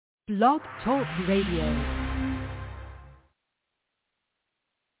Blog Talk Radio.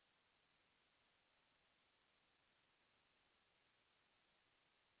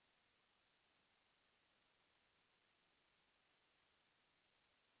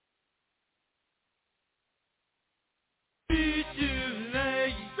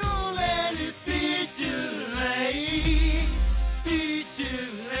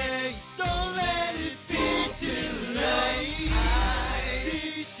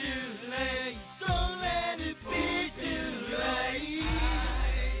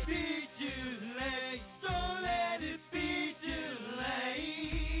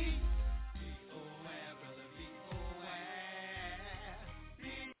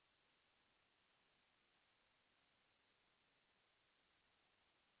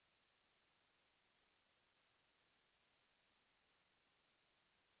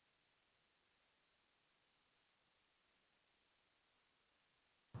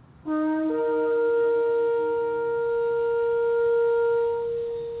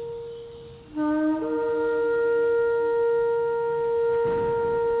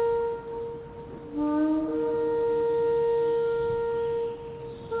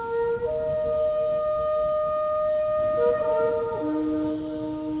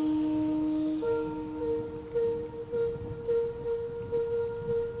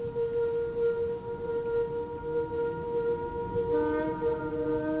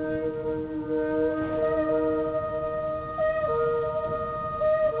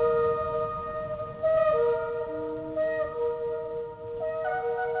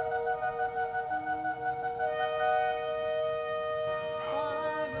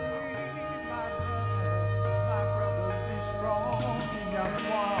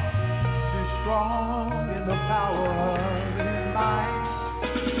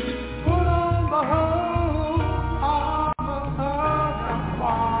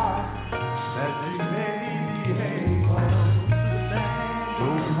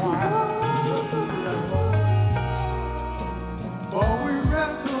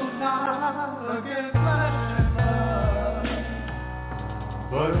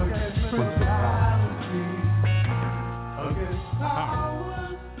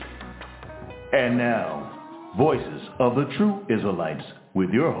 And now, Voices of the True Israelites, with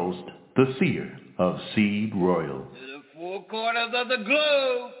your host, the Seer of Seed Royal. To the four corners of the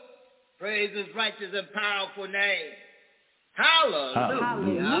globe, praise his righteous and powerful name. Hallelujah.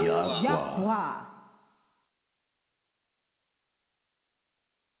 Hallelujah.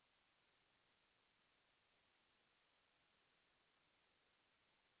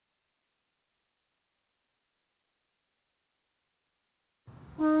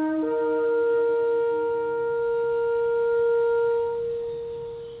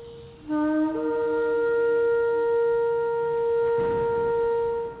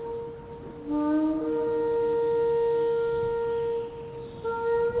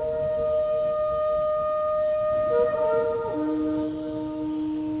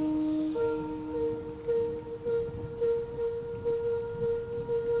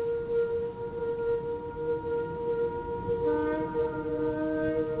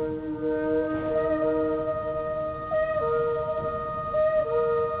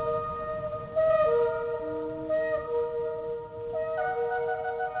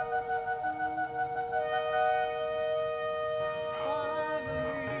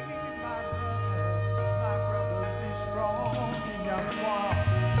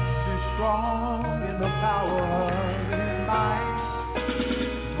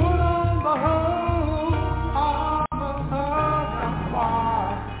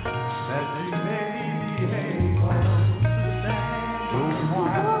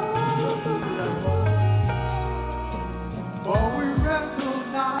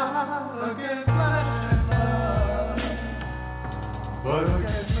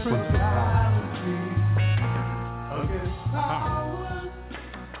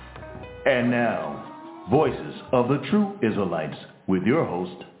 And now, Voices of the True Israelites, with your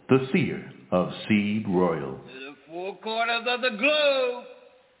host, the Seer of Seed Royal. To the four corners of the globe,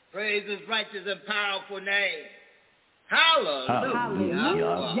 praise his righteous and powerful name. Hallelujah.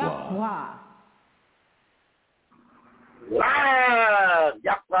 Live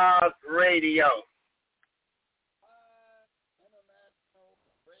Yahweh's Radio. International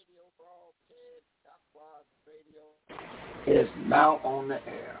radio broadcast, Yahweh's Radio is now on the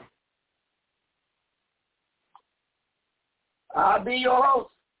air. I'll be your host.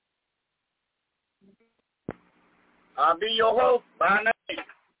 By name.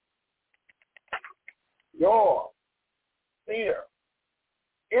 Your Seer,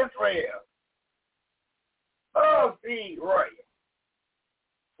 Israel, of the Royal.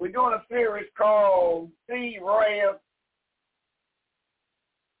 we're doing a series called See Royal,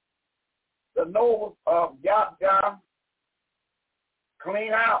 the Nobles of Yahweh,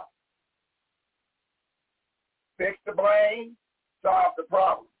 Clean Out, Fix the Blame, Solve the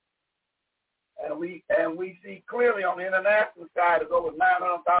Problem. And we see clearly on the international side, there's over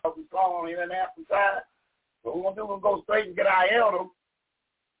 900,000 strong on the international side. So what we're going to do, we'll go straight and get our elder,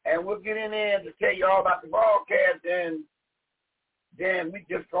 and we'll get in there to tell you all about the broadcast, and then we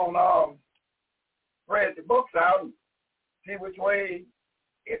just going to spread the books out and see which way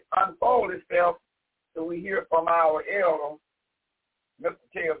it unfolds itself so we hear from our elder, Mr.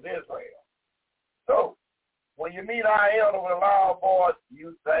 Tales Israel. So when you meet our elder with a loud voice,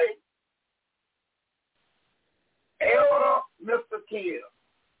 you say, Elder Mr. Kill,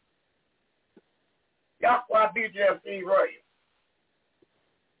 Yahweh BJFC Royal.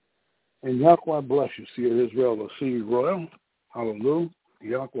 And Yahweh bless you, Seer Israel, the Seed Royal. Hallelujah,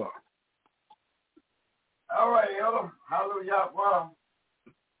 Yahweh. All right, Elder. Hallelujah, Yahweh.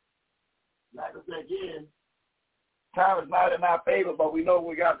 Like I said again, time is not in our favor, but we know what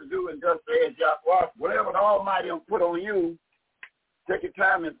we got to do, and just say, Yahweh, whatever the Almighty will put on you, take your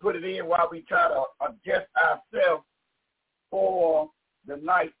time and put it in while we try to adjust ourselves for the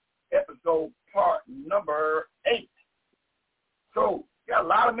night episode part number 8. So, got a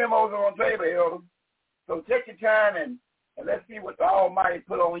lot of memos on the table, Elder. So take your time and let's see what the Almighty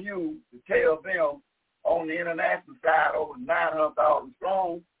put on you to tell them on the international side, over 900,000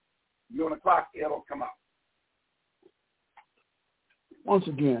 strong. You're on the clock, Elder, come out. Once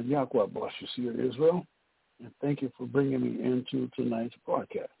again, Yahweh bless you, Seer Israel, and thank you for bringing me into tonight's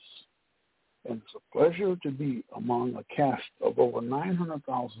broadcast. And it's a pleasure to be among a cast of over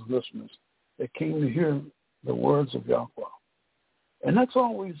 900,000 listeners that came to hear the words of Yahweh. And that's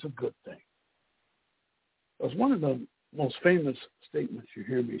always a good thing. As one of the most famous statements you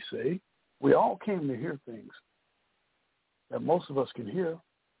hear me say, we all came to hear things that most of us can hear,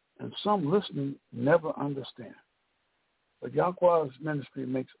 and some listening never understand. But Yahweh's ministry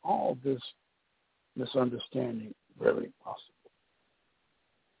makes all this misunderstanding very possible.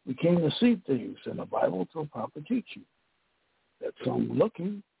 We came to see things in the Bible through proper teaching that some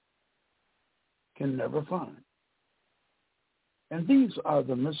looking can never find. And these are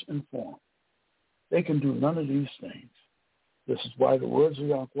the misinformed. They can do none of these things. This is why the words of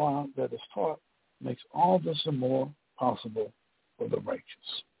Yahweh that is taught makes all this and more possible for the righteous.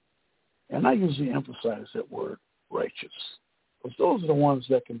 And I usually emphasize that word righteous, because those are the ones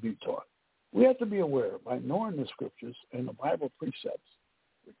that can be taught. We have to be aware by knowing the scriptures and the Bible precepts.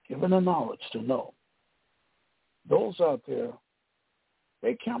 We're given the knowledge to know. Those out there,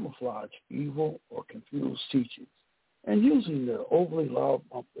 they camouflage evil or confused teachings and using their overly loud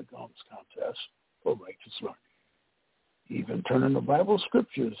bump the gums contest for righteous learning. Even turning the Bible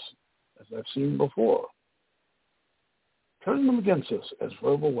scriptures, as I've seen before, turning them against us as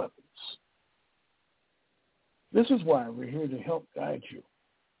verbal weapons. This is why we're here to help guide you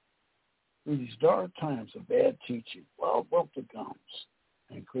through these dark times of bad teaching, loud bump the gums,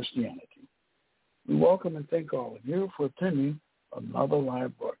 and Christianity. We welcome and thank all of you for attending another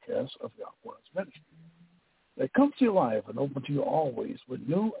live broadcast of Yahweh's ministry. That comes to you live and open to you always with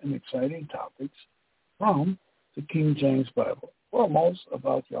new and exciting topics from the King James Bible, foremost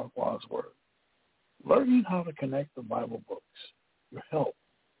about Yahweh's Word. Learning how to connect the Bible books, your health,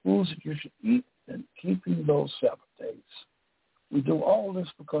 foods that you should eat, and keeping those Sabbath days. We do all this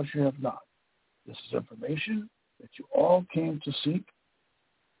because you have not. This is information that you all came to seek,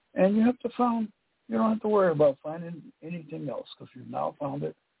 and you don't have to worry about finding anything else, because you've now found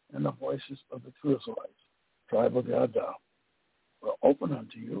it in the voices of the true Israelites, tribe of Yahweh. We're open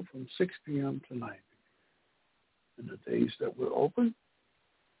unto you from 6 p.m. to 9 p.m. And the days that we're open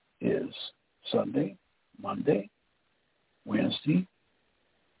is Sunday, Monday, Wednesday,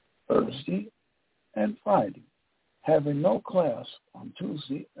 Thursday, and Friday, having no class on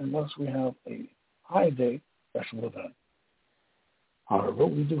Tuesday unless we have a high day special event. However,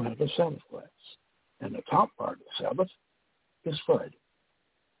 we do have a Sabbath class, and the top part of the Sabbath is Friday.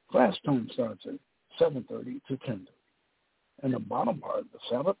 Class time starts at 7:30 to 10:30, and the bottom part of the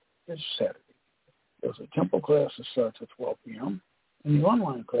Sabbath is Saturday. There's a temple class that starts at 12 p.m., and the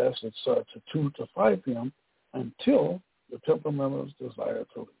online class that starts at 2 to 5 p.m. until the temple members desire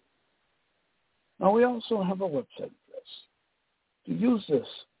to leave. Now, we also have a website address. To use this,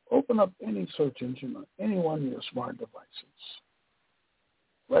 open up any search engine on any one of your smart devices.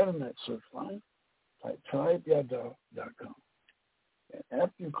 Right on that search line, type tribeyada.com. And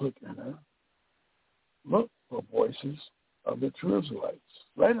after you click enter, look for Voices of the True Israelites.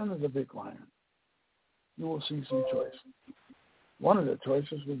 Right under the big lion, you will see some choices. One of the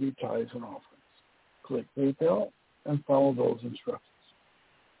choices will be tithes and offerings. Click PayPal and follow those instructions.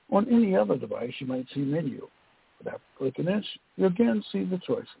 On any other device, you might see menu, but after clicking this, you again see the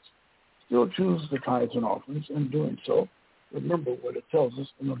choices. Still choose the tithes and offerings. In doing so, remember what it tells us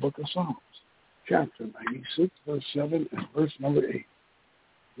in the book of Psalms, chapter 96, verse 7 and verse number 8.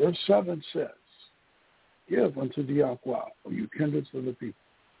 Verse 7 says, "Give unto the Yahweh, O you kindreds of the people.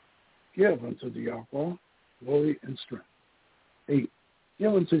 Give unto the Yahweh glory and strength." 8.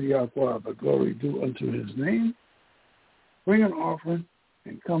 Give unto the Yahweh the glory due unto his name. Bring an offering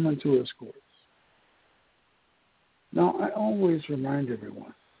and come into his courts. Now, I always remind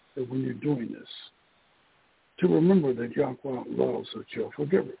everyone that when you're doing this, to remember that Yahweh loves a cheerful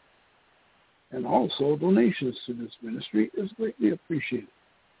giver. And also, donations to this ministry is greatly appreciated,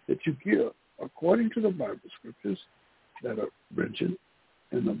 that you give according to the Bible scriptures that are mentioned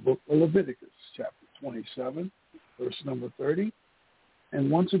in the book of Leviticus, chapter 27, verse number 30,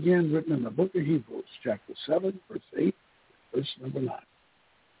 and once again written in the book of Hebrews, chapter 7, verse 8, verse number 9.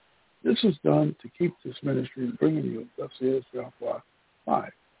 This is done to keep this ministry bringing you, thus says Yahweh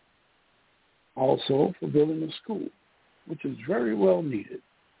 5. Also for building a school, which is very well needed.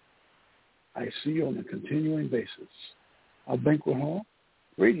 I see on a continuing basis a banquet hall,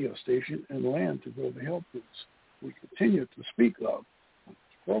 radio station, and land to build the health booths we continue to speak of on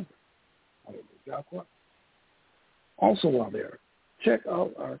this program. Hallelujah. Also while there, check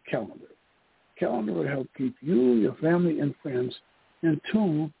out our calendar. Calendar will help keep you, your family, and friends in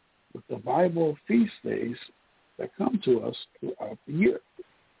tune with the Bible feast days that come to us throughout the year.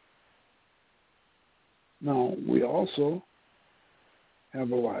 Now, we also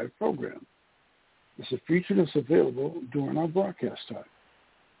have a live program. It's a feature that's available during our broadcast time.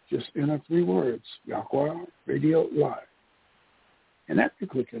 Just enter 3 words, Yahweh Radio Live. And after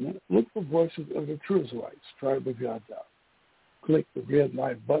clicking it, look for Voices of the True Israelites, Tribe of Yahweh. Click the red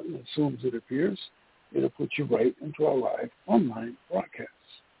live button as soon as it appears. It'll put you right into our live online broadcast.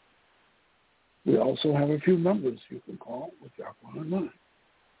 We also have a few numbers you can call with Yahweh Online.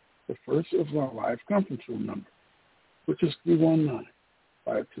 The first is our live conference room number, which is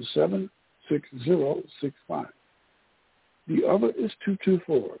 319-527-6065. The other is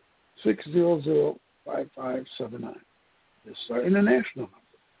 224-600-5579. This is our international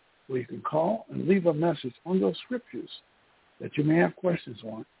number, where you can call and leave a message on those scriptures that you may have questions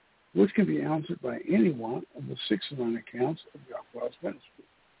on, which can be answered by any one of the 69 accounts of Yahweh's ministry.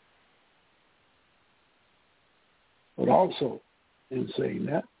 But also, in saying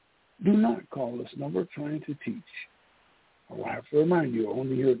that, do not call this number trying to teach. I will have to remind you,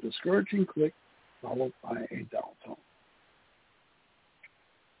 only hear a discouraging click followed by a dial tone.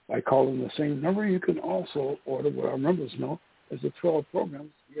 By calling the same number, you can also order what our members know as the 12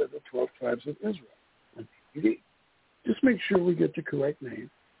 programs via the 12 Tribes of Israel on DVD. Just make sure we get the correct name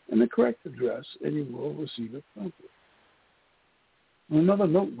and the correct address, and you will receive it promptly. On another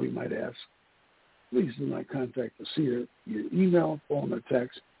note we might ask, please do not contact the seer via email, phone, or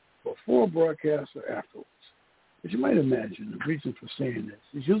text before broadcast or afterwards. As you might imagine, the reason for saying this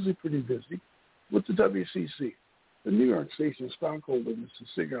is usually pretty busy with the WCC, the New York station stockholder, Mr.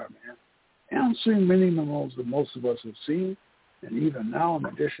 Cigar Man, answering many memos that most of us have seen, and even now, in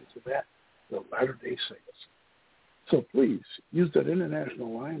addition to that, the Latter-day Saints. So please use that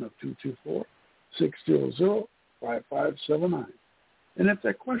international line of 224-600-5579. And if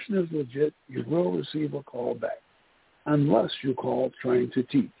that question is legit, you will receive a call back, unless you call trying to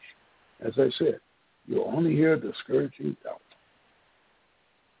teach. As I said, you'll only hear discouraging doubt.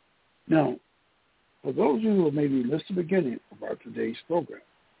 Now, for those of you who maybe missed the beginning of our today's program,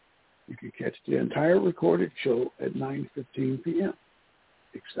 you can catch the entire recorded show at 9:15 p.m.,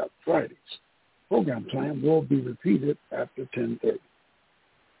 except Fridays. Program time will be repeated after 10:30.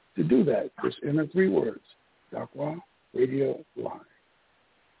 To do that, just enter 3 words, Yahweh Radio Live.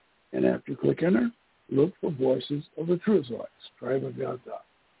 And after you click enter, look for Voices of the True Israelites, Tribe of Yahweh.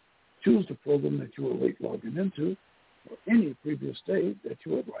 Choose the program that you were late logging into or any previous day that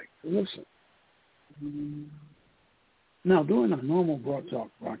you would like to listen. Now, during our normal Broad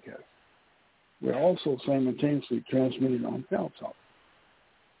Talk broadcast, we're also simultaneously transmitting on Pal Talk.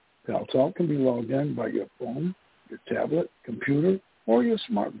 Pal Talk can be logged in by your phone, your tablet, computer, or your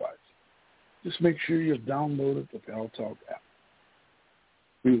smart device. Just make sure you've downloaded the Pal Talk app.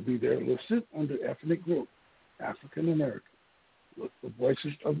 We will be there listed under ethnic group, African American. Look for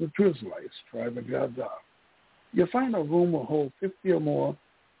Voices of the True Israelites, Tribe of Yahweh. You'll find a room will hold 50 or more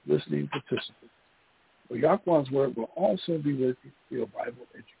listening participants. But Yahweh's Word will also be with you for your Bible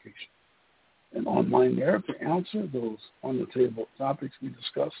education. And online there to answer those on the table topics we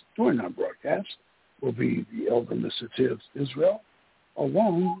discussed during our broadcast will be the Elder Mr. Tibbs Israel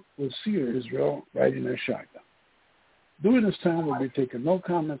along with Seer Israel riding their shotgun. During this time, we'll be taking no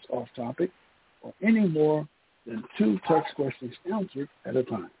comments off topic or any more than 2 text questions answered at a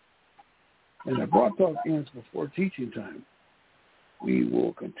time. And the broad talk ends before teaching time. We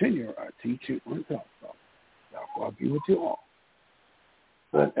will continue our teaching on Talk Talk. I'll be with you all.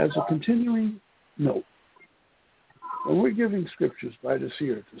 But as a continuing note, when we're giving scriptures by the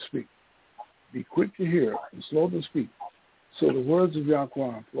seer to speak, be quick to hear and slow to speak, so the words of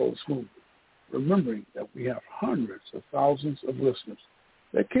Yahweh flow smoothly, remembering that we have hundreds of thousands of listeners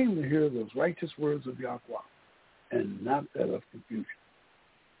that came to hear those righteous words of Yahweh and not that of confusion.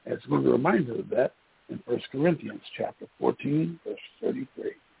 As we were reminded of that in 1 Corinthians chapter 14, verse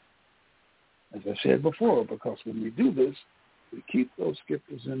 33. As I said before, because when we do this, we keep those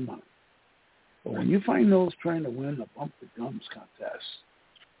scriptures in mind. But when you find those trying to win the Bump the Gums contest,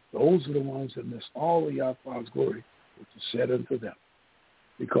 those are the ones that miss all of Yahweh's glory, which is said unto them.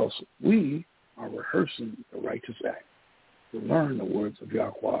 Because we are rehearsing the righteous act to learn the words of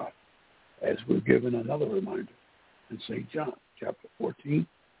Yahweh, as we're given another reminder in St. John, chapter 14,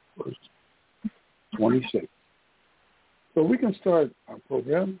 verse 26. So we can start our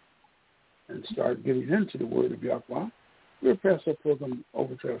program and start getting into the word of Yahweh. We'll pass our program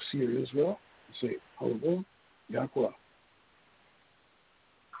over to our seer Israel and say, Hallelujah, Yahweh.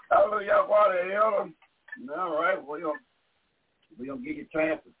 Hallelujah, Yahweh. All right, we're gonna give you a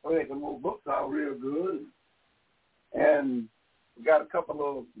chance to play the little books out real good. And we got a couple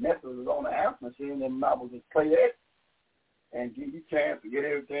of messages on the answer machine, and I will just play that and give you a chance to get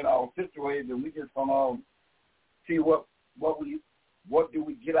everything all situated. And we just gonna see what do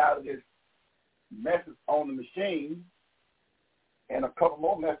we get out of this message on the machine, and a couple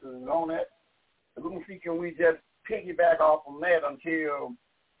more messages on that. And we're gonna see, can we just piggyback off from that until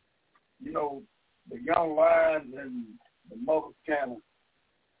the young lions and the mothers kind of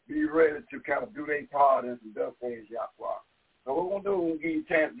be ready to kind of do their part and some thus says Yahweh. So what we're going to do, we're going to give you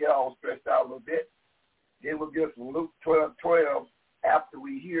a chance to get all stretched out a little bit. Then we'll get some Luke 12:12 after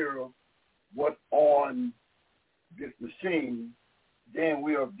we hear what's on this machine. Then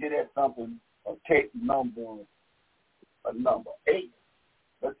we'll get at something, a tape number 8.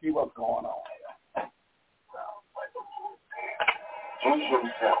 Let's see what's going on here. He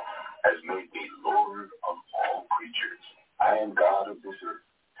himself has made me Lord of all creatures. I am God of this earth.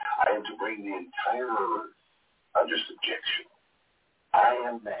 I am to bring the entire earth under subjection. I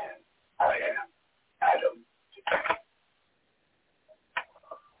am man. I am Adam.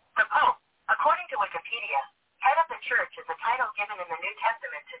 The Pope, according to Wikipedia, head of the church is a title given in the New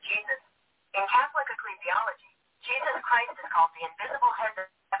Testament to Jesus. In Catholic ecclesiology, Jesus Christ is called the invisible head, the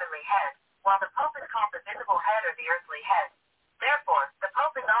heavenly head, while the Pope is called the visible head or the earthly head. Therefore, the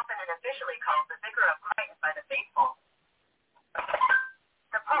Pope is often and officially called the Vicar of Christ by the faithful.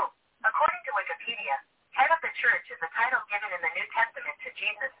 The Pope, according to Wikipedia, head of the church is a title given in the New Testament to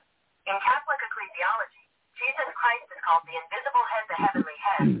Jesus. In Catholic ecclesiology, Jesus Christ is called the invisible head, the heavenly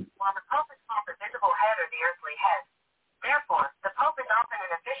head, while the Pope is called the visible head or the earthly head. Therefore, the Pope is often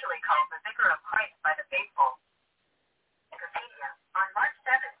and officially called the Vicar of Christ by the faithful. Wikipedia, on March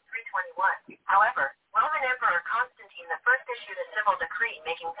 7, 321. However, Roman Emperor Constantine I issued a civil decree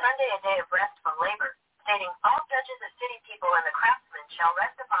making Sunday a day of rest from labor, stating, all judges, the city people, and the craftsmen shall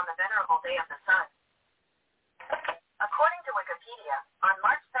rest upon the venerable day of the sun. According to Wikipedia, on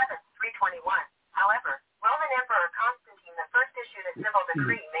March 7, 321, however, Roman Emperor Constantine I issued a civil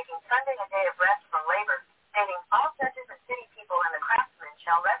decree making Sunday a day of rest from labor, stating, all judges, the city people, and the craftsmen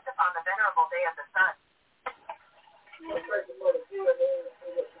shall rest upon the venerable day of the sun.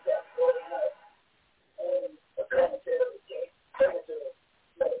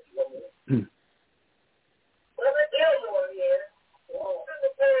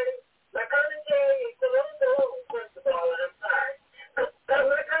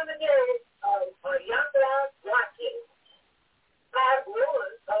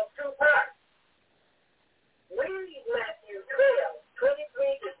 Matthew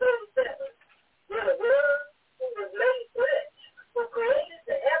 12:23-37, where the Word who was made flesh, who created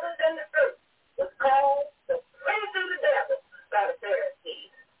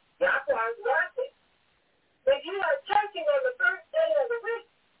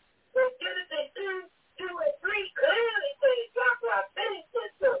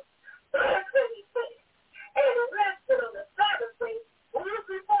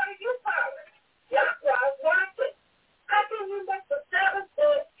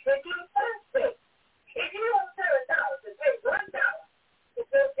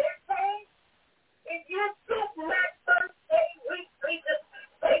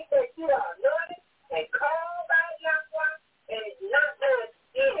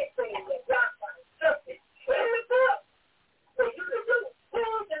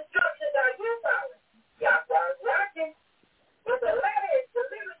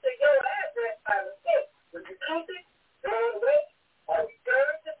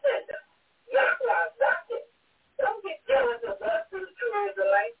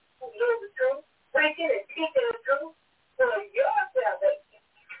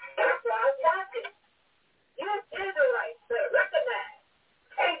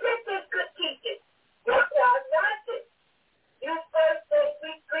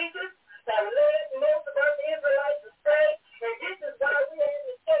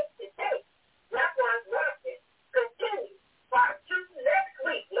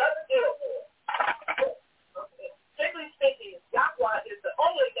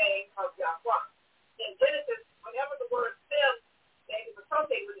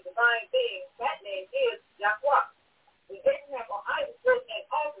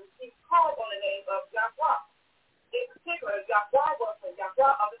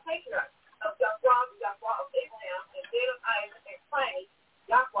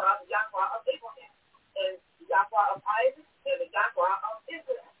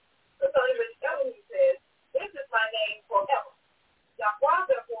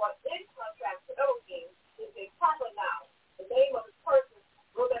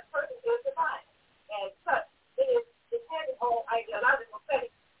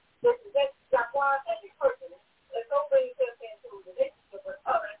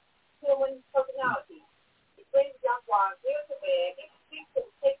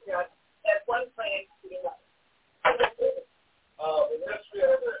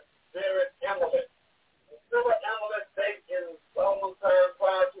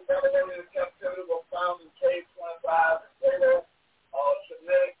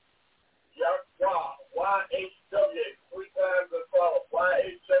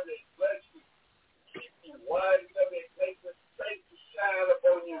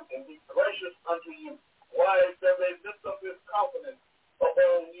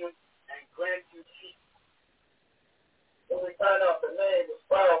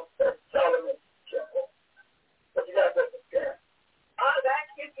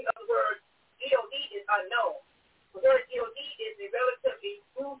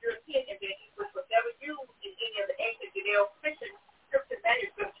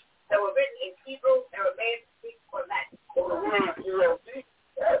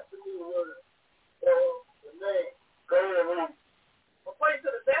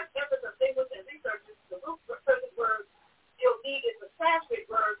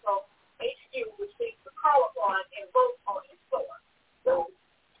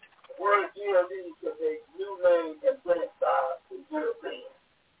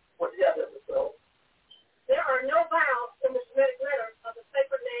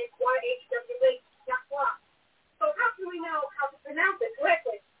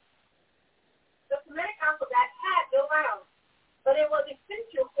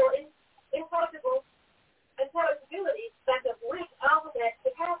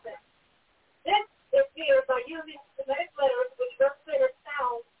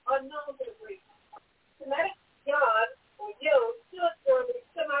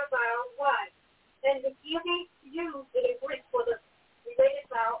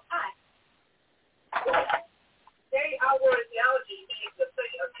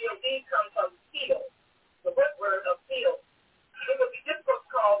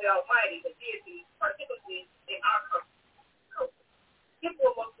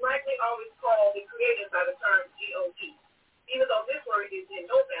is in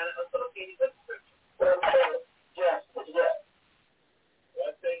no manner associated with Scripture. Yes.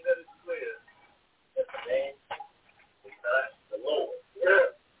 One thing that is clear, that the name is not the Lord.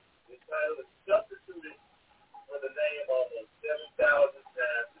 Yes. This title is substituted for the name almost 7,000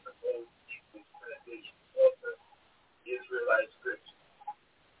 times in the Old English translation of the Israelite Scripture.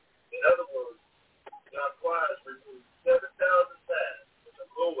 In other words, John Christ removed 7,000 times, and the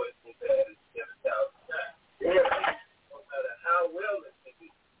Lord is added 7,000 times. Yes. No matter how well it can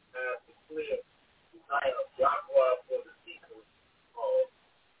be, has to clear the line of Yahweh for the people called.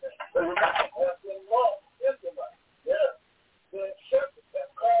 So you got to have them law, Israelites. Yeah. The shepherds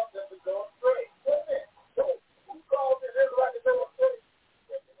that caused them to go astray. Amen. So who caused the Israelites to go astray?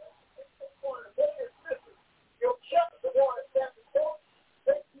 Your shepherd, the one that stands before you,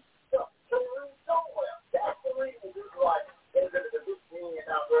 they keep stuff to read somewhere. That's the reason this life is in the beginning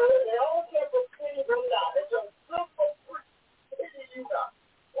now. They all get the things of God. It's a simple preaching you now.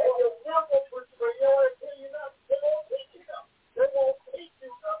 And your simple preaching, when you don't tell you nothing, they won't teach you nothing. They won't teach you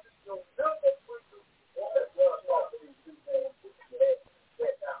nothing. Your simple preaching, that's what I'm talking to you.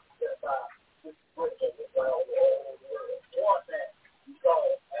 Get down, get by. This is preaching is all the whole world. One that you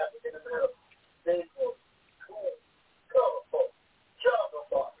call African American. They will cool, colorful,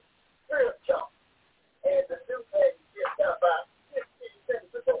 jungle, spiritual. And the new thing is just about 15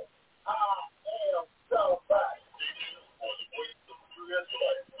 minutes ago. I am somebody.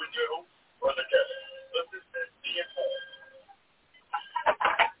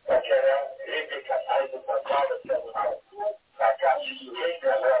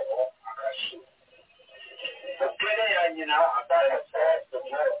 You know, I'm not as fast as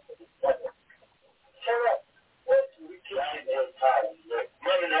shut up. What do we do in your time?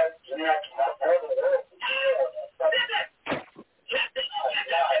 Money that you have to have all the world.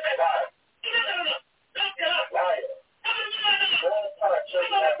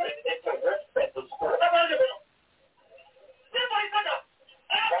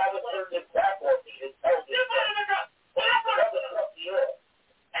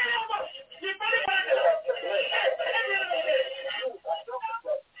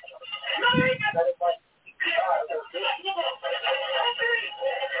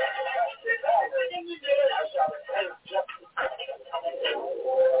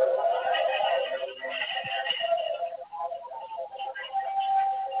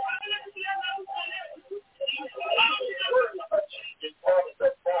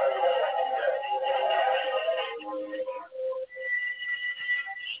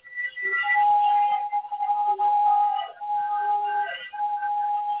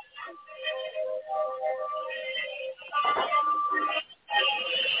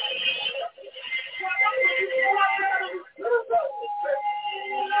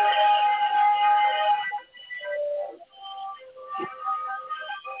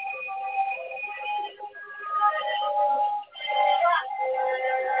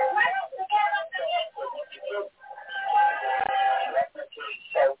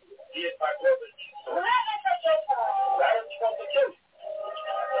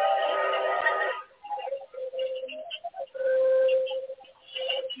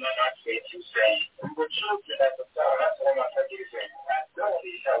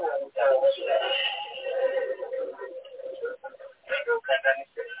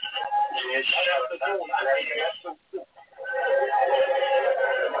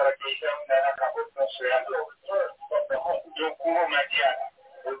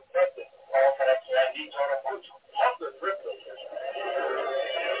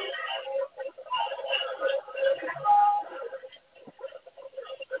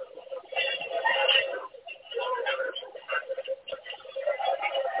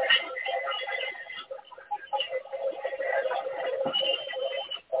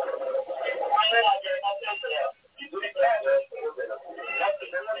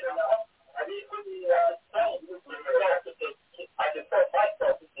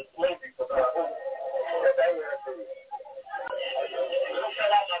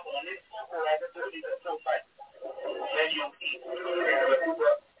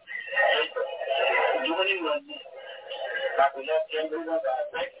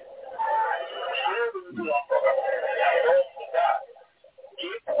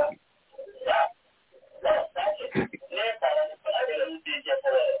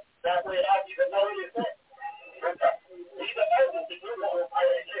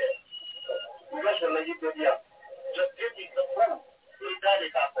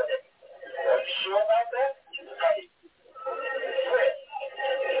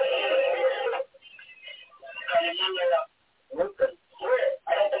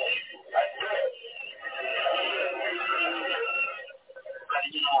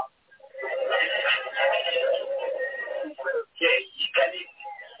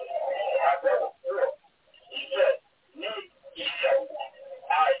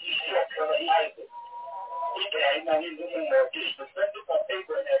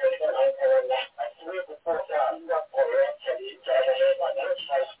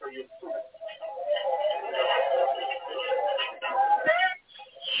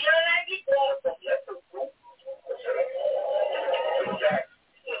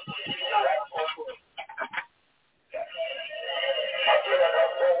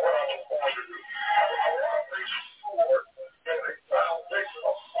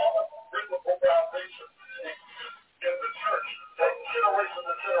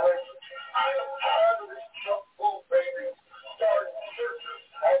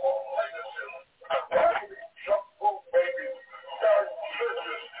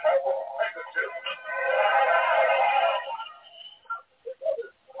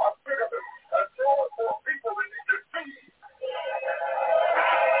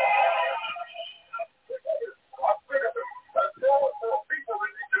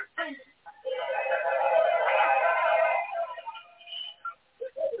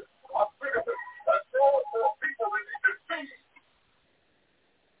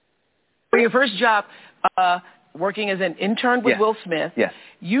 Your first job, working as an intern with Will Smith,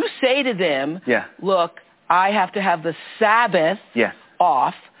 you say to them, look, I have to have the Sabbath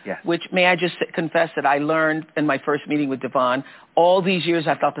off, which may I just confess that I learned in my first meeting with Devon. All these years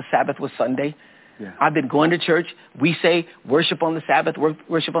I thought the Sabbath was Sunday. I've been going to church. We say worship on the Sabbath,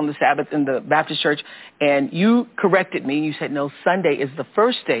 worship on the Sabbath in the Baptist church. And you corrected me. You said, no, Sunday is the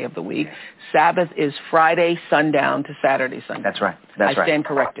first day of the week. Sabbath is Friday sundown to Saturday sundown. That's right. I stand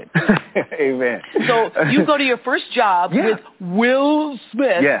corrected. Amen. So you go to your first job with Will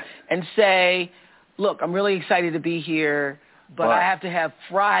Smith and say, look, I'm really excited to be here, but I have to have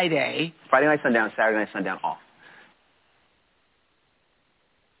Friday night sundown, Saturday night sundown off.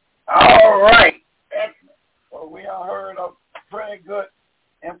 All right. Excellent. Well, we all heard of pretty good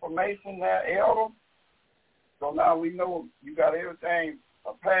information there, Elder. So now we know you got everything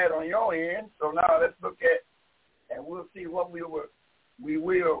prepared on your end. So now let's look at, and we'll see what we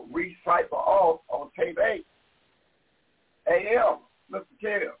will recycle off on tape 8. Hey, Elder, Mr.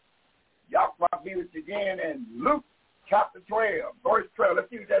 Taylor, Yahweh be with you again in Luke chapter 12, verse 12. Let's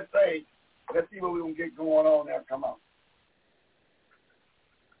see what that says. Let's see what we're going to get going on there. Come on.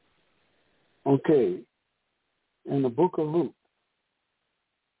 Okay, in the book of Luke,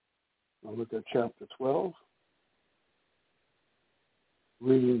 I'll look at chapter 12,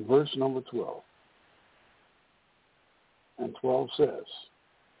 reading verse number 12. And 12 says,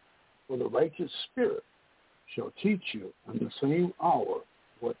 for the righteous spirit shall teach you in the same hour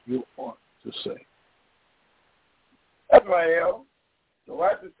what you ought to say. That's right, El. The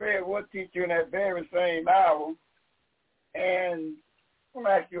righteous spirit will teach you in that very same hour. And I'm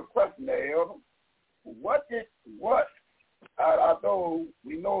going to ask you a question there, Elder. Although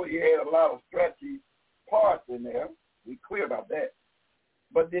we know you had a lot of stretchy parts in there, we clear about that.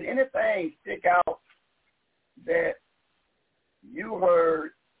 But did anything stick out that you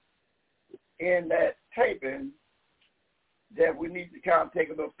heard in that taping that we need to kind of take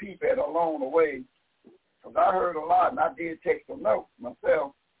a little peep at along the way? Because I heard a lot, and I did take some notes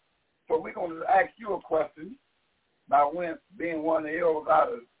myself. So we're going to ask you a question. Now, being one of the elders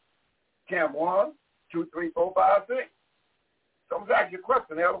out of Camp 1, 2, 3, 4, 5, 6. So I'm going to ask you a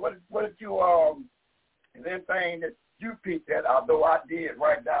question, Elder. What did you, is anything that you peeped at, although I did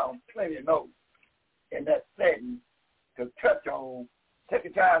write down plenty of notes in that setting to touch on, take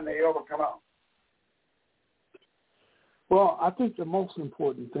your time there, Elder, come on. Well, I think the most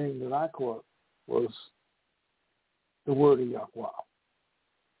important thing that I caught was the word of Yahweh.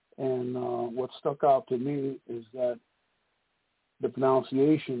 And what stuck out to me is that the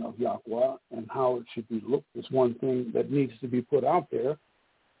pronunciation of Yahweh and how it should be looked is one thing that needs to be put out there.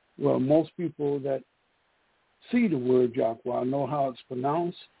 Well, most people that see the word Yahweh know how it's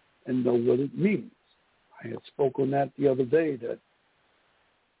pronounced and know what it means. I had spoken that the other day that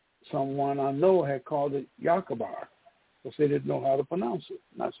someone I know had called it Yakabar because they didn't know how to pronounce it.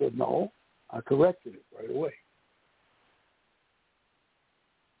 And I said, no, I corrected it right away.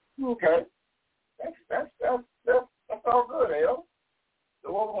 Okay. That's all good, El.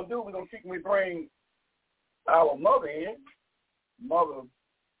 So what we're going to do, we're going to see, can we bring our mother in, Mother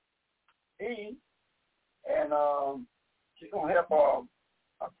E, and she's going to help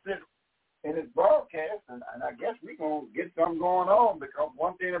assist in this broadcast, and I guess we're going to get something going on, because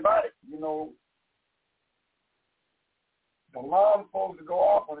one thing about it, you know, the alarm's supposed to go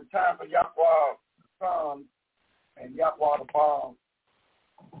off when it's time for Yahweh the Son and Yahweh the Father,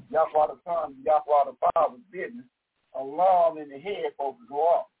 Yahweh the Son and Yahweh the Father's business. Alarm in the head supposed to go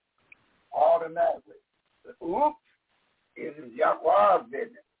off automatically. The oops is Yahweh's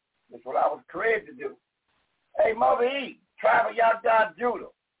business. That's what I was created to do. Hey, Mother E, tribe of YHDH Judah.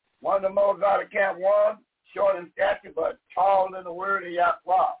 One of the most out of camp one, short in stature, but tall in the word of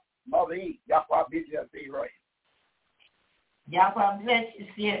Yahweh. Mother E, Yahweh BGSC right. Yahweh bless you,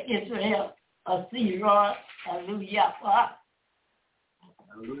 dear Israel. A sea roar. Hallelujah.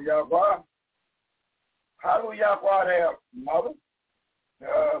 Hallelujah. Hallelujah, there, Mother.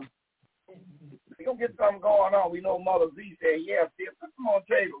 We're going to get something going on. We know Mother Z said, yeah, still put them on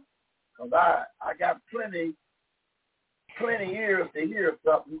the table. Because I got plenty ears to hear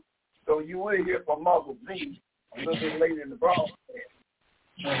something. So you will hear from Mother Z a little bit later in the broadcast.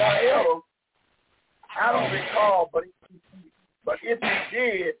 Now, Elder, I don't recall, but if you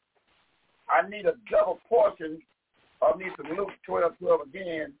did, I need a double portion of me from Luke 12:12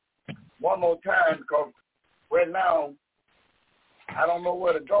 again, one more time, because right now, I don't know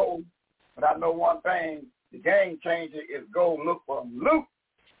where to go, but I know one thing, the game changer is go look for Luke,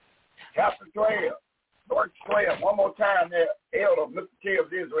 chapter 12, verse 12. One more time there, Elder, Mr. Tears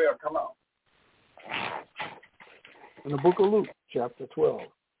of Israel, come on. In the book of Luke, chapter 12,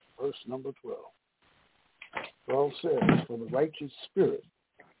 verse number 12. 12 says, for the righteous spirit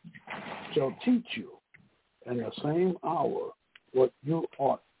shall teach you in the same hour what you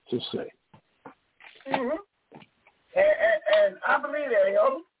ought to say. Mm-hmm. And I believe that,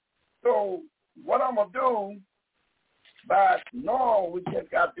 Elder. So what I'm going to do, by knowing we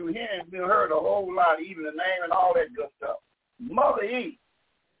just got through hearing, we heard a whole lot, even the name and all that good stuff. Mother E,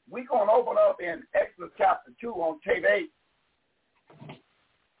 we're going to open up in Exodus chapter 2 on tape 8.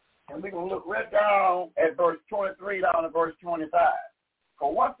 And we're going to look right down at verse 23 down to verse 25.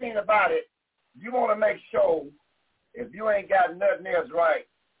 For one thing about it, you want to make sure if you ain't got nothing else right,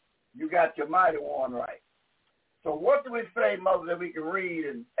 you got your mighty one right. So what do we say, Mother, that we can read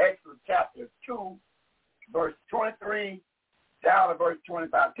in Exodus chapter 2, verse 23 down to verse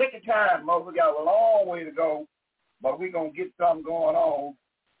 25? Take your time, Mother. We got a long way to go, but we're going to get something going on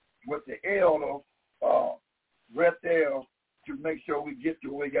with the elder right there to make sure we get to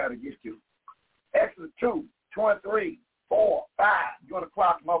where we got to get to. Exodus 2, 23, 4, 5. You want to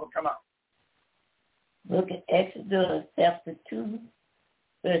clock, Mother? Come on. Look at Exodus chapter 2,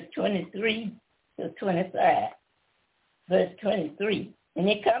 verse 23 to 25. Verse 23. And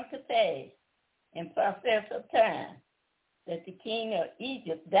it come to pass in process of time that the king of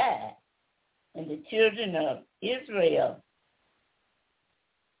Egypt died, and the children of Israel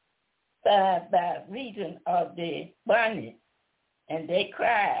died by reason of the bondage, and they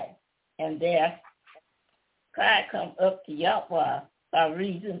cried, and their cry come up to Yahweh by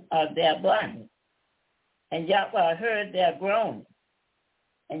reason of their bondage. And Yahweh heard their groaning,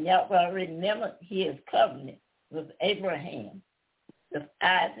 and Yahweh remembered his covenant with Abraham, with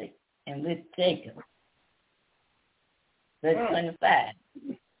Isaac, and with Jacob. Verse 25.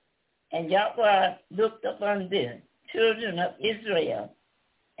 And Yahweh looked upon the children of Israel,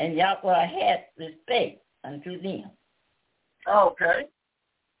 and Yahweh had respect unto them. Okay.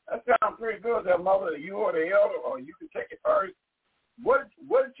 That sounds pretty good there, Mother. You or the elder, or you can take it first. What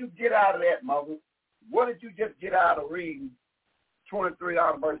did you get out of that, Mother? What did you just get out of reading 23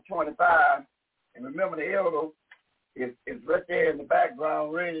 out of verse 25? And remember, the elder is right there in the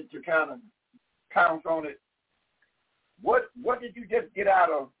background, ready to kind of pounce on it. What did you just get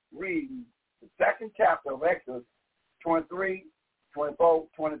out of reading the second chapter of Exodus 23, 24,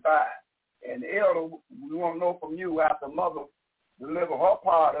 25? And the elder, we want to know from you, after Mother deliver her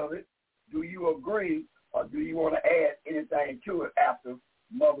part of it, do you agree or do you want to add anything to it after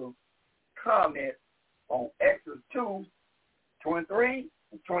Mother's comment on Exodus 2, 23,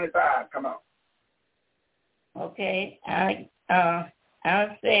 and 25? Come on. Okay,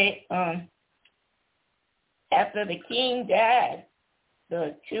 I'll say after the king died,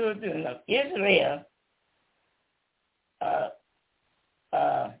 the children of Israel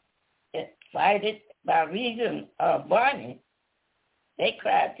excited by reason of bondage, they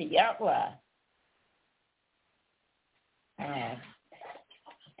cried to Yahweh.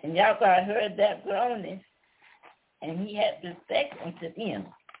 And Yahweh heard their groaning, and he had respect unto them.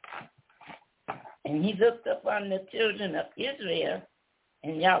 And he looked upon the children of Israel,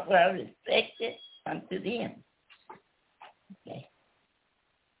 and Yahweh respected unto them. Okay.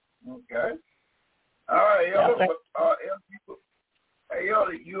 Okay. All right, Elder.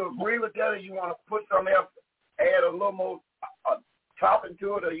 Elder, you agree with that, or you want to put something else, add a little more topping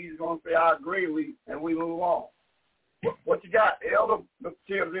to it, or you just going to say, I agree, and we move on? What you got, Elder, Mr.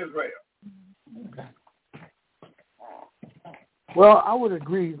 Tears of Israel? Okay. Well, I would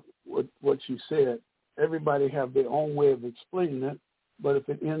agree with what you said. Everybody have their own way of explaining it, but if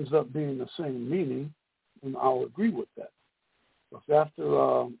it ends up being the same meaning, then I'll agree with that. Because after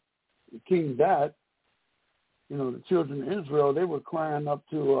the king died, the children of Israel, they were crying up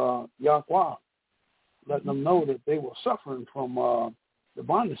to Yahweh, letting them know that they were suffering from the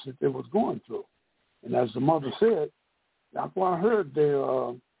bondage that they was going through. And as the mother said, Yahweh heard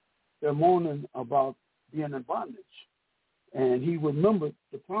their mourning about being in bondage. And he remembered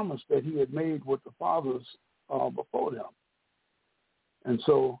the promise that he had made with the fathers before them. And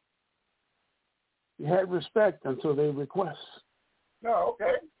so he had respect until they request. No,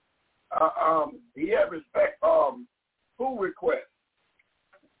 okay. He had respect. Who requests?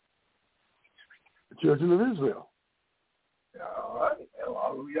 The children of Israel. All right.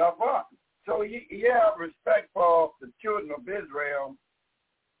 Hallelujah. So he had respect for the children of Israel.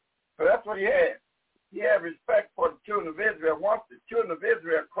 So that's what he had. He had respect for the children of Israel. Once the children of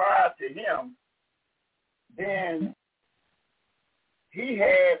Israel cried to him, then he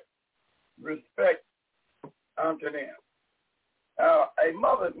had respect unto them. A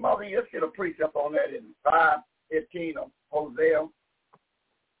mother, let's get a precept on that in 5:15 of Hosea.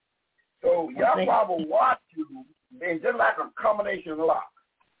 So Yahweh will watch you, and just like a combination lock.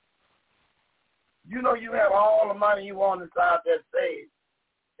 You know you have all the money you want inside that safe,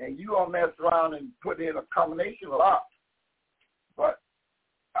 and you don't mess around and put in a combination lock. But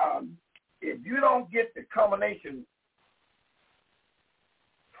if you don't get the combination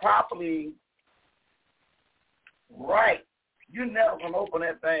properly right, you're never going to open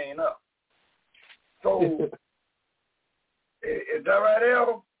that thing up. So, is that right,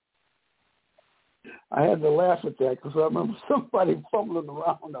 Elder? I had to laugh at that because I remember somebody fumbling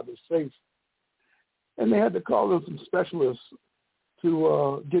around at the safe, and they had to call in some specialists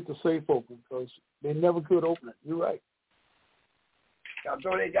to get the safe open because they never could open it. You're right.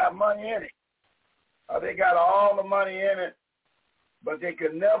 Although they got money in it. They got all the money in it, but they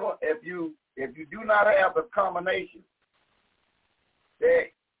could never, if you do not have the combination,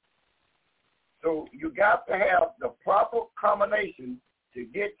 so you got to have the proper combination to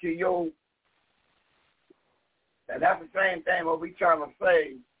get to your, and that's the same thing what we trying to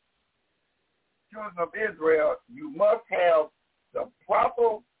say, children of Israel, you must have the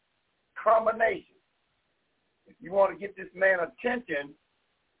proper combination. If you want to get this man attention,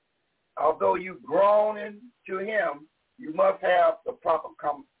 although you've grown into him, you must have the proper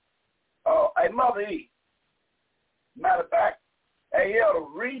combination. A Mother E. Matter of fact, hey, Elder,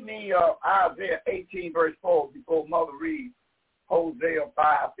 read me Isaiah 18, verse 4 before Mother reads Hosea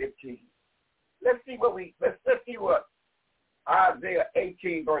 5:15. Let's see what Isaiah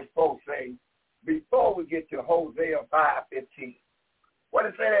 18, verse 4 says before we get to Hosea 5:15. What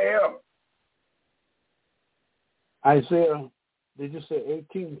does it say there, Elder? Isaiah, did you say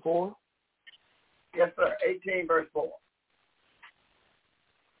 18:4? Yes, sir. 18, verse 4.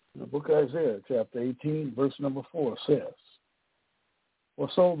 The book of Isaiah, chapter 18, verse number 4 says, "For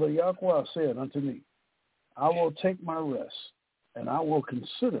so the Yahweh said unto me, I will take my rest, and I will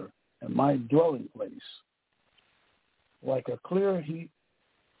consider in my dwelling place, like a clear heat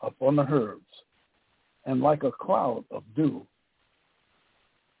upon the herbs, and like a cloud of dew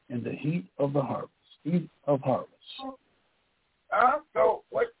in the heat of the harvest." So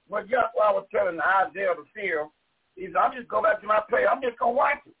what Yahweh was telling Isaiah the seer, he said, I'm just going back to my place. I'm just going to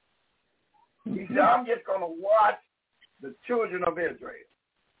watch it. He said, I'm just going to watch the children of Israel.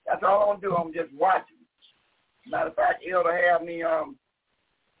 That's all I'm going to do. I'm just watching. Matter of fact, Elder have me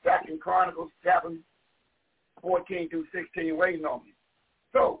 2 Chronicles 7, 14 through 16 waiting on me.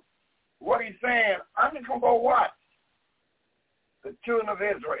 So what he's saying, I'm just going to go watch the children of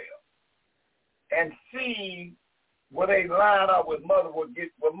Israel and see where they line up with Mother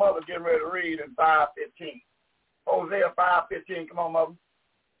getting ready to read in 5:15. Hosea 5:15. Come on, Mother.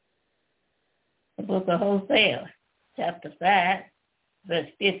 The book of Hosea, chapter 5, verse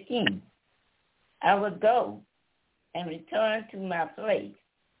 15. I will go and return to my place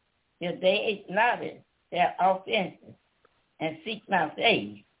till they acknowledge their offenses and seek my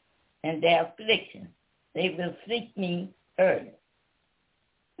face and their affliction. They will seek me early.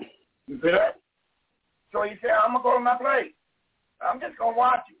 You see that? So he said, I'm going to go to my place. I'm just going to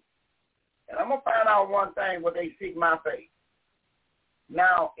watch you. And I'm going to find out one thing where they seek my face.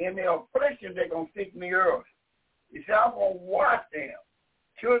 Now, in their affliction, they're going to seek me early. He said, I'm going to watch them,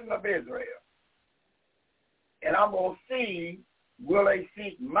 children of Israel. And I'm going to see, will they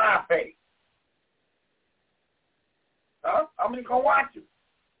seek my face? I'm just going to watch you.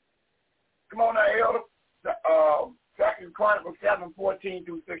 Come on now, Elder. 2 Chronicles 7, 14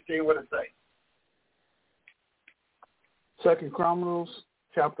 through 16, what it say? 2 Chronicles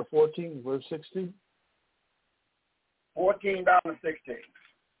chapter 14, verse 16. 14 down to 16.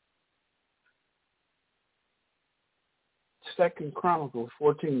 2 Chronicles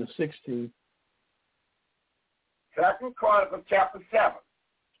 14 to 16. 2 Chronicles chapter 7.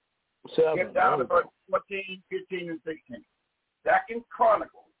 Get down to verse 14, 15, and 16. 2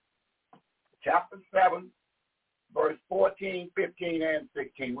 Chronicles chapter 7, verse 14, 15, and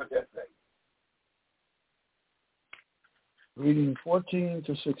 16. What that say? Reading 14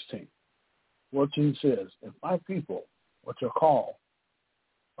 to 16. 14 says, if my people, which are called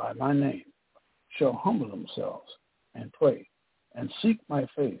by my name, shall humble themselves and pray and seek my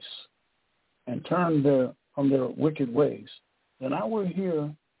face and turn from their wicked ways, then I will hear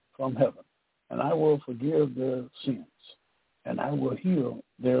from heaven, and I will forgive their sins, and I will heal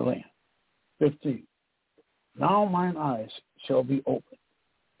their land. 15. Now mine eyes shall be open,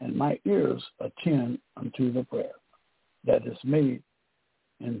 and my ears attend unto the prayer that is made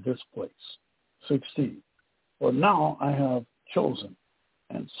in this place. 16. For now I have chosen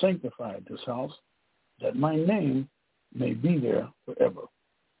and sanctified this house, that my name may be there forever,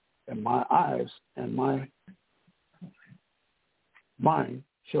 and my eyes and my mind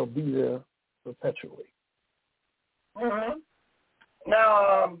shall be there perpetually. Mm-hmm.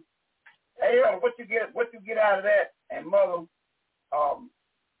 Now, what you get out of that? And Mother,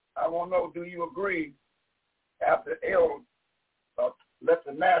 I want to know, do you agree? After Elder left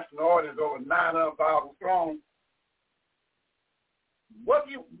the national audience over 900,000 strong, what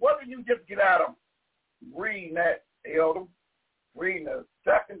do you just get out of reading that, Elder? Reading the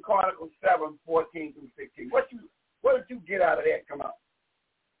 2 Chronicles 7, 14 through 16. What did you get out of that? Come on.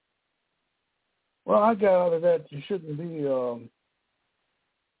 Well, I got out of that you shouldn't be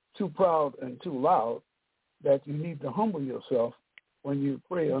too proud and too loud, that you need to humble yourself when you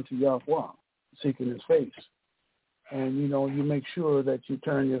pray unto Yahweh, seeking his face. And, you make sure that you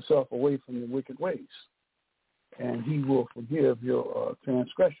turn yourself away from the wicked ways, and he will forgive your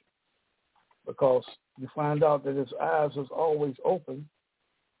transgression, because you find out that his eyes is always open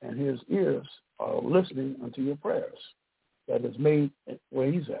and his ears are listening unto your prayers that is made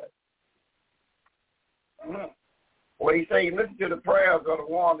where he's at. Mm-hmm. Well, he said, listen to the prayers of the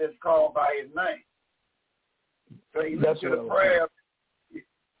one that's called by his name. So he listens to the prayers.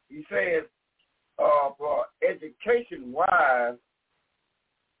 He says, for education-wise,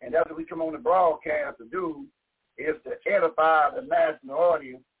 and that's what we come on the broadcast to do, is to edify the national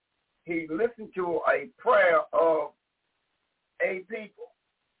audience. He listened to a prayer of a people.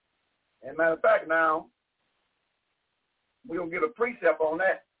 As a matter of fact, now, we're going to get a precept on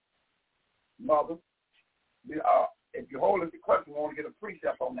that, Mother. If you hold us the question, we want to get a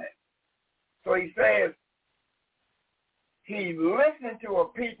precept on that. So he says, he listened to a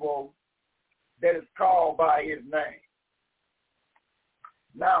people that is called by his name.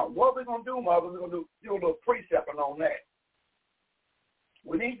 Now, what we're going to do, Mother, we're going to do a little precepting on that.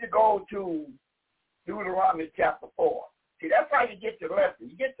 We need to go to Deuteronomy chapter 4. See, that's how you get your lesson.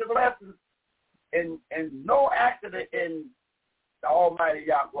 You get your lessons in no accident in the Almighty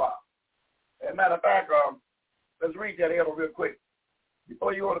Yahweh. As a matter of fact, let's read that here real quick.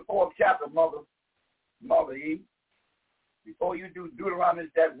 Before you go to the 4th chapter, Mother Eve, before you do Deuteronomy,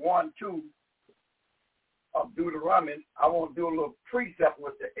 that 1-2 of Deuteronomy, I want to do a little precept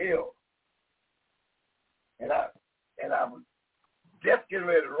with the L. And I was just getting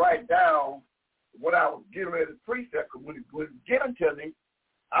ready to write down what I was getting ready to precept, because when it was given to me,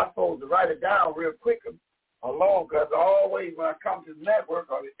 I was supposed to write it down real quick along, because always when I come to the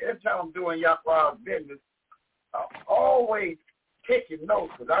network, or every time I'm doing Yahweh's business, I'm always taking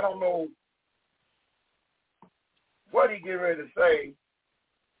notes, because I don't know what he get ready to say,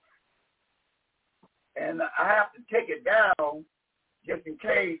 and I have to take it down just in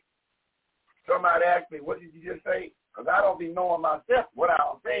case somebody asks me, what did you just say? Because I don't be knowing myself what I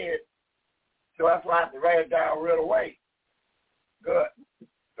said, so that's why I have to write it down right away. Good.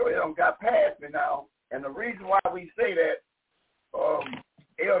 So it don't got past me now. And the reason why we say that,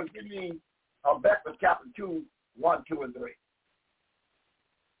 Elder, give me Habakkuk chapter 2, 1, 2, and 3.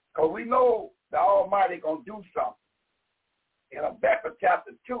 Because we know the Almighty going to do something. In Habakkuk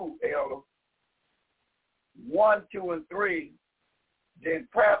chapter 2, Elder, 1, 2, and 3, then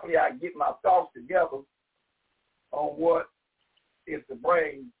prayerfully I get my thoughts together on what is the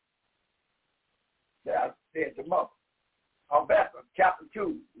brain that I said to Mother. Habakkuk chapter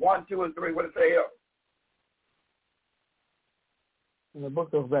 2, 1, 2, and 3, what does it say, Elder? In the book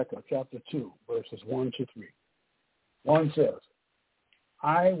of Habakkuk, chapter 2, verses 1 to 3. 1 says,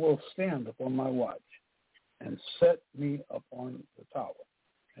 I will stand upon my watch and set me upon the tower,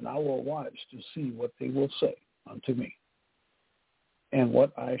 and I will watch to see what they will say unto me, and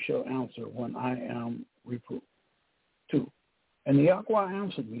what I shall answer when I am reproved. 2. And the Yahweh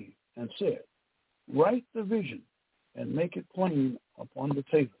answered me and said, write the vision and make it plain upon the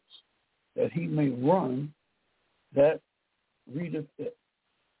tables, that he may run that readeth it.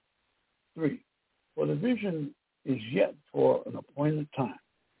 3. For the vision is yet for an appointed time.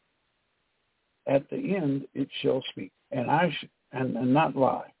 At the end it shall speak, and not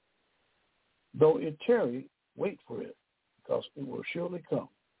lie. Though it tarry, wait for it, because it will surely come.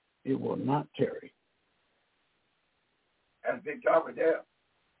 It will not tarry. That's big talk right there.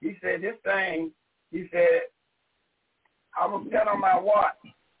 He said this thing, he said, I was set on my watch.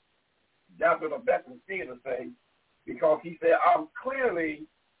 That's what Rebecca Steele say, because he said, I'm clearly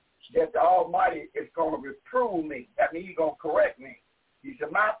that the Almighty is going to reprove me. That means he's going to correct me. He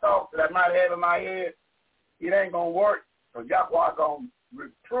said, my thoughts that I might have in my head, it ain't going to work, so Yahweh going to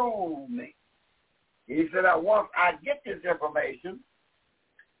reprove me. He said that once I get this information,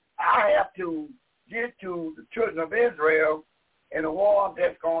 I have to get to the children of Israel, and the one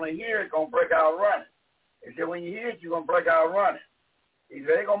that's going to hear it going to break out running. He said, when you hear it, you're going to break out running. He said,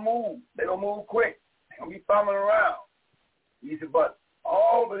 they're going to move. They're going to move quick. They're going to be fumbling around. He said, but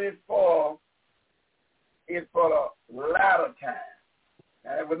all of this is for the latter time.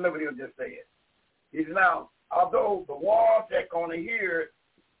 And that's what Liberty just said. He said, now, although the ones that going to hear it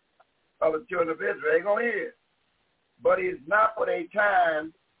of the children of Israel, they're going to hear it. But it's not for their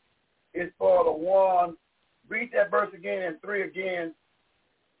time. It's for the one. Read that verse again and 3 again.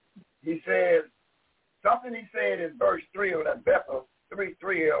 He says, something he said in verse 3 of that Bethel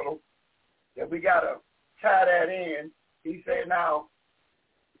 3:3 elder, that we got to tie that in. He said, now,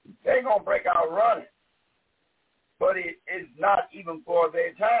 they're going to break out running, but it's not even for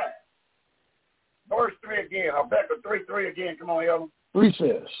their time. Verse 3 again, Rebecca 3:3 again. Come on, elder. 3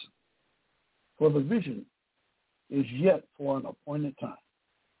 says, for the vision is yet for an appointed time,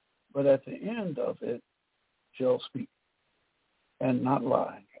 but at the end of it shall speak, and not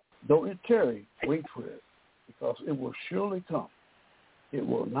lie. Though it tarry, wait for it, because it will surely come. It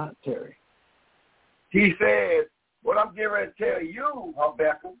will not tarry. He said, what I'm getting ready to tell you,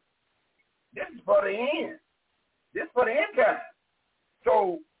 Rebecca, this is for the end. This is for the end time.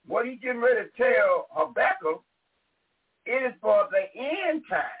 So what he's getting ready to tell Rebecca, it is for the end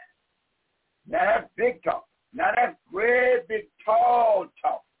time. Now that's big talk. Now that's great, big, tall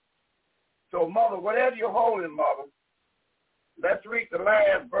talk. So, Mother, whatever you're holding, Mother, let's read the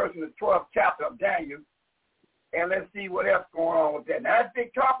last verse in the 12th chapter of Daniel, and let's see what else going on with that. Now, that's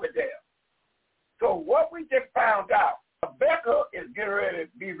big talk right there. So what we just found out, Rebecca is getting ready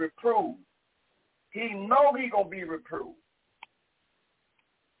to be reproved. He know he's going to be reproved.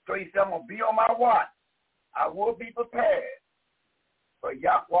 So he said, I'm going to be on my watch. I will be prepared for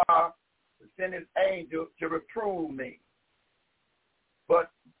Yahweh to send his angel to reprove me.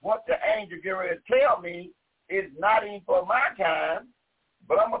 But what the angel getting ready to tell me is not even for my time,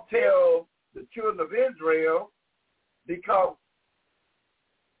 but I'm going to tell the children of Israel, because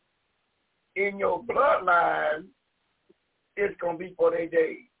in your bloodline, it's going to be for their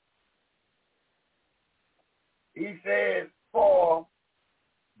days. He says for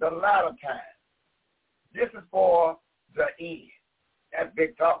the latter time. This is for the end. That's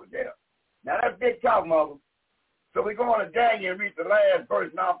big talk there. Now that's big talk, Mother. So we're going to Daniel and read the last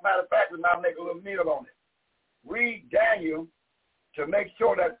verse. Now, matter of fact, we'll now make a little meal on it. Read Daniel to make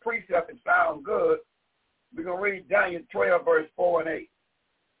sure that precept is sound good. We're going to read Daniel 12, verse 4 and 8.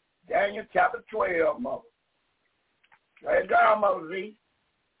 Daniel chapter 12, Mother. Write it down, Mother Z.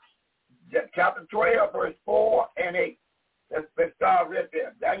 Chapter 12, verse 4 and 8. Let's start right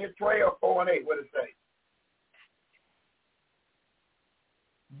there. Daniel 12, 4 and 8. What does it say?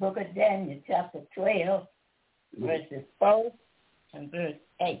 Book of Daniel, chapter 12, verses 4 and verse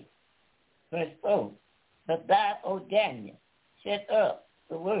 8. Verse 4. But thou, O Daniel, shut up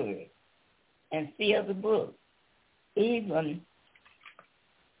the word and seal the book, even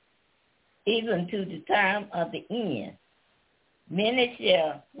to the time of the end. Many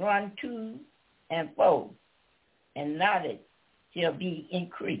shall run to and fro, and knowledge shall be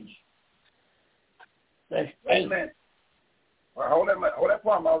increased. Verse 8. Amen. Well, hold that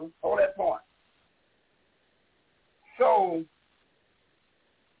point, Mother. Hold that point. So,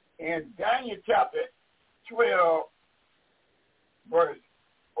 in Daniel chapter 12, verse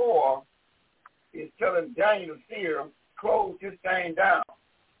 4, it's telling Daniel the seer, close this thing down.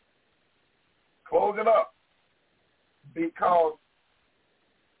 Close it up. Because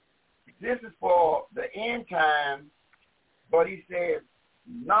this is for the end time, but he says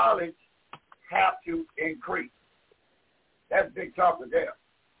knowledge have to increase. That's big talk there.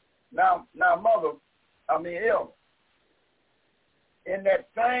 Now, Mother, Elder, in that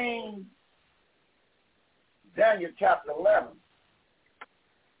same Daniel chapter 11,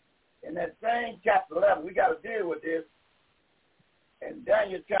 we got to deal with this. In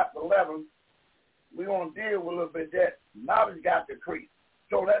Daniel chapter 11, we want to deal with a little bit that knowledge got to increase.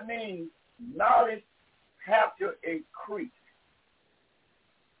 So that means knowledge have to increase.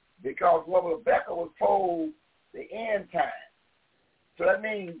 Because what Rebecca was told the end time. So that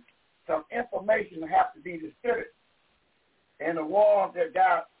means some information have to be distilled. And the ones that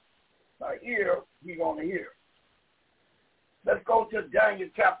got an ear, he's going to hear. Let's go to Daniel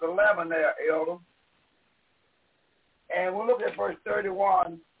chapter 11 there, Elder. And we'll look at verse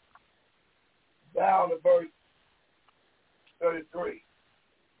 31 down to verse 33.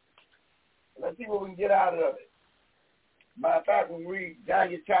 Let's see what we can get out of it. Matter of fact, when we read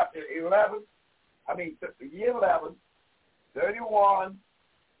Daniel chapter 11, year 11, 31,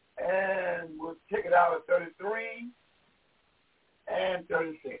 and we'll take it out at 33 and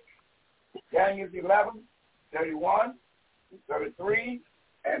 36. Daniel 11, 31, 33,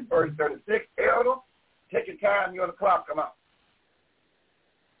 and verse 36. Elder, take your time. You're on the clock. Come out.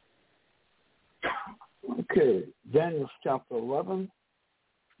 Okay, Daniel chapter 11,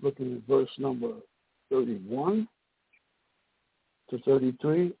 looking at verse number 31 to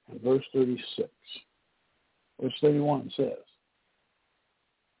 33 and verse 36. Verse 31 says,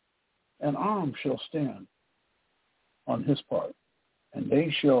 "An arm shall stand on his part, and they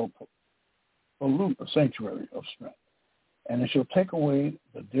shall pollute the sanctuary of strength, and they shall take away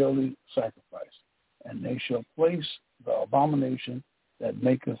the daily sacrifice, and they shall place the abomination that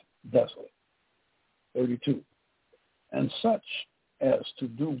maketh desolate." 32. "And such as to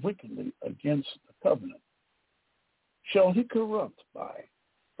do wickedly against the covenant shall he corrupt by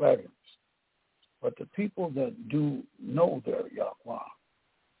flatteries. But the people that do know their Yahweh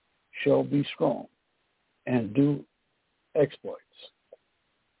shall be strong and do exploits."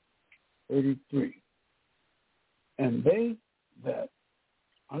 33. "And they that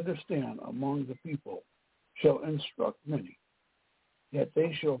understand among the people shall instruct many, yet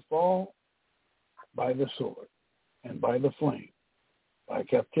they shall fall by the sword, and by the flame, by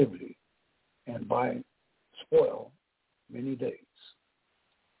captivity, and by spoil many days."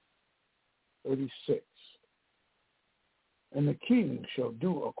 36. "And the king shall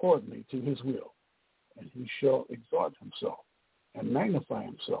do accordingly to his will, and he shall exalt himself and magnify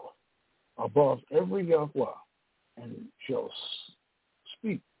himself above every Yahweh, and shall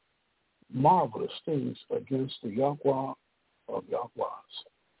speak marvelous things against the Yahweh of Yahwehs,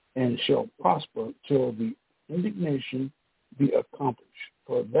 and shall prosper till the indignation be accomplished.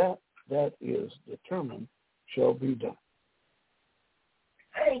 For that is determined shall be done."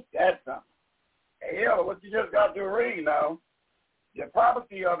 Ain't that something? Hey, Elder, what you just got to read now, the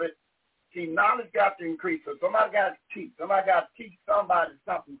prophecy of it, see, knowledge got to increase. So somebody got to teach. Somebody got to teach somebody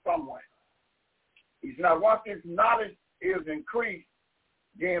something somewhere. He said, now once this knowledge is increased,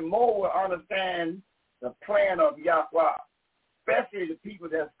 then more will understand the plan of Yahweh, especially the people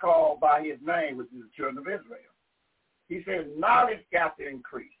that's called by his name, which is the children of Israel. He says knowledge got to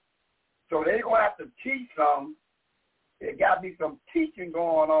increase. So they're going to have to teach some. There got to be some teaching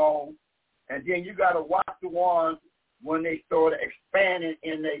going on, and then you got to watch the ones when they start expanding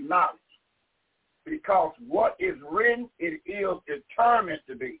in their knowledge. Because what is written, it is determined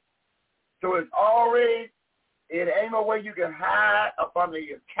to be. So it's already, it ain't no way you can hide up under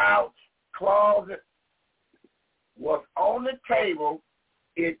your couch, closet. What's on the table,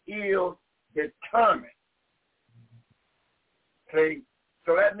 it is determined. See?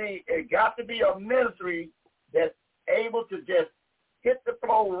 So that means it got to be a ministry that's able to just hit the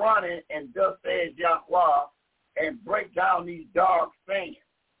floor running and thus says Yahweh and break down these dark things.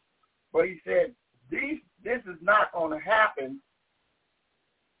 But he said, this is not going to happen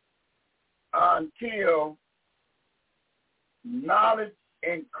until knowledge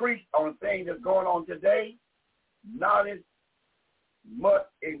increase on things that's going on today. Knowledge must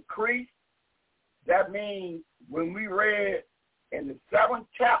increase. That means when we read in the 7th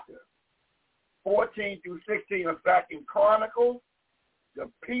chapter, 14 through 16 of 2 Chronicles, the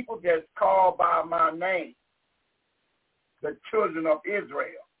people that's called by my name, the children of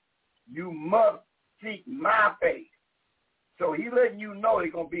Israel, you must seek my face. So he letting you know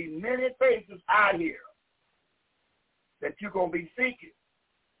there's going to be many faces out here that you're going to be seeking,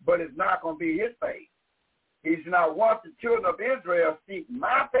 but it's not going to be his face. He said, now once the children of Israel seek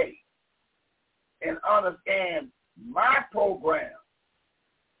my face and understand my program,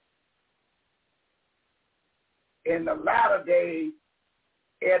 in the latter days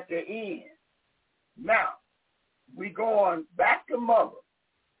at the end. Now, we going back to mother.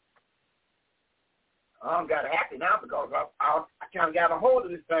 I got happy now because I kind of got a hold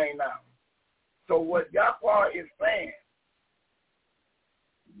of this thing now. So what Yahweh is saying,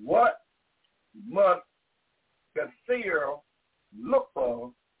 what must the seer look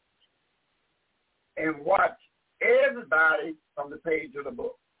for and watch everybody from the page of the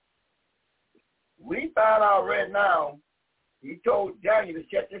book. We found out right now, he told Daniel to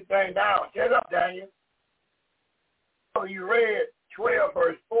shut this thing down. Shut up, Daniel. So you read 12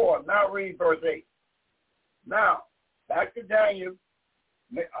 verse 4. Now read verse 8. Now, back to Daniel.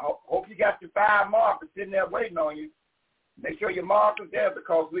 I hope you got your 5 markers sitting there waiting on you. Make sure your markers there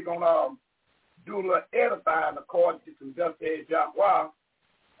because we're going to do a little edifying according to some just said Yahweh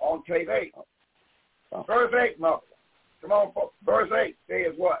on tape 8. Verse 8, mother. Come on, verse 8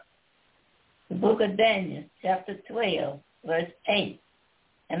 says what? The book of Daniel, chapter 12, verse 8.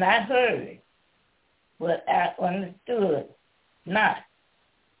 And I heard, but I understood not.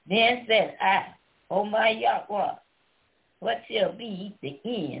 Then said I, O my Yahweh, what shall be the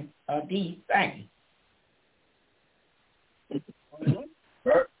end of these things?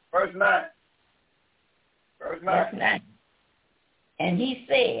 Verse 9. Verse 9. And he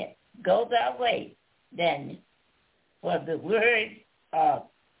said, go thy way, Daniel, for the words are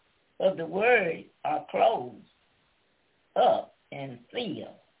closed up and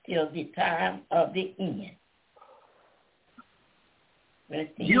sealed till the time of the end.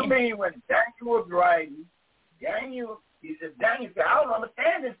 You mean when Daniel was writing, he said, Daniel said, I don't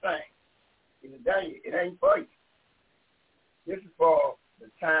understand this thing. He said, Daniel, it ain't for you. This is for the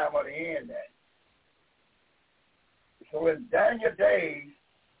time of the end, Daniel. So in Daniel's days,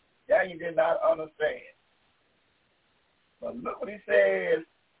 Daniel did not understand. But look what he says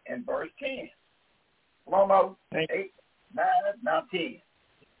in verse 10. Come on, Mo. 8, 9, now 10.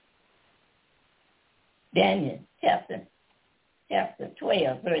 Daniel chapter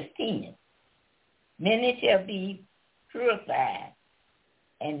 12, verse 10. Many shall be purified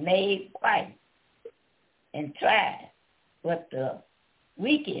and made white and tried, but the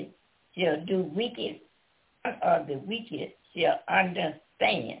wicked shall do wicked, or the wicked shall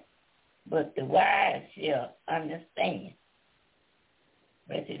understand, but the wise shall understand.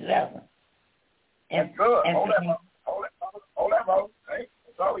 Verse 11. That's good. Hold that, Mo. Hey,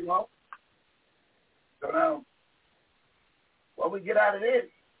 that's all we want. So now, what we get out of this?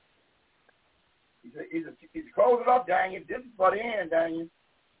 He's closing up, Daniel. This is for the end, Daniel.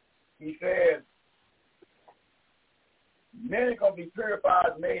 He says, many going to be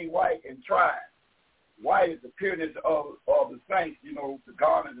purified, made white, and tried. White is the pureness of the saints, you know, the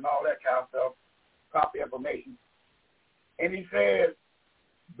garments and all that kind of stuff, copy information. And he says,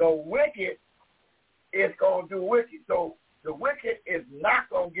 the wicked is going to do wicked. So the wicked is not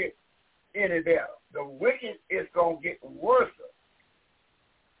going to get any better. The wicked is going to get worse.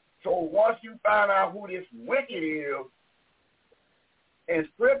 So once you find out who this wicked is in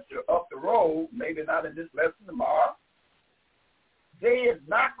Scripture up the road, maybe not in this lesson tomorrow, they is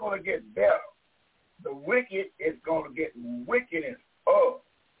not going to get better. The wicked is going to get wickedness up.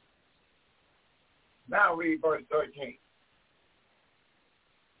 Now read verse 13.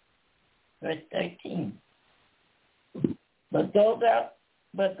 Verse 13. But go thou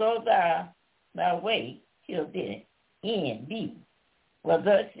thy way till the end be. For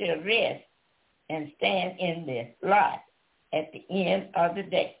thus shall rest and stand in the lot at the end of the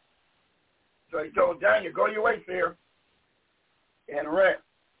day. So he told Daniel, go your way, sir, and rest.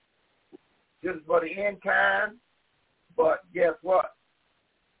 This is for the end time, but guess what?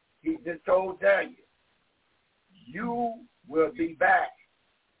 He just told Daniel, you will be back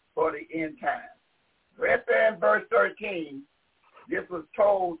for the end time. Right there in verse 13, this was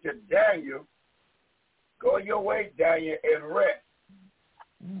told to Daniel, go your way, Daniel, and rest.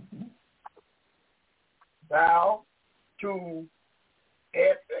 Mm-hmm. Thou to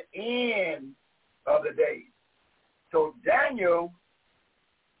at the end of the day. So Daniel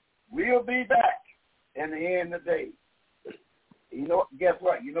will be back in the end of the day. You know, guess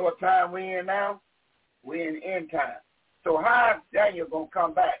what? You know what time we're in now? We're in end time. So how is Daniel going to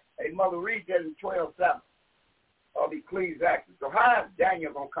come back? Hey, Mother, read that in 12:7 of Ecclesiastes. So how is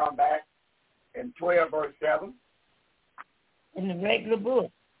Daniel going to come back in 12 verse 7? In the regular book.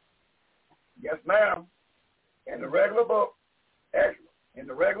 Yes, ma'am. In the regular book. Excellent. In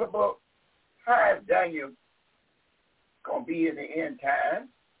the regular book, how is Daniel going to be in the end time?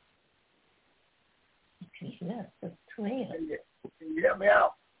 That's 12. Can you help me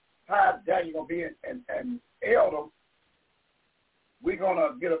out? How is Daniel going to be in elder? We're going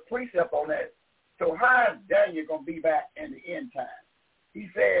to get a precept on that. So how is Daniel going to be back in the end time? He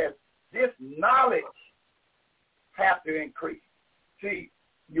says, this knowledge has to increase. See,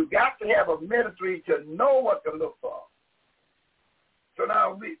 you got to have a ministry to know what to look for. So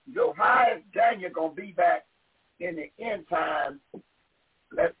now, how is Daniel going to be back in the end time?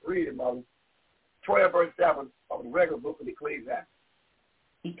 Let's read it, Mother. 12 verse 7 of the regular book of Ecclesiastes.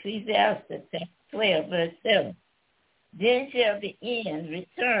 Ecclesiastes chapter 12, verse 7. Then shall the end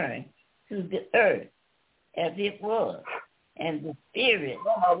return to the earth as it was, and the spirit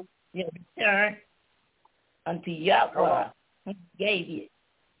shall return unto Yahweh who gave it.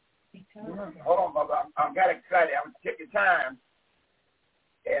 Hold on, Mother. I got excited. I'm taking time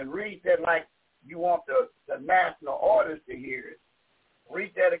and read that like you want the national audience to hear it.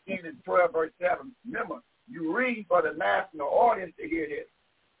 Read that again in 12 verse 7. Remember, you read for the national audience to hear this.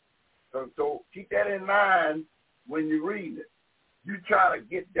 So keep that in mind when you read it. You try to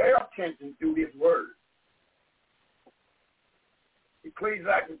get their attention through this word.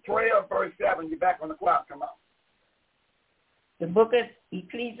 Ecclesiastes 12 verse 7, you're back on the clock. Come on. The book of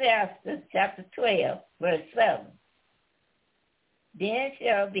Ecclesiastes chapter 12, verse 7. Then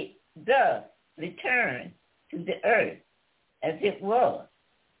shall the dust return to the earth as it was,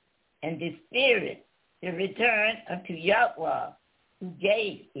 and the spirit shall return unto Yahweh who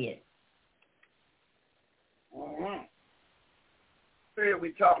gave it. Mm-hmm. Spirit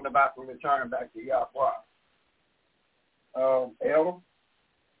we're talking about will return back to Yahweh. Elder?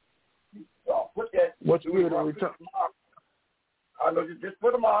 Put that. What spirit will return? I know, just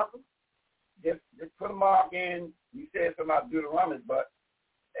put a marker. Just put a mark in. You said something about Deuteronomy, but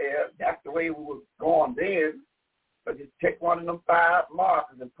that's the way we were going then. But just take one of them 5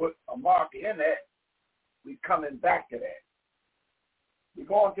 markers and put a marker in that. We're coming back to that. We're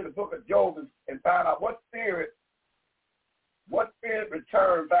going to the book of Job and find out what spirit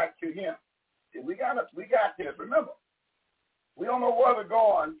returned back to him. We got this. Remember, we don't know where we're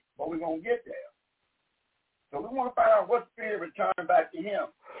going, but we're going to get there. So we want to find out what spirit returned back to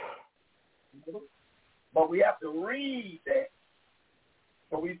him. But we have to read that.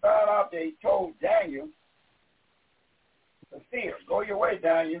 So we found out that he told Daniel, the seer, go your way,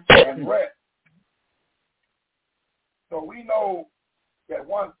 Daniel, and rest. So we know that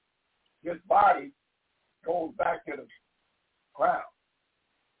once this body goes back to the ground,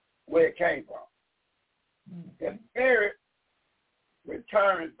 where it came from, the spirit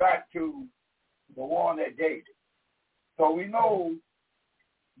returns back to the one that gave it. So we know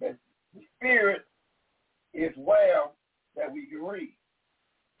that the spirit is well that we can read.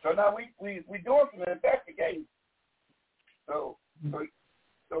 So now we doing some investigating. So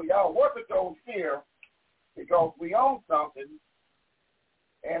y'all work with those here because we own something.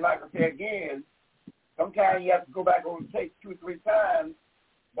 And like I said again, sometimes you have to go back over the tape 2 or 3 times.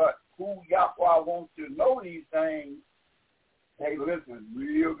 But who Yahweh wants to know these things, they listen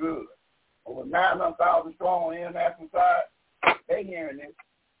real good. Over 900,000 strong on the international side, they hearing this.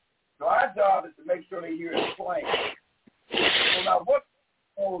 So our job is to make sure they hear it plain. So now what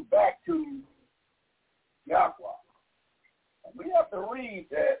goes back to Yahweh? We have to read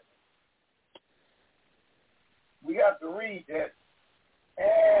that.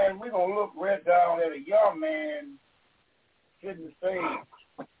 And we're going to look right down at a young man sitting the stage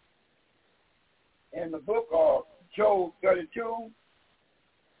in the book of Job 32.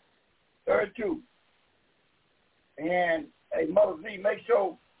 And hey, Mother Z, make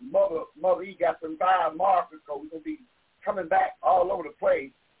sure Mother E got some 5 markers because we're going to be coming back all over the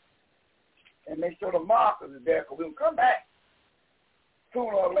place. And make sure the markers are there because we'll come back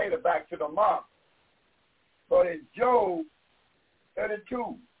sooner or later back to the markers. But in Job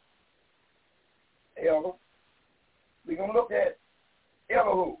 32, Elder, we're going to look at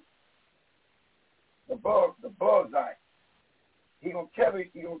Elihu, the buzzite. He's going to tell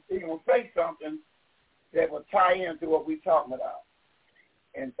you, he's going to say something that will tie into what we're talking about.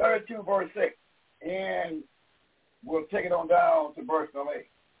 In 32, verse 6, and we'll take it on down to verse 8.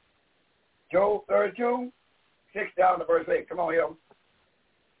 Job 32, 6 down to verse 8. Come on, Elder.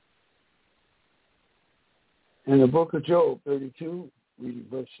 In the book of Job 32, reading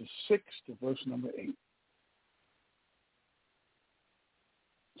verses 6 to verse number 8.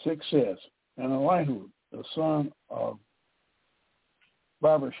 6 says, and Elihu, the son of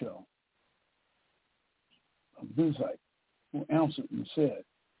Barbershell, a Buzite, who answered and said,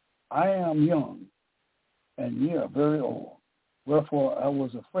 I am young, and ye are very old. Wherefore I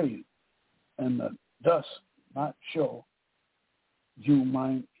was afraid, and thus not show you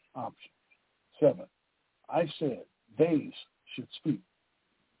mine option. 7. I said, days should speak,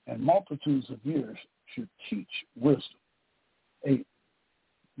 and multitudes of years should teach wisdom. 8.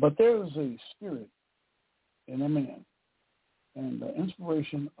 But there is a spirit in a man, and the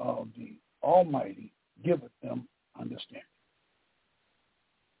inspiration of the Almighty giveth them understanding.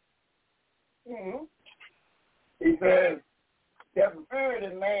 Mm-hmm. He says, there's a spirit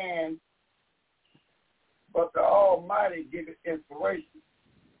in man, but the Almighty giveth inspiration.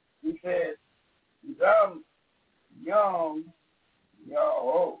 He said, I'm young,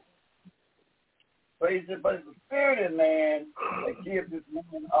 Yo. So he said, but it's the spirit in man that gives this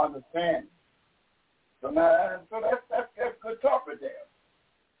man understanding. So now, that's good talk right there.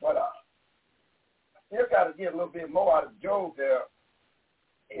 But I still got to get a little bit more out of Job there.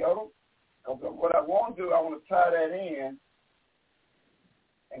 You know, what I want to do, I want to tie that in,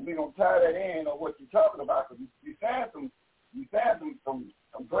 and we're gonna tie that in on what you're talking about, because you said some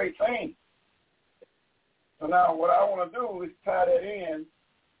great things. So now, what I want to do is tie that in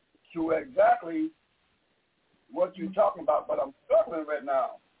to exactly what you're talking about. But I'm struggling right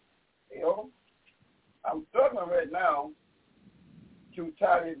now. You know, I'm struggling right now to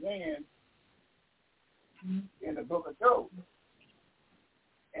tie this in the book of Job.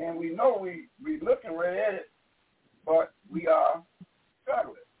 And we know we looking right at it, but we are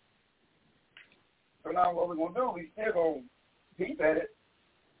struggling. So now what we're going to do, we still going to peep at it.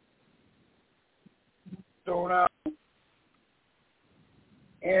 So now,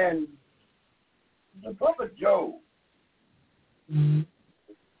 in the book of Job, there's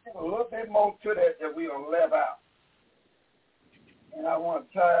a little bit more to that we're going to leave out. And I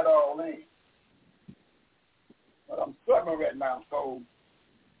want to tie it all in. But I'm struggling right now, so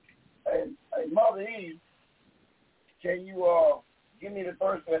hey, Mother Eve, can you give me the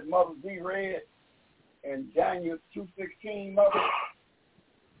verse that Mother Z read in Daniel 2:16, Mother?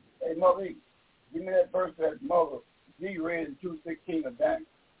 Hey, Mother Eve, give me that verse that Mother Z read in 2:16 of Daniel.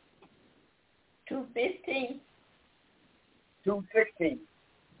 2:15? 2:16.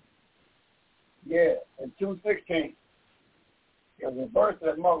 Yeah, in 2:16. There's a verse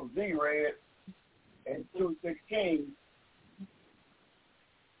that Mother Z read in 2:16.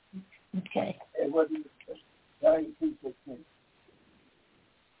 Okay. It wasn't Daniel 2:16.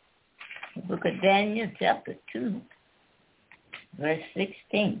 The book of Daniel, chapter 2, verse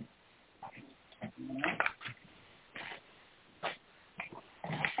 16.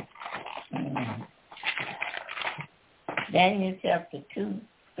 Daniel chapter 2,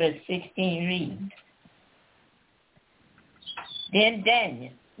 verse 16 reads, Then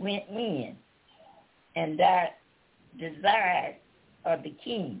Daniel went in and desired of the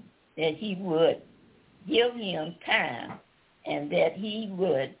king that he would give him time and that he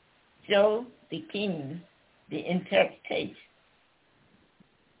would show the king the interpretation.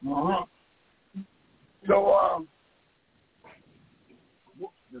 Uh-huh. So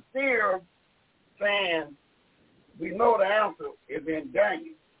the seer saying, we know the answer is in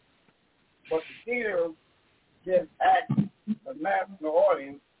Daniel, but the seer just asked the national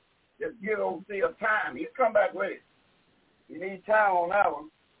audience, just give those seer time. He'll come back with it. You need time on that one.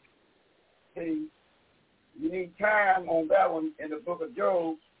 See, you need time on that one in the book of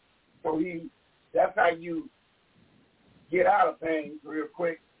Job. So that's how you get out of things real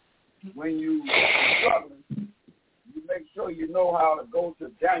quick. When you struggling, you make sure you know how to go to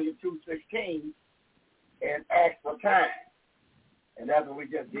Daniel 2:16 and ask for time. And that's what we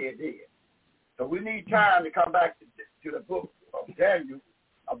just did. So we need time to come back to the book of Daniel,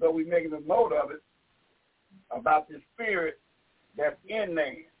 although we're making a note of it, about the spirit that's in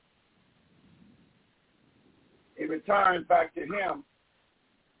man. It returns back to him.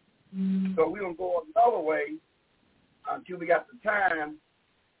 So we're going to go another way until we got the time.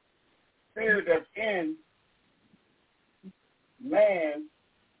 Spirit that's in man,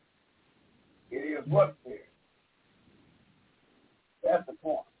 it is what spirit? That's the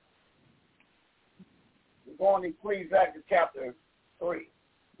point. We're going to Ecclesiastes chapter 3.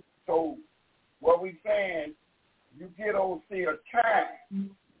 So what we're saying, you get old seer time,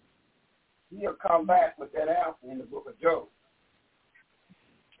 he'll come back with that answer in the book of Job.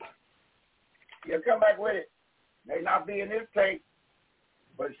 He'll come back with it. May not be in this tape,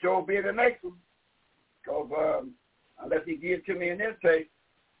 but sure be in the next one. Because unless he gives to me in this tape.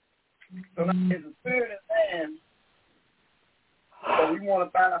 So now there's a spirit in man. So we want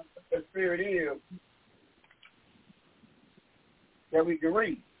to find out what that spirit is that we can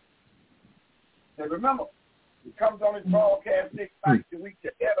read. So remember, it comes on this broadcast 6 nights a week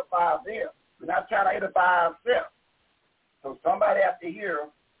to edify them. We're not trying to edify ourselves. So somebody has to hear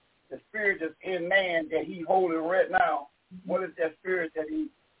the spirit that's in man that he holding right now. What is that spirit that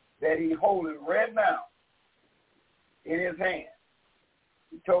he holding right now in his hand?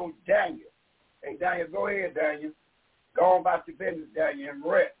 He told Daniel, hey, Daniel, go ahead, Daniel. Go on about your business, Daniel, and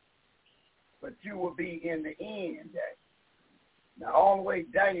rest. But you will be in the end, Daniel. Now, all the way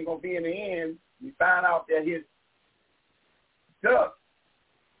Daniel going to be in the end, we find out that his dust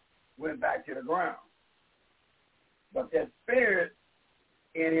went back to the ground. But that spirit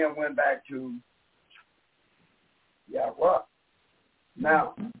in him went back to Yahweh.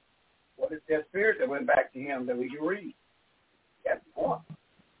 Now, what is that spirit that went back to him that we can read? That's the point.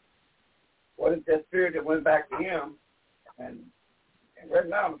 What is that spirit that went back to him? And right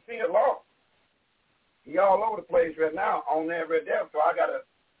now, I'm seeing lost. He all over the place right now on that right there. So I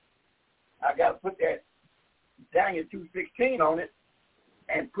gotta put that Daniel 2:16 on it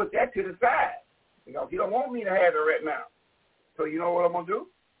and put that to the side because he don't want me to have it right now. So you know what I'm gonna do?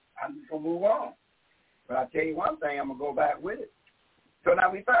 I'm just gonna move on. But I tell you one thing, I'm gonna go back with it. So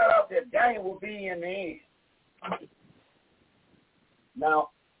now we found out that Daniel will be in the end.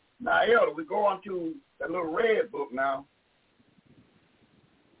 Now, Elder, we go on to the little red book now.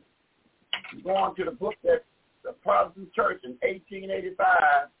 We go on to the book that the Protestant Church in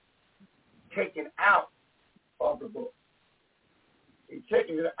 1885 taken out of the book. He's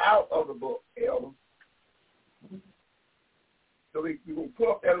taking it out of the book, Elder. So we're going to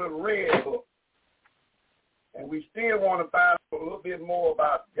pull up that little red book. And we still want to find out a little bit more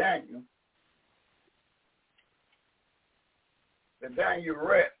about Daniel. The Daniel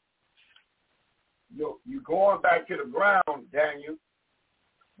rest. You're going back to the ground, Daniel,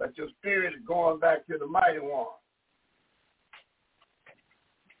 but your spirit is going back to the mighty one.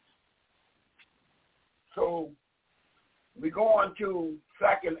 So we go on to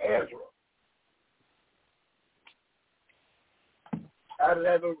 2nd Ezra. Out of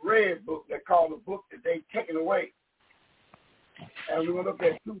that little red book they call the book that they taken away. And we're going to look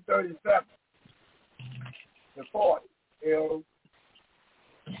at 237 to 40. And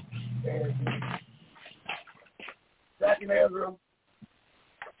 2nd Ezra.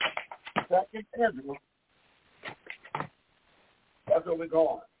 That's where we're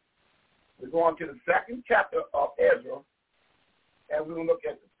going. We're going to the 2nd chapter of Ezra, and we're going to look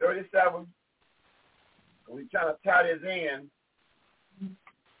at the 37th. We're trying to tie this in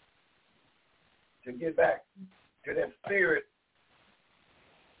to get back to that spirit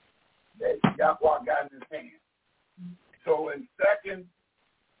that Yahweh got in his hand. So in 2nd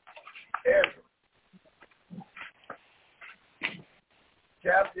Ezra,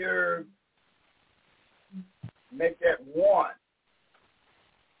 chapter, make that 1.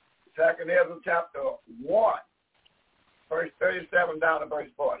 2nd Ezra chapter 1, verse 37 down to verse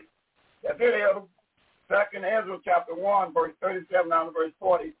 40. That's it, Elder. 2nd Ezra chapter 1, verse 37 down to verse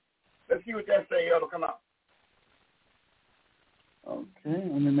 40. Let's see what that say, Elder. Come on. Okay,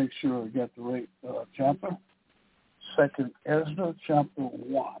 let me make sure I got the right chapter. 2nd Ezra chapter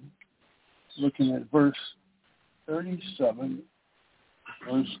 1, looking at verse 37,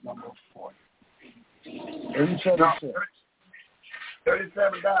 verse number 40. 37 says.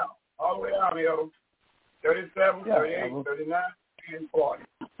 37 down, all the way down, Elder. 37, 38, 39, and 40.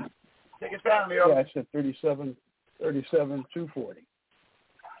 Take it down, Elder. Yeah, I said 37 to 40.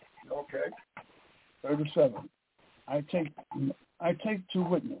 Okay. 37. I take to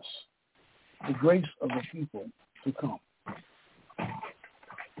witness the grace of the people to come,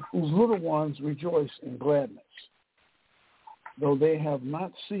 whose little ones rejoice in gladness, though they have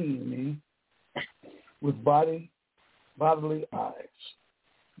not seen me with bodily eyes,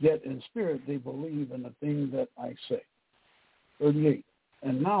 yet in spirit they believe in the thing that I say. 38.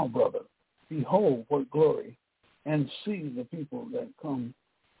 And now, brother, behold what glory, and see the people that come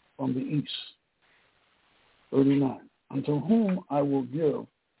from the east. 39. Unto whom I will give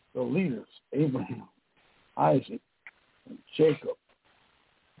the leaders, Abraham, Isaac, Jacob,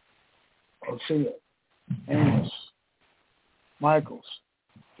 Hosea, Amos, Michael,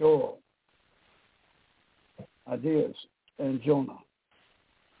 Joel, Ideas, and Jonah.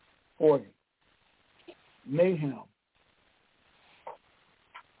 40. Nahum,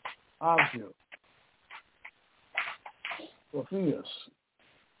 Abdiel, Sophias,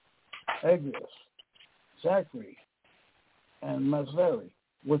 Agrius, Zachary, and Mazari,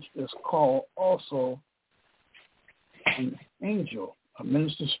 which is called also an angel, a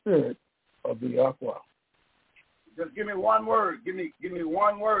minister spirit of the Yahweh. Just give me one word. Give me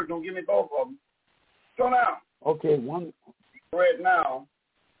one word. Don't give me both of them. So now. Okay, one. Right now.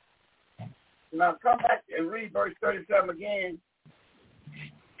 Now come back and read verse 37 again.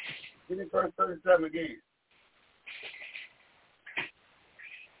 Give me verse 37 again.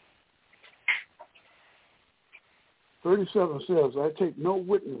 "37 says, I take no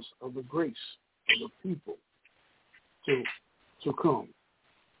witness of the grace of the people to come,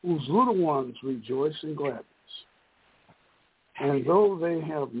 whose little ones rejoice in gladness. And though they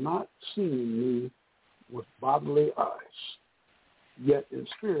have not seen me with bodily eyes, yet in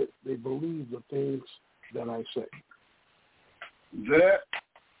spirit they believe the things that I say."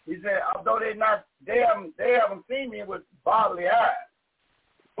 He said, although they haven't seen me with bodily eyes,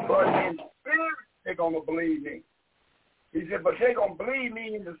 but in spirit they're gonna believe me. He said, but they're gonna believe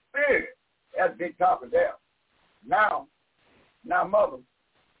me in the spirit. That's big talk of them. Now, Now, mother,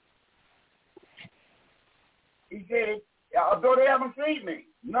 he said, although they haven't seen me,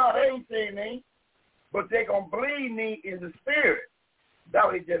 no, they ain't seen me, but they're going to believe me in the spirit. That's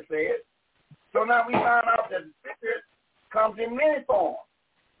what he just said. So now we find out that the spirit comes in many forms.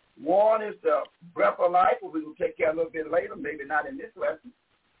 One is the breath of life, which we will take care of a little bit later, maybe not in this lesson.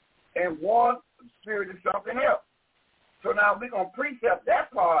 And one, the spirit is something else. So now we're going to precept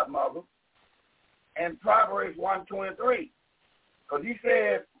that part, mother, in Proverbs 1:23. Because he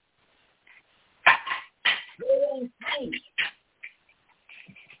said,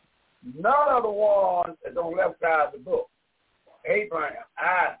 none of the ones that's on the left side of the book, Abraham,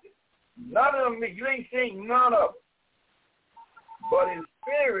 Isaac, none of them, you ain't seen none of them. But in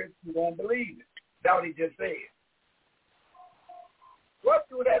spirit, you won't believe it. That's what he just said. What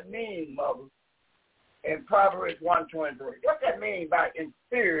do that mean, mother, in Proverbs 1:23? What that mean by in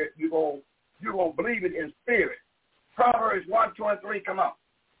spirit, you're gonna believe it in spirit? Proverbs 1:23, come on.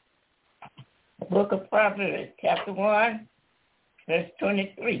 The book of Proverbs, chapter 1, verse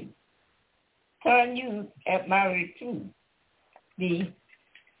 23. Turn you at my reproof.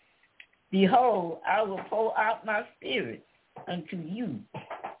 Behold, I will pour out my spirit unto you.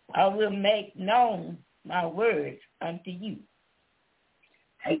 I will make known my words unto you.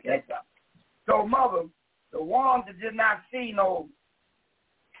 So, mother, the ones that did not see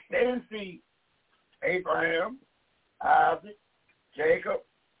they didn't see Abraham, Isaac, Jacob,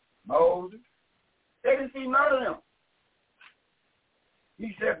 Moses. They didn't see none of them.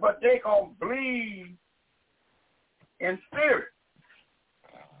 He said, but they going to believe in spirit.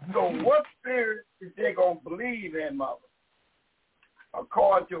 So what spirit is they going to believe in, mother?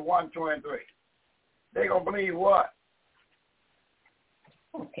 According to 1:23. They going to believe what?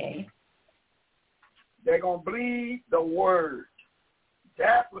 Okay. They're going to believe the word.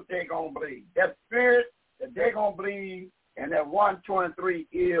 That's what they're going to believe. That spirit that they're going to believe, and that 1:23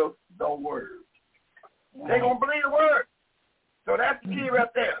 is the word. Right. They're going to believe the word. So that's the key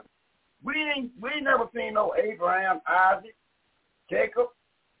right there. We never seen no Abraham, Isaac, Jacob,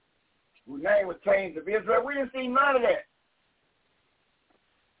 whose name was changed of Israel. We didn't see none of that.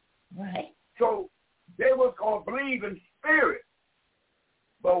 Right. So they was going to believe in spirit.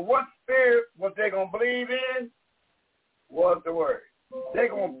 But what spirit was they going to believe in was the word. They're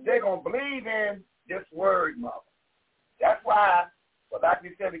going to believe in this word, mother. That's why, well, like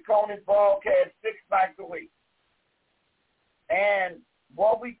we said, we call this broadcast 6 nights a week. And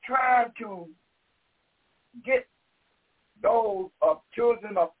what we trying to get those of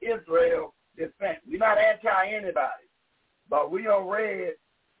children of Israel descent. We're not anti-anybody, but we have read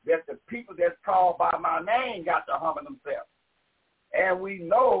that the people that's called by my name got to humble themselves. And we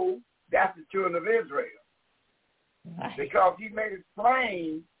know that's the children of Israel. Right. Because he made it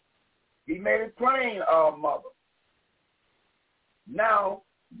plain, mother. Now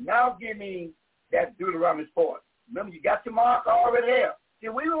give me that Deuteronomy 4. Remember, you got your mark already there. See,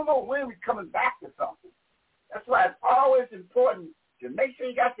 we don't know when we're coming back to something. That's why it's always important to make sure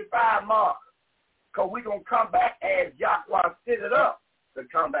you got your 5 markers, because we're going to come back as Yahweh set it up to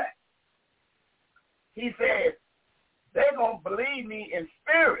come back. He said, they're going to believe me in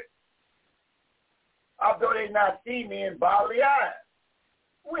spirit, although they not see me in bodily eyes.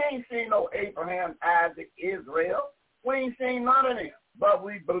 We ain't seen no Abraham, Isaac, Israel. We ain't seen none of them, but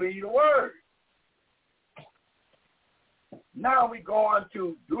we believe the word. Now we go on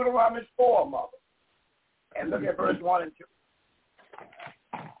to Deuteronomy 4, mother, and look at verse 1 and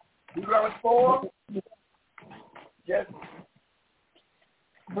 2. Deuteronomy 4, just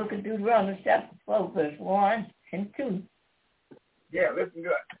book of Deuteronomy chapter 4, verse 1 and 2. Yeah, listen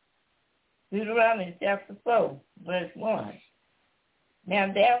good. Deuteronomy chapter 4, verse 1.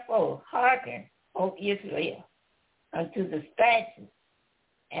 Now therefore hearken, O Israel, unto the statutes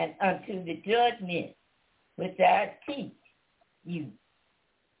and unto the judgments which I teach you,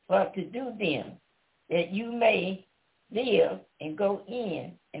 for to do them, that you may live and go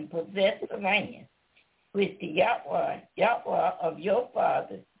in and possess the land which the Yahweh of your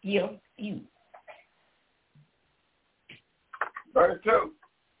fathers gives you. Verse 2.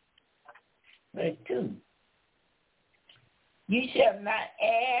 Verse 2. You shall not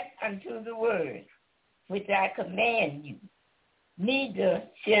add unto the word which I command you, neither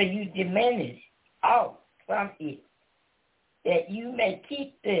shall you diminish aught from it, that you may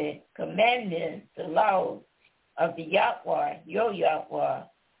keep the commandments, the laws of the Yahweh, your Yahweh,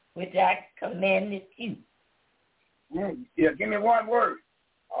 which I commanded you. Yeah, give me one word.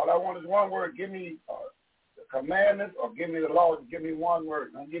 All I want is one word. Give me the commandments, or give me the laws. Give me one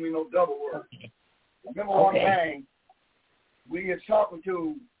word. Don't give me no double word. Okay. Remember one thing. We are talking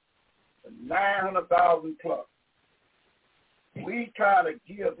to 900,000 plus. we try to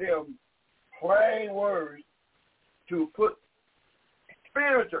give them plain words to put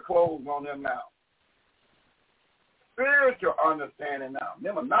spiritual clothes on them now. Spiritual understanding now.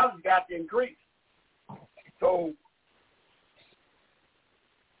 Remember, knowledge got to increase. So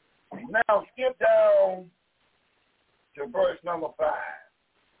now skip down to verse number 5.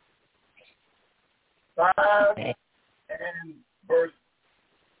 5 and verse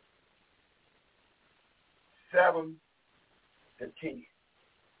 7 to 10.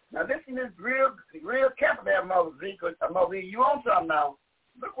 Now listen to this real careful there, Mother Z, because Mother Z, you on something now.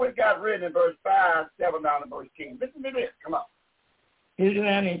 Look what it got written in verse 5, 7 down to verse 10. Listen to this. Come on.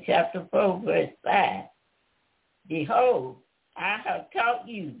 Deuteronomy chapter 4, verse 5. Behold, I have taught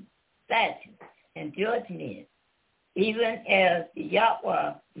you statutes and judgments, even as the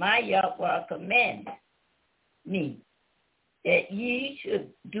Yahweh, my Yahweh, commanded me, that ye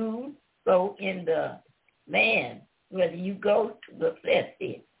should do so in the land, whether you go to the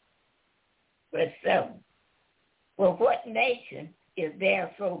it. Verse 7. For what nation is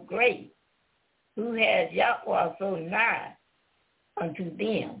there so great, who has Yahweh so nigh unto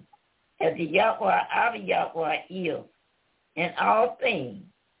them, as the Yahweh our Yahweh is, in all things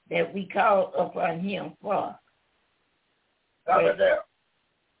that we call upon him for? Stop right there.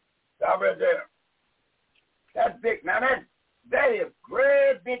 Stop right there. That's big. Now that is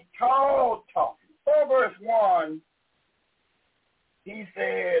great big tall talking. For verse 1, he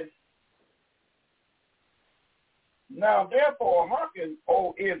says, now therefore hearken,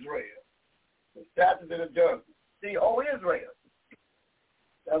 O Israel, the statutes and the judgments. See, O Israel.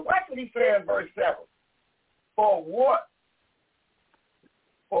 Now watch what he said in verse 7. For what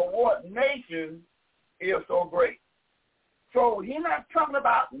nation is so great? So he's not talking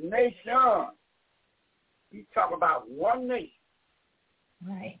about nations. He's talking about one nation.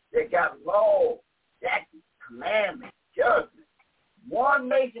 Right. They got law, statutes, commandments, judgments. One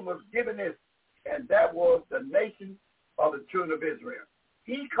nation was given this, and that was the nation of the children of Israel.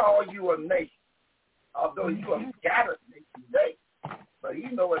 He called you a nation, although you are scattered nation today. But he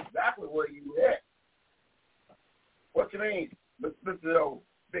knows exactly where you at. What you mean? Mr.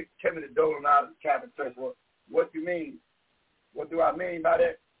 Big Timothy Dolan out of the Catholic Church. What you mean? What do I mean by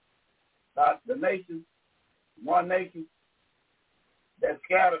that? By the nation, one nation that's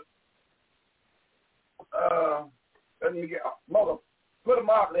scattered. Let me get mother. Put a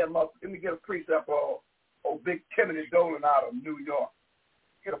mark there, mother. Let me get a precept of Big Timothy Dolan out of New York.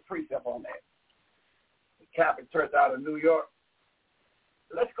 Get a precept on that. The Catholic Church out of New York.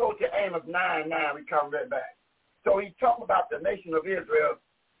 Let's go to Amos 9:9. We come right back. So he's talking about the nation of Israel,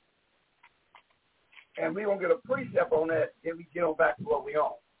 and we're going to get a precept on that, then we get on back to what we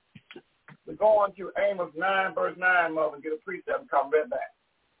on. We're going to Amos 9, verse 9, mother, and get a precept and come right back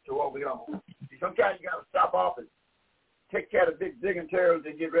to what we on. See, sometimes you got to stop off and take care of the big digging terrors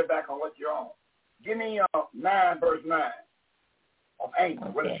and get right back on what you're on. Give me 9, verse 9 of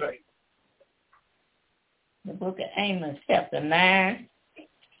Amos. What does it say? The book of Amos, chapter 9,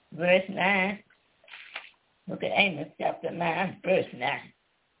 verse 9. Look at Amos chapter 9, verse 9.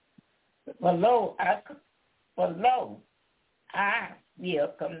 For lo, I will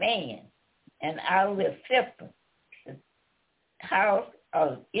command, and I will scepter the house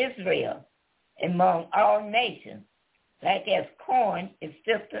of Israel among all nations, like as corn is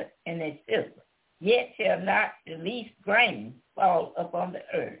sifted in a sieve, yet shall not the least grain fall upon the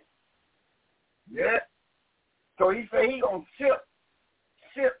earth. Yeah. So he said he's going to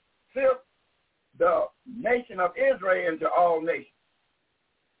sift the nation of Israel into all nations.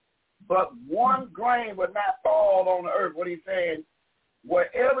 But one grain would not fall on the earth. What he's saying,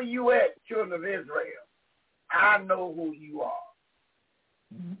 wherever you at, children of Israel, I know who you are.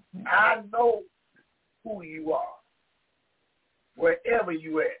 Mm-hmm. I know who you are. Wherever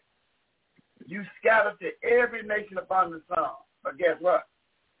you at. You scattered to every nation upon the sun. But guess what?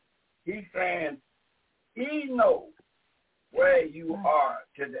 He's saying he knows where you are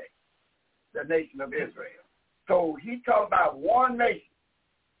today, the nation of Israel. So he talked about one nation.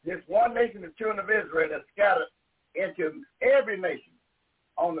 This one nation, the children of Israel, that's scattered into every nation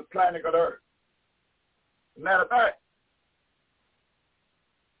on the planet of Earth. Matter of fact,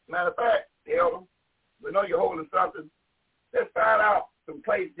 Elder, we know you're holding something. Let's find out some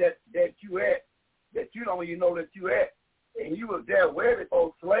place that you at, that you don't even know that you at, and you was there way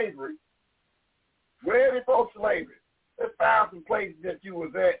before slavery. Way before slavery. Let's find some places that you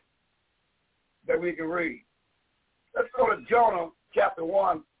was at that we can read. Let's go to Jonah chapter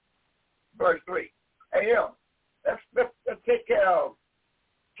 1, verse 3. Hey, let's take care of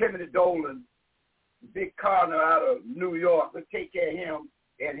Timothy Dolan, big cardinal out of New York. Let's take care of him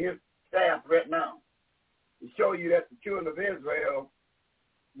and his staff right now. to show you that the children of Israel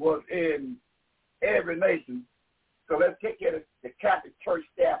was in every nation. So let's take it at the Catholic Church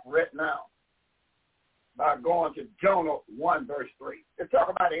staff right now by going to Jonah 1, verse 3. Let's talk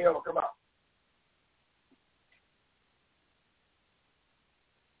about the elder. Come on.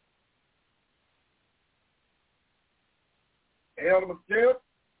 Elder still?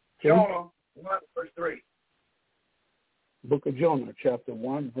 Jonah 1, verse 3. Book of Jonah, chapter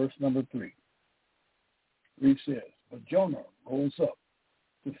 1, verse number 3. It says, but Jonah rose up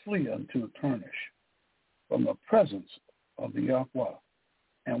to flee unto Tarshish from the presence of the Yahweh,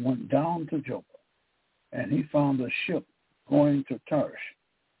 and went down to Joppa. And he found a ship going to Tarshish.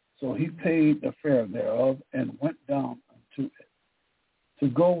 So he paid the fare thereof, and went down unto it, to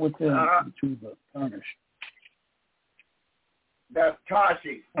go with them to the Tarshish. That's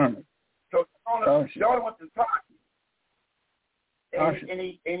Tarshish. So Jonah went to Tarshish. And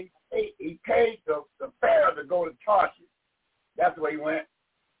he paid the fare to go to Tarshish. That's where he went.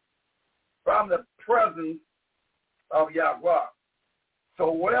 From the presence of Yahweh.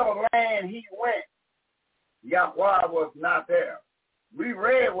 So whatever land he went, Yahweh was not there. We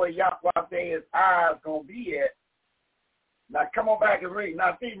read where Yahweh said his eyes going to be at. Now come on back and read.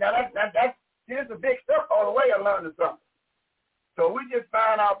 Now see, that's here's a big step all the way of learning something. So we just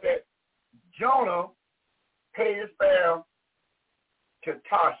found out that Jonah paid his fare to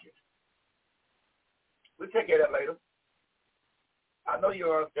Tarshish. We'll take care of that later. I know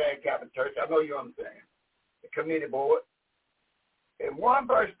you understand, Catholic Church. I know you understand. The committee board. In 1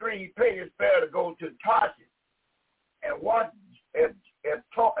 verse 3, he paid his fare to go to Tarshish. And once, if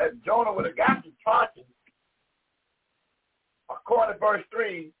Jonah would have got to Tarshish, according to verse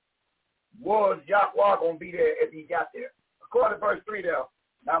 3, was Yahweh going to be there if he got there? According to verse 3 there.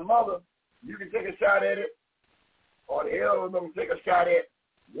 Now, Mother, you can take a shot at it, or the elder going to take a shot at it.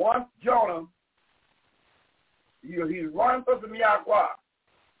 Once Jonah, he's running for some Yahweh.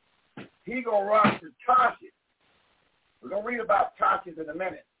 He's going to run to Tarshish. We're going to read about Tarshish in a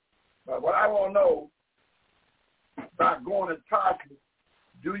minute. But what I want to know about going to Tarshish,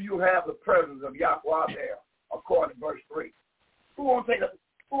 do you have the presence of Yahweh there, according to verse 3? Who won't take a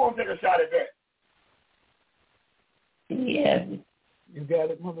shot at that? Yeah. You got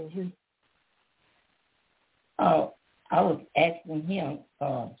it, Mother Z? Oh, I was asking him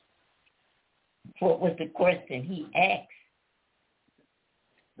what was the question he asked.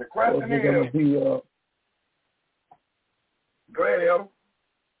 The question is, go ahead, Elder.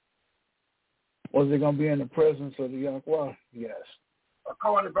 Was it going to be in the presence of the Yahweh? Yes.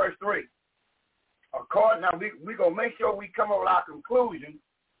 According to verse 3. Now, we're going to make sure we come up with our conclusion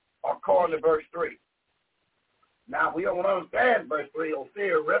according to verse 3. Now, we don't understand verse 3 or say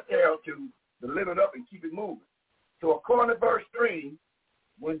it right there to live it up and keep it moving. So according to verse 3,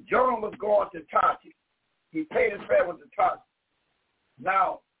 when Jonah was going to Tarshish, he paid his fare with the Tarshish.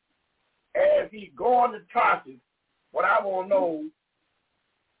 Now, as he going to Tarshish, what I want to know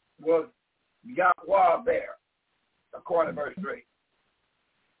was Yahweh there, according to verse 3.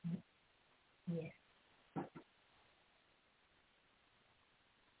 Yes.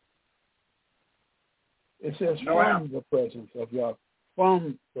 It says from the presence of Yahweh.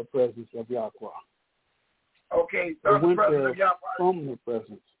 From the presence of Yahweh. Okay, from the presence of Yahweh. From the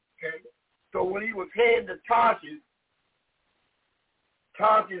presence. Okay. So when he was heading to Tarshish,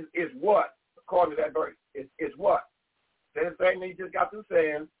 Tarshish is what? According to that verse. It's what? Same thing that he just got through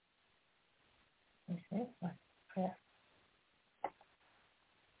saying.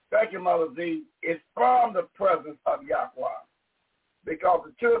 Thank you, Mother Z. It's from the presence of Yahweh. Because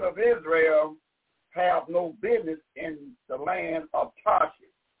the children of Israel have no business in the land of Tarshish.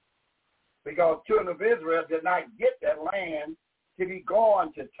 Because children of Israel did not get that land to be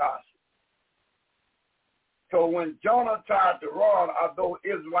going to Tarshish. So when Jonah tried to run, although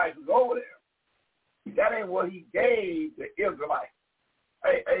Israelites was over there, that ain't what he gave the Israelites.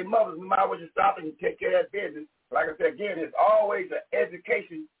 Hey, mothers, we might as well just stop and take care of that business. Like I said, again, it's always an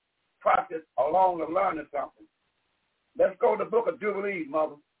education process along the learning something. Let's go to the book of Jubilees,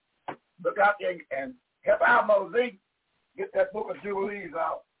 mother. Look out there and help out, Mother Z. Get that book of Jubilees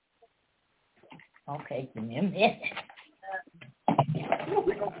out. Okay, give me a minute.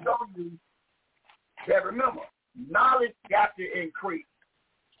 We're going to show you that, remember, knowledge got to increase.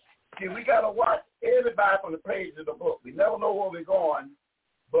 See, we got to watch everybody from the pages of the book. We never know where we're going,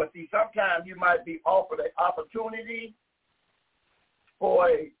 but see, sometimes you might be offered an opportunity for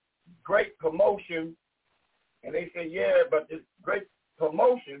a great promotion, and they say, yeah, but this great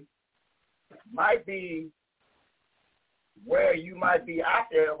promotion might be where you might be out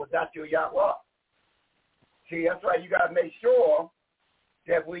there without your Yahweh. See, that's why you got to make sure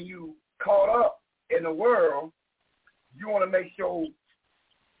that when you caught up in the world, you want to make sure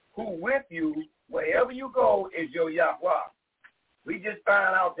who with you, wherever you go, is your Yahweh. We just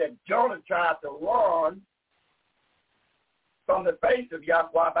found out that Jonah tried to run from the face of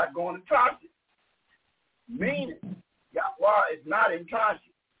Yahweh by going to Tarshish. Meaning, Yahweh is not in Tarshish.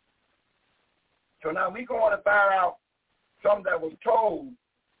 So now we're going to find out something that was told,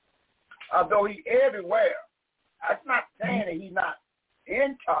 although he's everywhere. That's not saying that he's not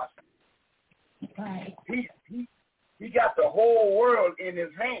in Tarshish. Right. He got the whole world in his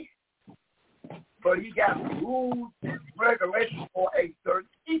hand. But he got rules and regulations for a certain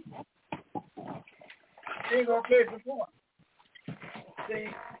people. See, okay, before. See,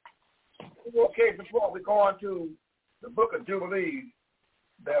 okay, before we go on to the book of Jubilees,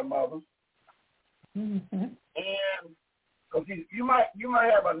 there, mother. Mm-hmm. And because you might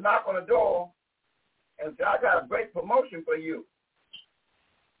have a knock on the door and say, I got a great promotion for you.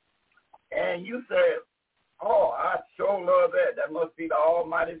 And you said, oh, I sure love that. That must be the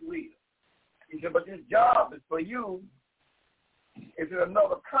Almighty's will. He said, but this job is for you. It's in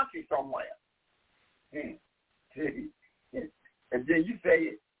another country somewhere. And then you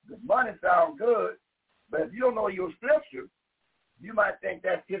say, the money sounds good, but if you don't know your scripture, you might think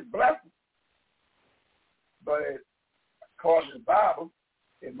that's his blessing. But according to the Bible,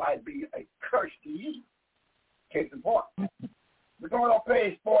 it might be a curse to you. Case in point. We're going on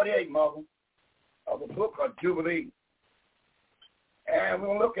page 48, mother, of the book of Jubilee. And we're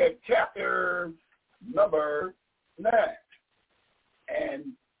going to look at chapter number 9.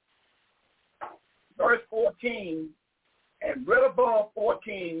 And verse 14, and right above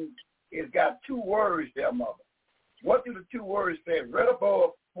 14, it's got two words there, mother. What do the two words say? Right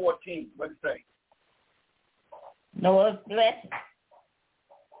above 14, what does it say? Noah's blessing.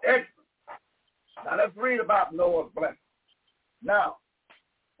 Excellent. Now let's read about Noah's blessing. Now,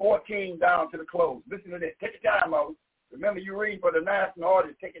 14 down to the close. Listen to this. Take your time, mother. Remember, you read for the national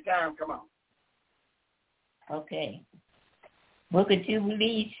audience. Take your time. Come on. Okay. Book of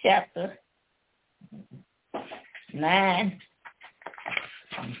Jubilees, chapter 9.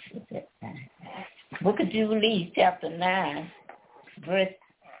 Book of Jubilees, chapter 9, verse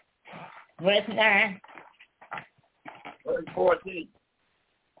 9. Verse 14.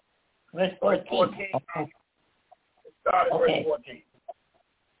 Verse 14. Okay. Start at verse 14.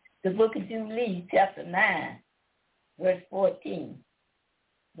 The book of Jubilees, chapter 9, verse 14.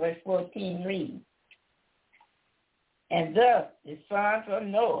 Verse 14 reads, and thus the sons of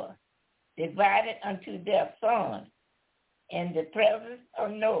Noah divided unto their sons in the presence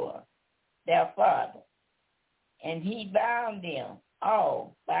of Noah, their father. And he bound them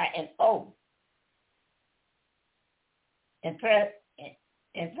all by an oath, and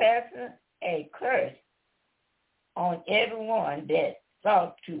fastened a curse on everyone that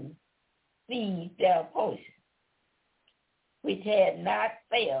sought to seize their portion, which had not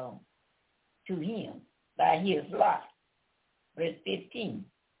failed to him by his lot. Verse 15.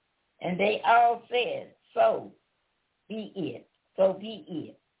 And they all said, so be it,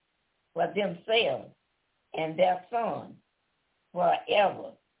 for themselves and their sons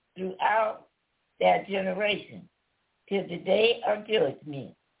forever throughout their generation, till the day of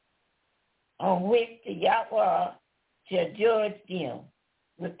judgment, on which the Yahweh shall judge them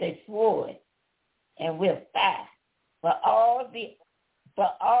with the sword and with fire, for all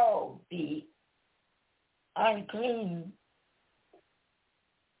the unclean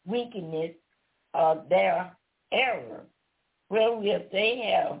wickedness of their error, wherewith they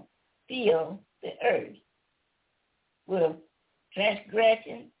have filled the earth with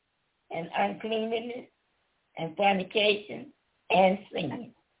transgression and uncleanness and fornication and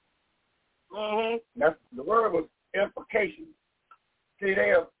sin. Mm-hmm. That's, the word was imprecation. See, they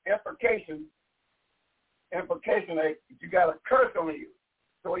have imprecation, you got a curse on you.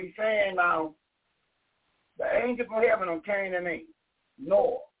 So he's saying now, the angel from heaven on Cain and Eve,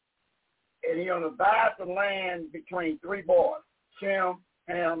 Noah, and he on the vast land between three boys, Shem,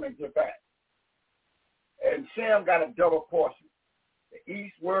 Ham, and Japheth. And Shem got a double portion. The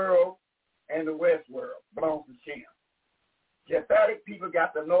east world and the west world belongs to Shem. Japhetic people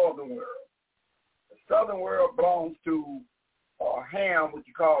got the northern world. The southern world belongs to Ham, which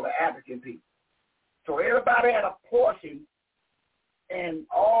you call the African people. So everybody had a portion, and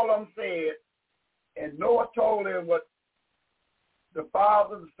all of them said, and Noah told them what the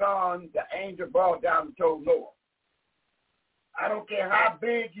Father, the Son, the angel brought down and told Noah. I don't care how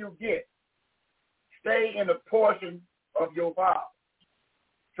big you get, stay in the portion of your Father.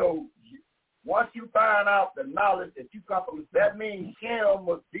 So once you find out the knowledge that you come from, that means Shem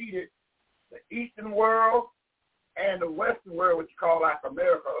was defeated the eastern world and the western world, which you call like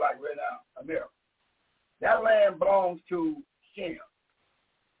America, like right now, America. That land belongs to Shem.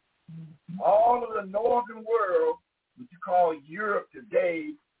 All of the northern world, which you call Europe today,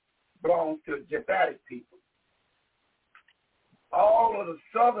 belongs to Japhetic people. All of the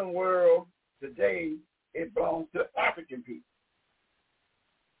southern world today, it belongs to African people.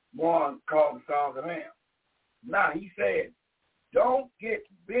 One called the Sons of Ham. Now, he said, don't get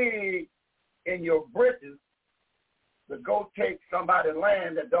big in your britches to go take somebody's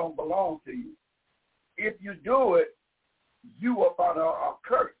land that don't belong to you. If you do it, you up on a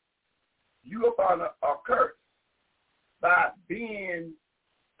curse. You up on a curse by being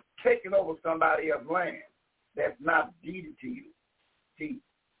taken over somebody else's land that's not deeded to you. See?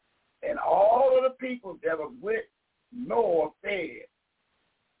 And all of the people that was with Noah said,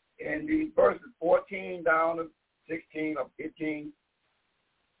 in these verses 14 down to 16 or 15,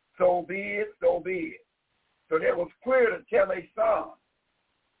 so be it, so be it. So that was clear to tell their sons,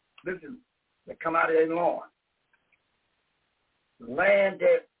 listen, that come out of their loins. The land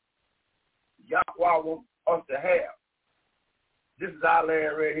that Yahweh wants us to have. This is our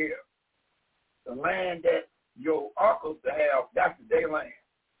land right here. The land that your uncles to have, that's their land.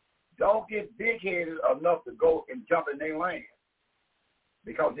 Don't get big-headed enough to go and jump in their land.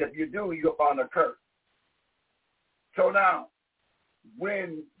 Because if you do, you're up on a curse. So now,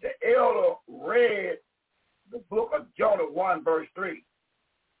 when the elder read the book of Jonah 1, verse 3,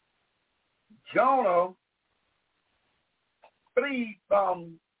 Jonah fled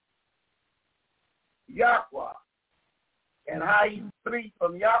from Yahweh. And how he fled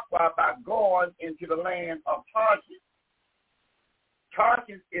from Yahweh by going into the land of Tarshish.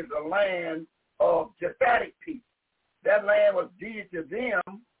 Tarshish is a land of Japhetic people. That land was deeded to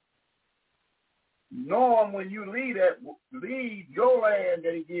them, knowing when you leave your land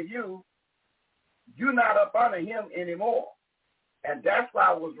that he give you, you're not up under him anymore. And that's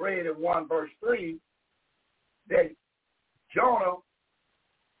why it was read in 1 verse 3 that Jonah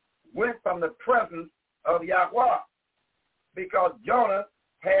went from the presence of Yahweh, because Jonah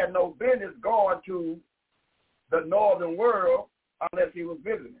had no business going to the northern world unless he was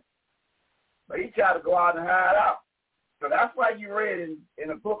visiting. But he tried to go out and hide out. So that's why you read in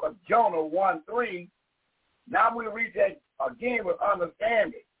the book of Jonah 1:3. Now we read that again with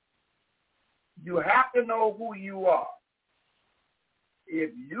understanding. You have to know who you are.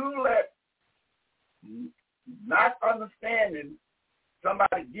 If you let not understanding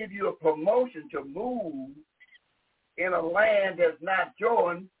somebody give you a promotion to move in a land that's not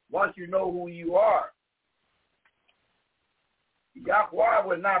yours, once you know who you are, Yahweh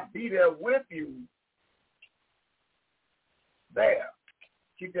will not be there with you. There.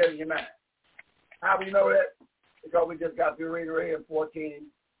 Keep that in your mind. How do we know that? Because we just got through reading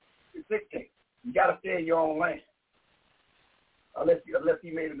 14 to 16. You got to stay in your own land. Unless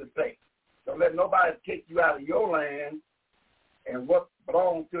he made a mistake. Don't let nobody kick you out of your land. And what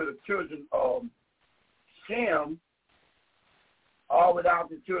belongs to the children of Shem, all without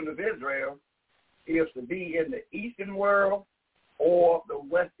the children of Israel, is to be in the eastern world or the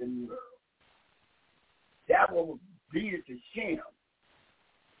western world. That was deeded to Shem.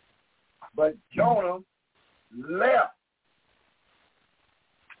 But Jonah left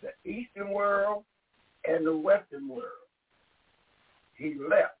the eastern world and the western world. He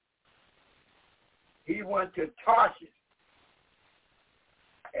left. He went to Tarshish.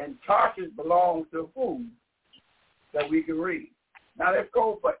 And Tarshish belongs to who? That we can read. Now let's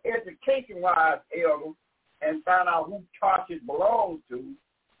go for education-wise, Elder, and find out who Tarshish belongs to,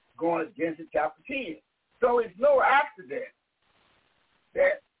 going to Genesis chapter 10. So it's no accident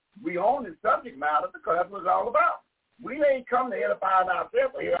that we own the subject matter, because that's what it's all about. We ain't come to edify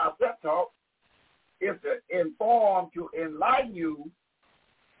ourselves or hear ourselves talk. It's to inform, to enlighten you,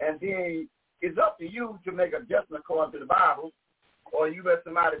 and then it's up to you to make adjustment according to the Bible, or you let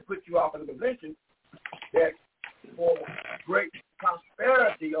somebody put you off in a position that for great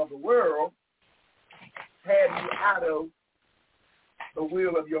prosperity of the world had you out of the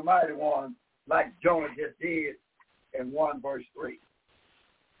will of your mighty one, like Jonah just did in 1 verse 3.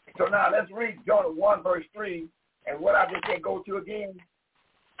 So now let's read Jonah 1 verse 3, and what I just said go to again.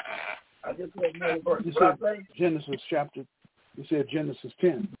 I just said another verse. You said Genesis chapter. You said Genesis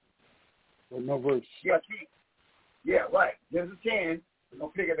 10. But no verse. Yeah, 10. Yeah, right. Genesis 10. We're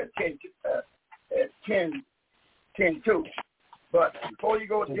gonna pick it at 10:2. But before you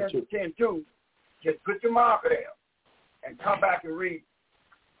go to Genesis 10:2, just put your marker there and come back and read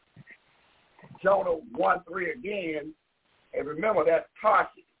Jonah 1:3 again, and remember that's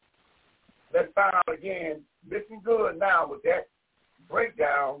Tarshish. Let's find out again. Listen good now with that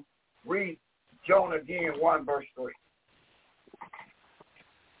breakdown. Read Jonah again 1 verse 3.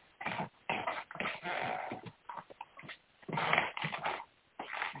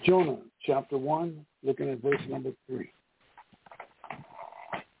 Jonah, chapter 1, looking at verse number 3.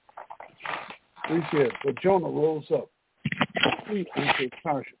 He says, but Jonah rose up, flew into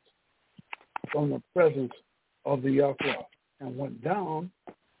Tarshish from the presence of the Yahweh, and went down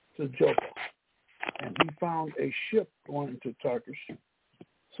to Joppa. And he found a ship going to Tarshish.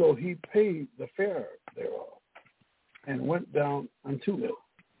 So he paid the fare thereof, and went down unto them,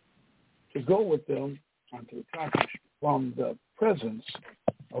 to go with them unto Tarshish from the presence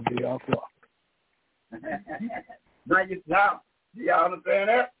of the Yahweh. Now, do y'all understand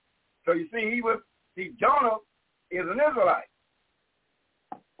that? So you see, Jonah is an Israelite.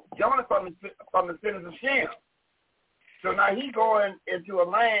 Jonah from the cities of Shem. So now he's going into a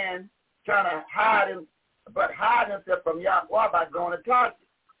land trying to hide himself from Yahweh by going to Tarshish.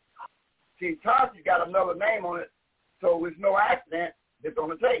 See, Tarshish got another name on it, so it's no accident that's on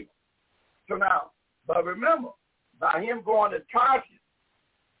the table. So now, but remember, by him going to Tarshish,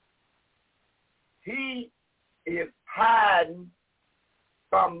 he is hiding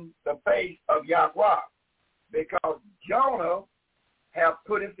from the face of Yahweh because Jonah have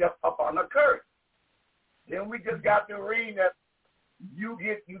put himself up on a curse. Then we just got to read that you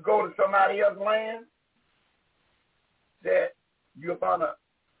go to somebody else's land that you're gonna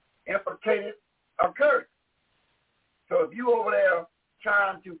implicate a curse. So if you over there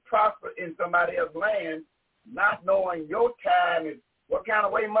trying to prosper in somebody else's land, not knowing your time is what kind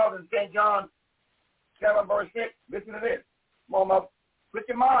of way, Mother, in St. John 7 verse 6, listen to this. Come on, Mother, put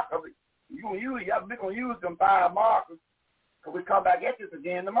your marker. We're gonna use them 5 markers because we come back at this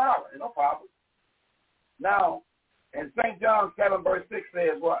again tomorrow. No problem. Now, and St. John 7 verse 6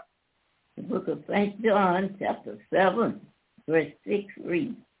 says what? The book of St. John chapter 7 verse 6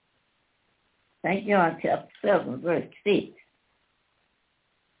 reads. St. John chapter 7 verse 6.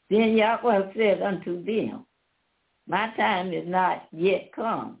 Then Yahweh said unto them, my time is not yet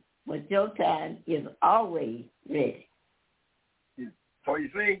come, but your time is always ready. So you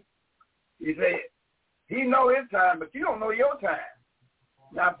see, he said, he know his time, but you don't know your time.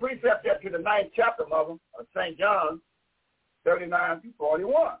 Now, precept that to the 9th chapter, Mother, of St. John, 39 through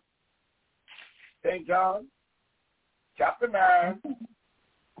 41. St. John, chapter 9,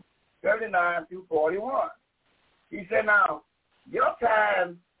 39 through 41. He said, now, your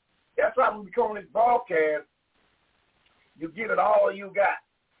time, that's why when we come on this broadcast, you give it all you got.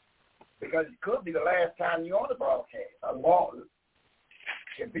 Because it could be the last time you're on the broadcast.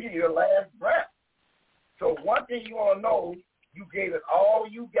 It could be your last breath. So one thing you want to know, you gave it all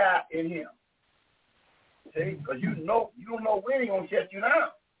you got in him. See? Because you don't know when he's going to shut you down.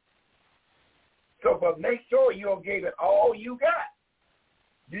 So, but make sure you don't give it all you got.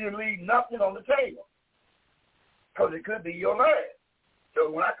 You didn't leave nothing on the table. Because it could be your last.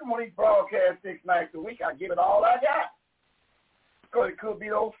 So when I come on these broadcasts 6 nights a week, I give it all I got. Because it could be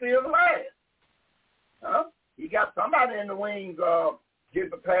those seals last. Huh? You got somebody in the wings getting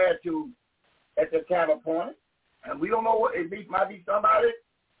prepared to, at the time appointed. And we don't know what it might be somebody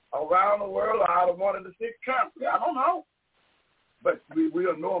around the world or out of one of the 6 countries. I don't know. But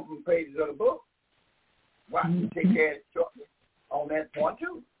we'll know them from the pages of the book. Why? We take care of it shortly on that point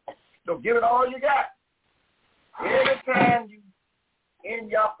too. So give it all you got. Every time you in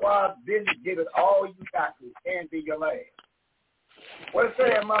Yahweh's business, give it all you got to and be your last. What it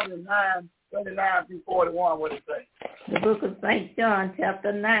say among the 9:39 through 41? What it say? The book of St. John,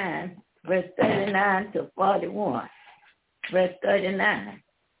 chapter 9, verse 39 to 41. Verse 39.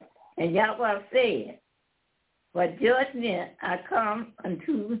 And Yahweh said, for judgment I come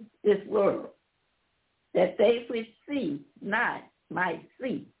unto this world, that they which see not might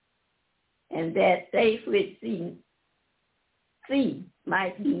see, and that they which see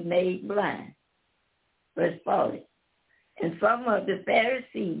might be made blind. Verse 40. And some of the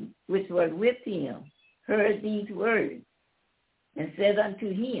Pharisees which were with him heard these words, and said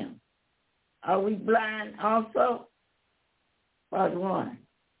unto him, are we blind also? 41.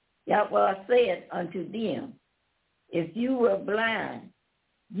 Yahweh said unto them, if you were blind,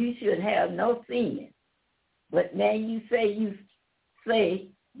 you should have no sin. But now you say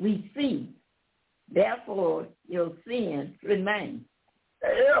we see, therefore your sins remain.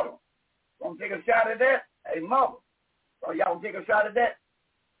 Hey, yo, want to take a shot at that? Hey, Mother, so y'all want to take a shot at that?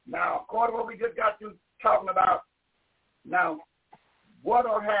 Now, according to what we just got through talking about, now, what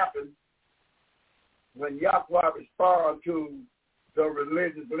will happen when Yahweh responds to the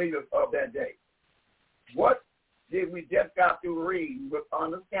religious leaders of that day? What did we just got through reading with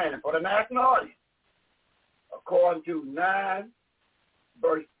understanding for the national audience? According to 9,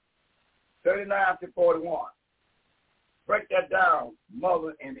 verse 39 to 41. Break that down,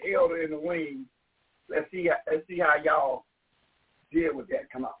 Mother and Elder in the wing, Let's see how y'all deal with that.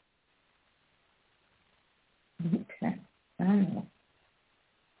 Come on. Okay.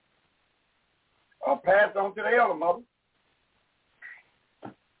 I'll pass on to the elder, mother.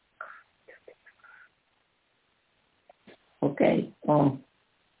 Okay.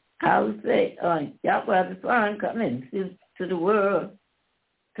 I would say, Yahweh the Son come into the world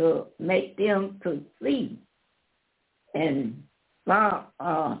to make them to see. And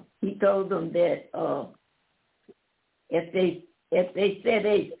he told them that if they say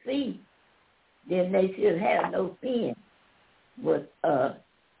they see, then they should have no sin. But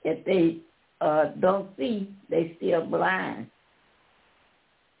if they don't see, they still blind.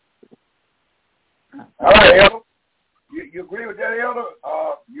 All right, Elder. You agree with that, Elder?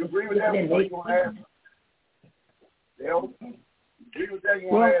 You agree with that? What you want to add? Elder? You agree with that? You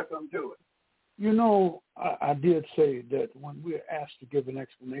want to add something to it? You know, I did say that when we're asked to give an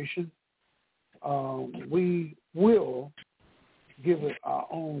explanation, we will give it our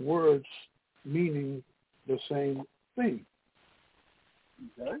own words meaning the same thing.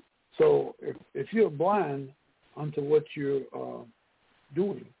 Okay. So if you're blind unto what you're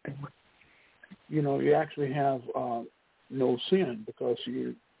doing, you know, you actually have no sin because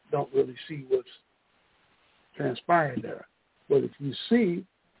you don't really see what's transpiring there. But if you see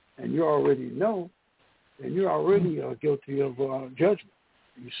and you already know, then you're already guilty of judgment.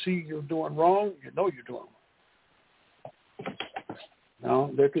 You see you're doing wrong, you know you're doing wrong.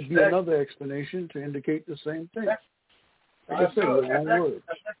 Now, there could be another explanation to indicate the same thing. Like I said, with own words.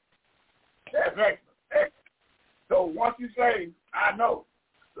 That's excellent. So once you say, I know,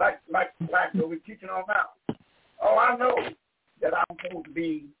 like we're teaching on now. Oh, I know that I'm supposed to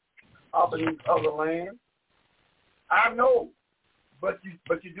be up in these other lands. I know, but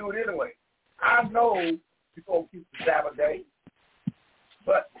you do it anyway. I know you're supposed to keep the Sabbath day,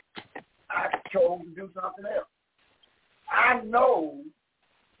 but I chose to do something else. I know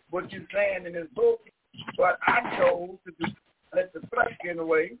what you're saying in this book, but I chose to let the flesh get in the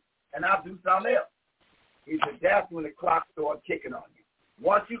way, and I'll do something else. He said, that's when the clock starts ticking on you.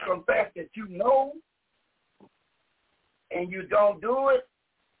 Once you confess that you know and you don't do it,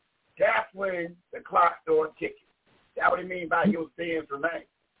 that's when the clock starts ticking. That's what he means by your sins remain.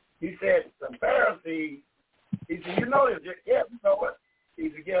 He said, the Pharisees, he said, you know this? Yeah, you know it. He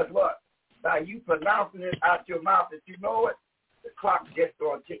said, guess what? By you pronouncing it out your mouth that you know it, the clock just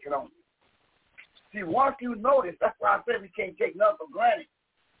starts ticking on you. See, once you know this, that's why I said we can't take nothing for granted.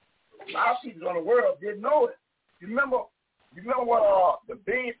 A lot of people in the world didn't know it. You remember what the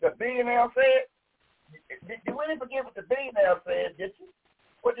billionaire said? Did you really forget what the billionaire said, did you?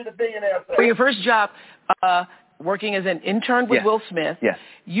 What did the billionaire say? For your first job, working as an intern with Will Smith,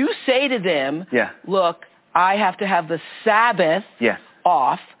 you say to them, look, I have to have the Sabbath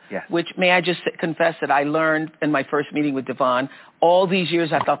off, which may I just confess that I learned in my first meeting with Devon. All these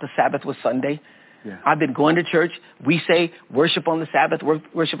years I thought the Sabbath was Sunday. Yeah. I've been going to church. We say worship on the Sabbath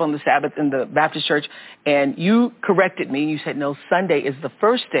in the Baptist church. And you corrected me. You said, no, Sunday is the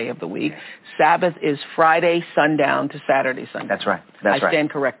first day of the week. Sabbath is Friday sundown to Saturday sundown. That's right. I stand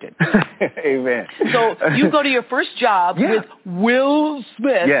corrected. Amen. So you go to your first job with Will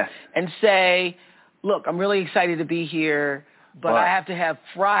Smith and say, look, I'm really excited to be here, but I have to have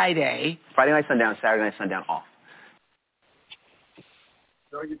Friday night sundown, Saturday night sundown off.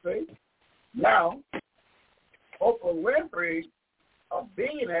 So you see? Now, Oprah Winfrey, a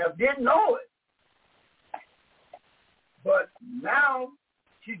billionaire, didn't know it. But now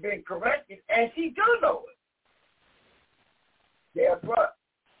she's been corrected, and she do know it. Guess what?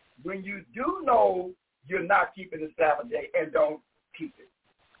 When you do know you're not keeping the Sabbath day and don't keep it,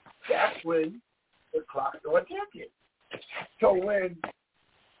 that's when the clock starts ticking. So when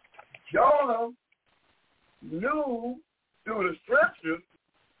Jonah knew through the scriptures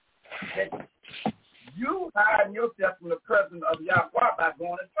that you hide yourself from the presence of Yahweh by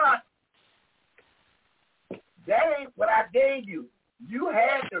going to try. That ain't what I gave you. You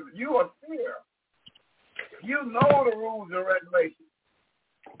are seer. You know the rules and regulations.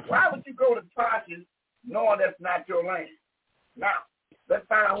 Why would you go to Tarshish knowing that's not your land? Now, let's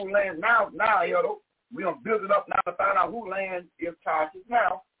find out who land now, Elder. We're going to build it up now to find out who land is Tarshish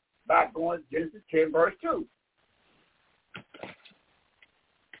now by going to Genesis 10, verse 2.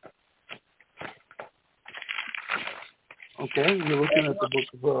 Okay, you're looking at the book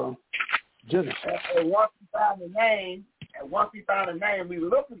of Genesis. And once we find the name we're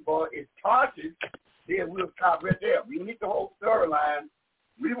looking for is Tarshish, then we'll stop right there. We need the whole storyline.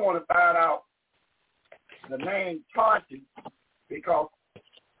 We want to find out the name Tarshish because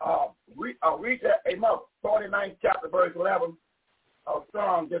read that, mother, 49th chapter, verse 11 of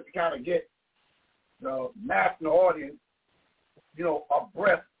Psalm, just to kind of get the national audience,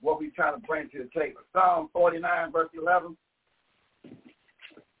 abreast what we're trying to bring to the table. Psalm 49, verse 11.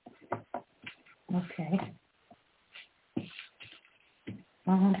 Okay.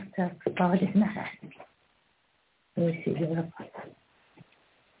 Psalm 49. Verse 11.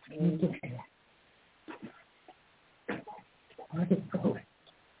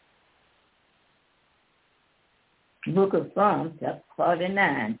 Book of Psalms, chapter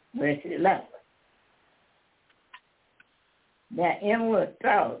 49, verse 11. Their inward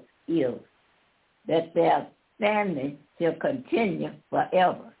thought is that their family shall continue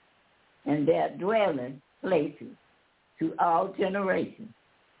forever, and their dwelling places to all generations.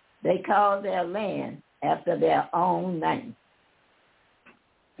 They call their land after their own name.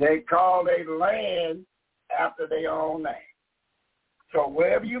 They call their land after their own name. So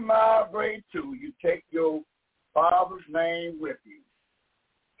wherever you migrate to, you take your father's name with you.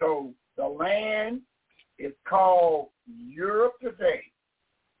 So the land is called Europe today,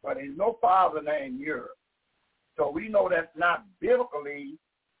 but there's no father named Europe. So we know that's not biblically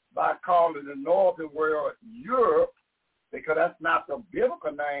by calling the northern world Europe, because that's not the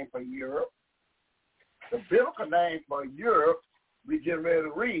biblical name for Europe. The biblical name for Europe, we get ready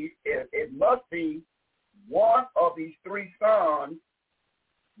to read, it must be one of these three sons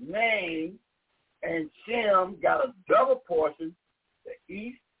named, and Shem got a double portion, the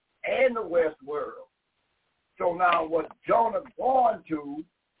east and the west world. So now what Jonah's going to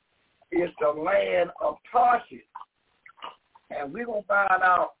is the land of Tarshish. And we're going to find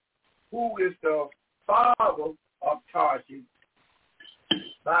out who is the father of Tarshish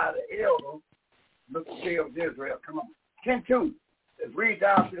by the elder, look at the of Israel. Come on. 10:2. Let's read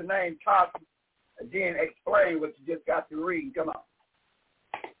down to the name Tarshish and then explain what you just got to read. Come on.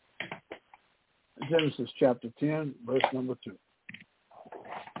 Genesis chapter 10, verse number 2.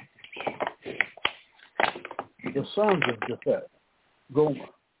 The sons of Japheth, Gomer,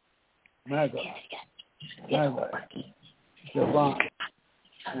 Magog, Javan,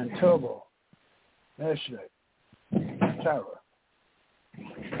 and Tubal, Meshach, Terah.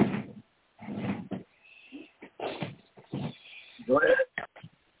 Go ahead.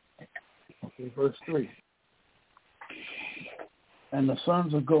 Okay, verse 3. And the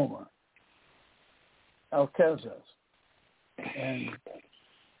sons of Gomer, Alcazaz, and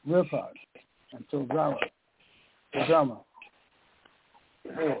Riphah, and Togarmah,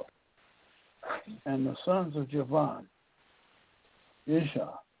 4. And the sons of Javan,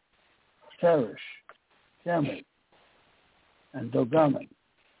 Isha, Cherish, Kemet, and Dogaman.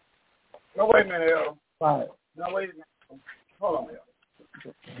 No, wait a minute, Elder. 5. No, wait a minute. Hold on,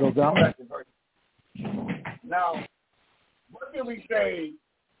 Elder. Dogaman. Now, what did we say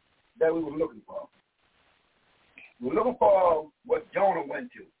that we were looking for? We're looking for what Jonah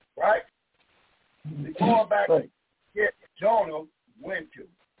went to, right? We're going back to get Jonah went to.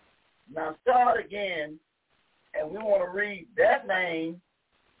 Now start again, and we want to read that name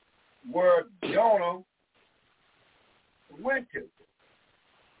where Jonah went to.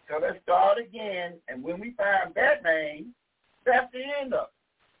 So let's start again, and when we find that name, that's the end of it.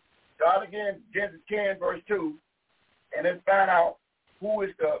 Start again, Genesis 10, verse 2, and let's find out who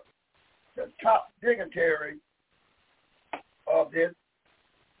is the top dignitary of this.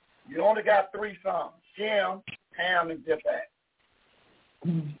 You only got 3 sons, Shem, Ham, and Japheth.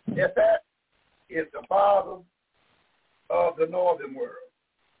 Japheth is the father of the northern world.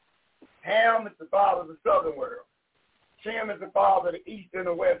 Ham is the father of the southern world. Shem is the father of the east and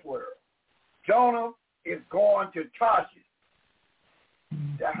the west world. Jonah is going to Tarshish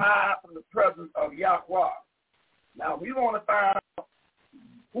to hide from the presence of Yahweh. Now we want to find out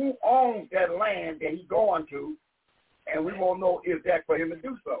who owns that land that he's going to, and we won't know if that's for him to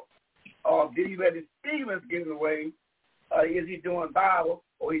do so. Or did he let his feelings get in the way? Is he doing Bible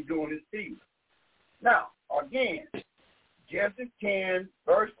or he's doing his feelings? Now, again, Genesis 10,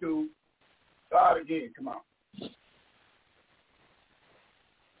 verse 2, start again. Come on.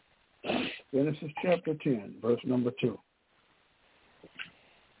 Genesis chapter 10, verse number 2.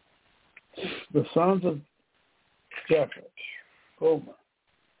 The sons of Japheth, Gomer,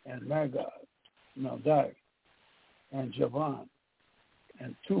 and Magog, Madai, and Javan,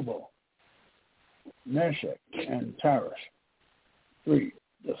 and Tubal, Meshach, and Tarish. 3.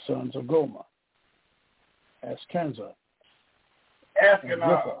 The sons of Gomer, Askenaz,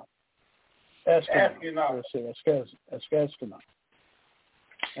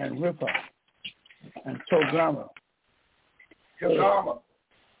 and Riphah, and Togarmah.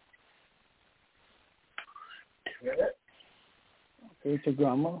 Okay,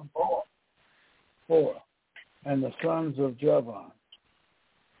 Togarmah. 4. And the sons of Javan,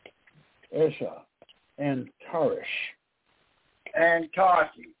 Esha, and Tarshish. And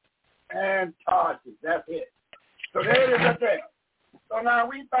Tarshish. And Tarshish. That's it. So there it is right there. So now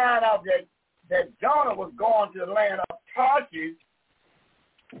we find out that Jonah was going to the land of Tarshish,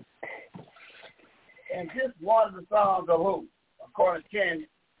 and this one of the sons of who? According to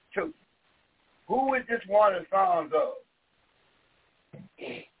 10:2. Who is this one of the sons of?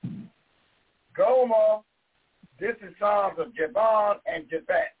 Gomer. This is sons of Javan and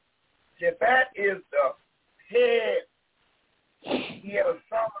Japhat. Japhat is the head. He had a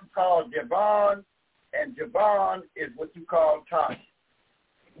son called Javan, and Javan is what you call Tarshish.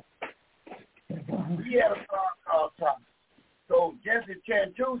 He had a son called Tarshish. So Genesis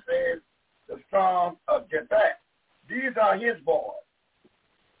 10:2 says the sons of Japhat. These are his boys.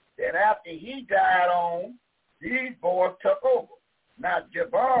 Then after he died on, these boys took over. Now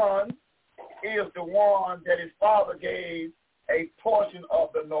Javan is the one that his father gave a portion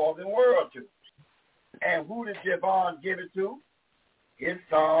of the northern world to. And who did Javan give it to? His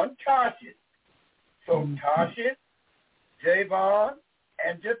son Tarshish. So Tarshish, Javan,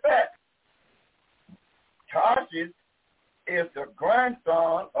 and Japhat. Tarshish is the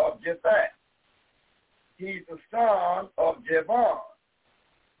grandson of Japhat. He's the son of Javan.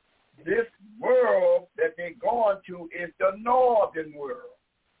 This world that they're going to is the northern world,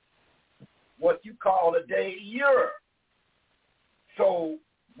 what you call today Europe. So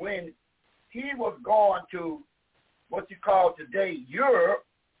when he was going to what you call today Europe,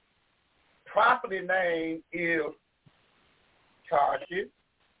 property name is Tarshish,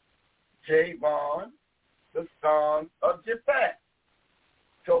 Javan, the son of Japhat.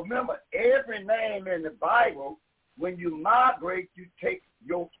 So remember, every name in the Bible, when you migrate, you take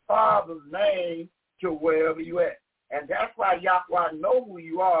your father's name to wherever you at. And that's why Yahweh know who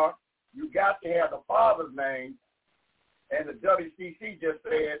you are. You got to have the father's name. And the WCC just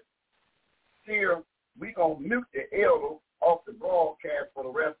said, Seer, we're going to mute the elder off the broadcast for the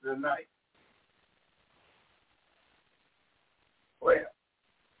rest of the night. Well,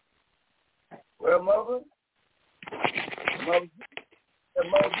 Mother,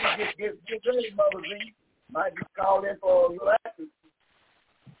 get ready, Mother Z. Might be called in for a little action.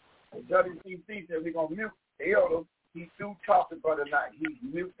 The WCC said we're going to mute the elder. He's through talking for the night. He's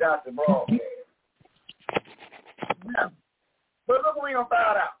muted out the broadcast. Now, but look what we're going to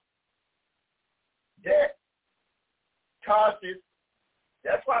find out. That Tarshish,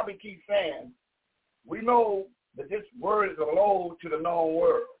 that's why we keep saying, we know that this word is a load to the known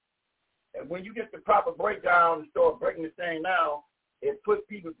world. And when you get the proper breakdown and start breaking this thing down, it puts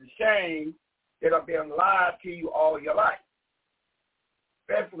people to shame that have been lied to you all your life,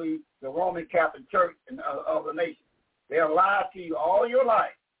 especially the Roman Catholic Church and other nations. They have lied to you all your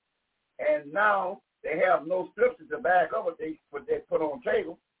life, and now they have no scriptures to back up what they put on the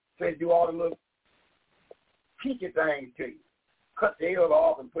table. So they do all the little peaky things to you. Cut the elder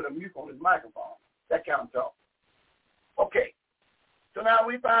off and put a mute on his microphone. That kind of talk. Okay. So now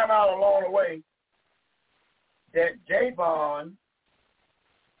we find out along the way that Javan's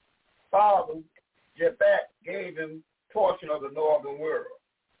father, Japhat, gave him portion of the northern world.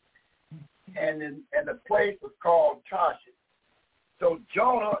 And the place was called Tarshish. So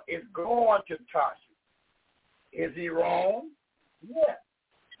Jonah is going to Tarshish. Is he wrong? Yes.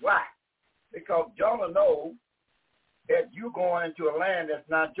 Why? Because Jonah knows that you're going into a land that's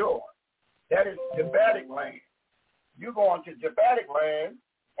not yours. That is Japhatic land. You're going to Japhatic land,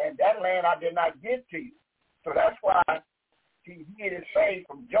 and that land I did not give to you. So that's why he hid his face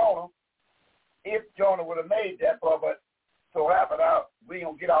from Jonah. If Jonah would have made that, but so happened out, we ain't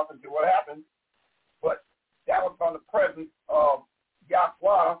going to get off into what happened, but that was from the presence of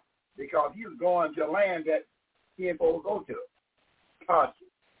Yahweh, because he was going to a land that he ain't supposed to go to,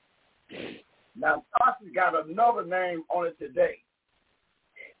 Tarshish. Now, Tarshish got another name on it today.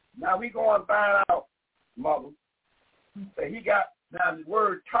 Now, we go and find out, Mother, that he got, now the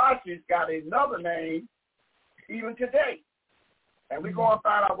word Tarshish got another name even today. And we're going to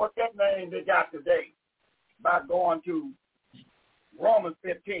find out what that name they got today by going to Romans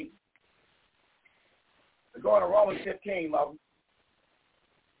 15. We're going to Romans 15, Mother.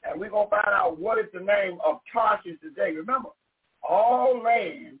 And we're going to find out what is the name of Tarshish today. Remember, all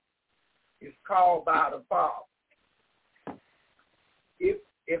land is called by the Father. If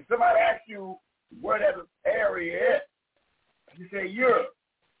somebody asks you where that area is, you say Europe.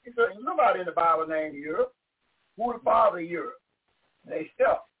 You say, nobody in the Bible named Europe. Who the father of Europe? And they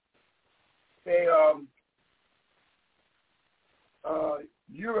stop. Say,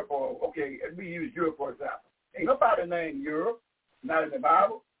 Europe, or, okay, we use Europe for example. Ain't nobody named Europe, not in the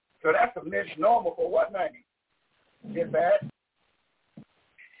Bible. So that's a misnomer for what name? Get back.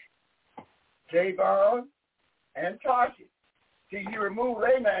 Javon, and Tarshish. See, you remove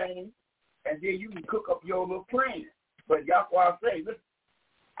their name, and then you can cook up your little plan. But Yahweh say, listen,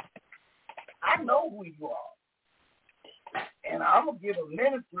 I know who you are, and I'm going to give a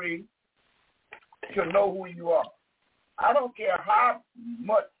ministry to know who you are. I don't care how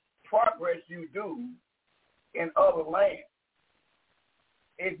much progress you do in other lands.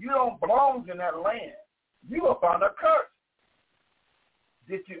 If you don't belong in that land, you are under curse.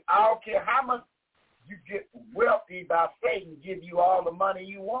 I don't care how much you get wealthy by Satan give you all the money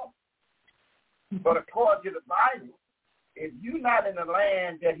you want. But according to the Bible, if you're not in the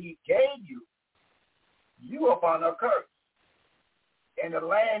land that he gave you, you are under curse. And the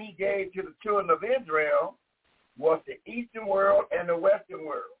land he gave to the children of Israel was the eastern world and the western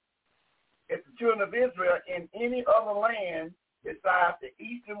world. If the children of Israel in any other land besides the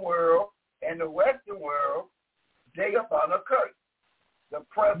eastern world and the western world, they are under curse. The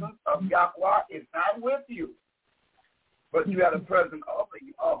presence of Yahweh is not with you. But you have the presence of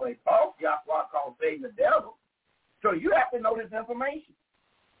a false Yahweh called Satan the devil. So you have to know this information.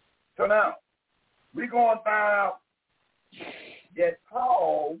 So now, we're going to find out that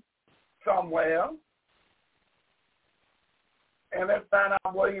Paul somewhere, and let's find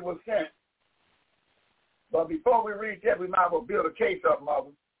out where he was sent. But before we read that, we might as well build a case up,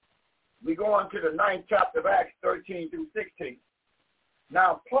 mother. We go on to the 9th chapter of Acts 13 through 16.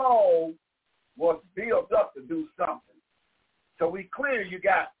 Now, Paul was built up to do something. So we clear you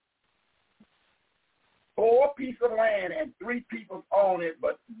got 4 pieces of land and 3 people own it,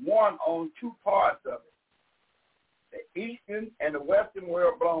 but one owns 2 parts of it. The eastern and the western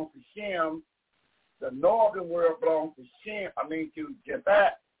world belongs to Shem. The northern world belongs to to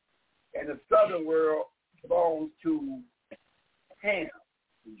Japheth, and the southern world belongs to Ham,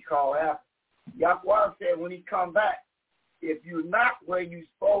 which you call Africa. Yahweh said when he come back, if you're not where you're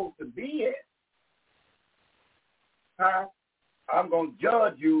supposed to be at, I'm going to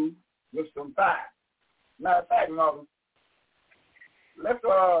judge you with some fire. Matter of fact, mother, let's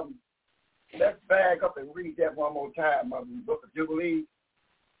bag up and read that one more time, mother, in the book of Jubilees.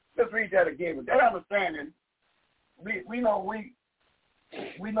 Let's read that again. With that understanding, we know we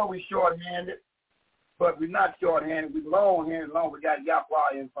short-handed, but we're not short-handed. We're long-handed, long we got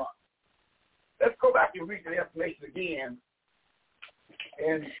Yahweh in front. Let's go back and read the information again.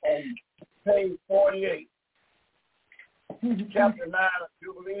 And page 48, chapter 9 of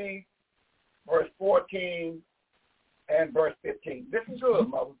Jubilees, verse 14 and verse 15. This is good,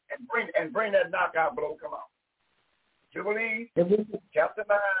 mother. And bring that knockout blow, come on. Jubilees, chapter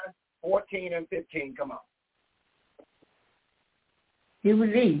 9, 14 and 15, come on.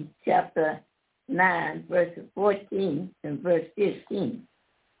 Jubilees, chapter 9, verses 14 and verse 15.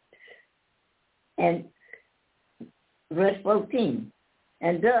 And verse 14.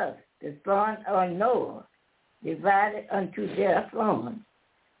 And thus the sons of Noah divided unto their sons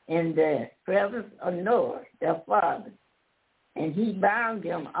in the presence of Noah, their father, and he bound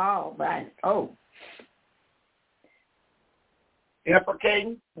them all by an oath.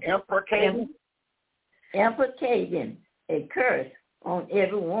 Imprecating a curse on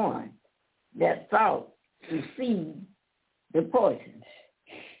everyone that sought to see the portion,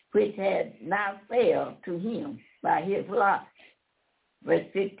 which had now failed to him by his lot. Verse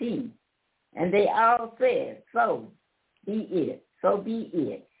 15. And they all said, so be it, for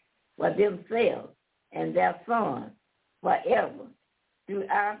themselves and their sons forever,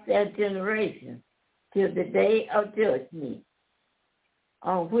 throughout their generation, till the day of judgment,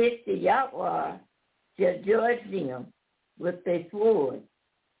 on which the Yahweh shall judge them with a sword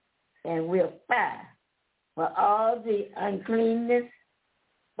and with fire, for all the uncleanness,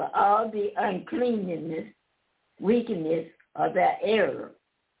 wickedness of their error,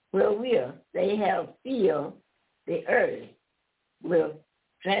 wherewith they have filled the earth with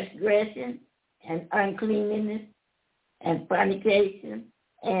transgression and uncleanness and fornication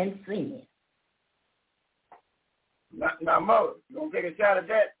and sin. Now, Mother, you going to take a shot at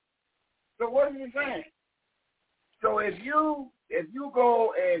that? So what are you saying? So if you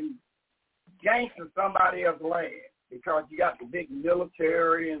go and gangster somebody else's land because you got the big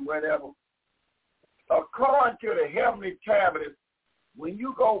military and whatever, according to the heavenly tablets, when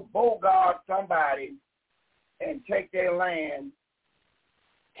you go bogart somebody and take their land,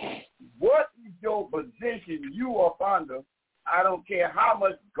 what is your position you up under? I don't care how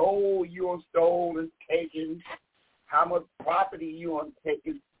much gold you have stolen, taken, how much property you have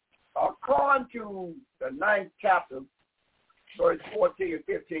taken. According to the 9th chapter, verse 14 and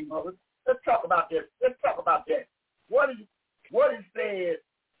 15, mother, let's talk about this. that. What is said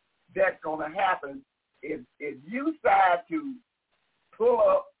that's going to happen if you decide to pull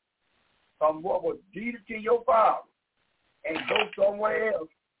up a what was deeded to your father and go somewhere else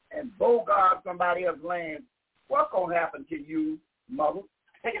and bogart somebody else's land, what's going to happen to you, mother?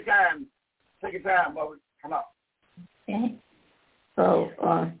 Take your time. Take your time, mother. Come on. Okay. So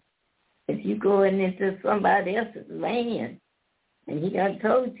if you going into somebody else's land and he done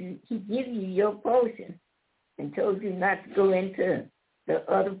told you, he give you your portion and told you not to go into the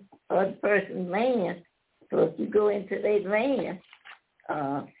other person's land. So if you go into their land,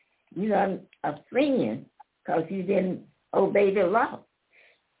 you done a sin because you didn't obey the law.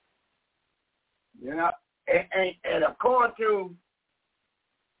 You know, and according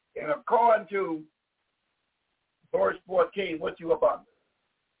to verse 14, what you about?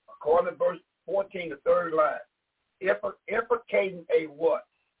 According to verse 14, the third line, implicating a what?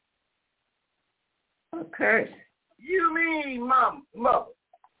 A curse. You mean, mother,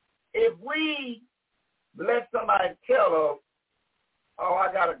 if we let somebody tell us, oh,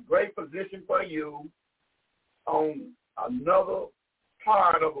 I got a great position for you on another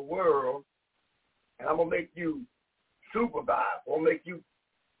part of the world, and I'm going to make you supervise, or make you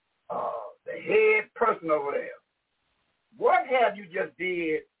the head person over there. What have you just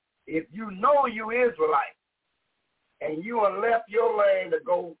did if you know you Israelite and you have left your land to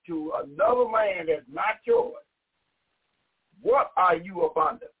go to another land that's not yours? What are you up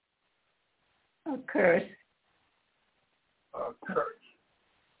under? A curse. A curse.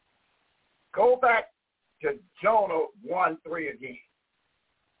 Go back to Jonah 1:3 again.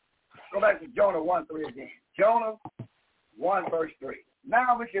 Go back to Jonah 1:3 again. Jonah 1 verse 3.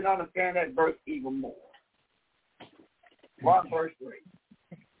 Now we can understand that verse even more. 1 verse 3.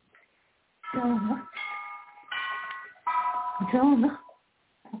 Jonah.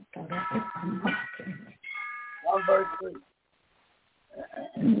 1 verse 3.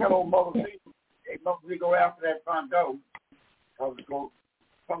 And tell Mother we go after that front door, because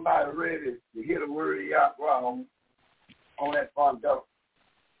somebody ready to hear the word of Yahweh on that front door.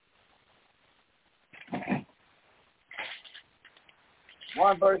 Okay.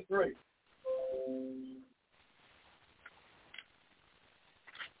 1 verse 3.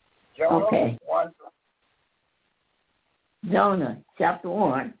 Jonah, okay. 1. Jonah chapter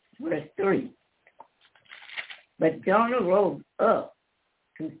 1, verse 3. But Jonah rose up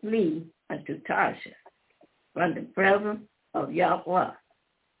to flee unto Tarshish from the presence of Yahweh,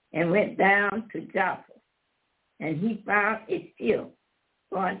 and went down to Joppa, and he found a ship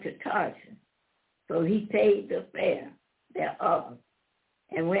going to Tarshish. So he paid the fare thereof,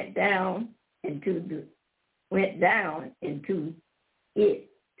 and went down into it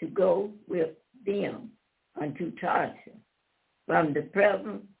to go with them unto Tarshish from the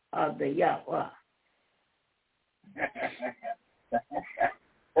presence of the Yahweh.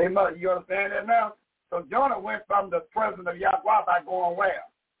 Hey, mother, you understand that now? So Jonah went from the presence of Yahweh by going where?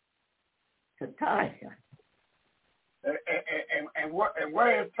 To Tarshish. And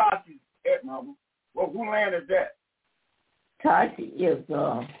where is Tarshish at, mama? Well, who land is that? Tarshish is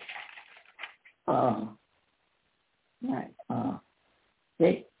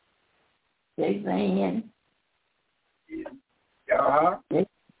Javan.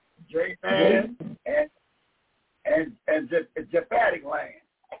 Javan and Japhetic land.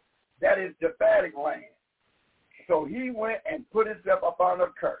 That is Japhetic land. So he went and put himself up on a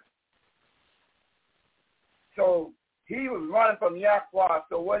curse. So he was running from Yahweh.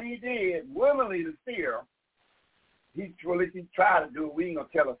 So what he did, willingly to steer, he tried to do it. We ain't going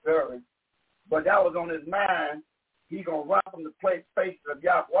to tell a story. But that was on his mind. He's going to run from the face of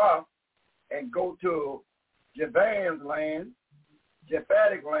Yahweh and go to Javan's land,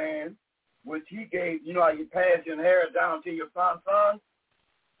 Japhetic land, which he gave, you know how you pass your inheritance down to your son's son?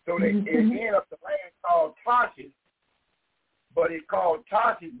 So they ended up the land called Tarshish, but it's called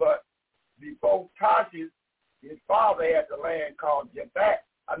Tarshish, but before Tarshish, his father had the land called Javan,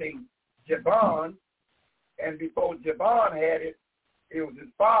 and before Javan had it, it was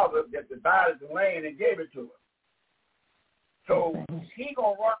his father that divided the land and gave it to him. So he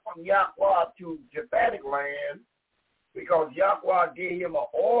going to run from Yahweh to Japhetic land because Yahweh gave him an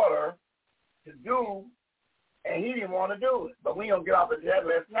order to do, and he didn't want to do it. But we don't get off of that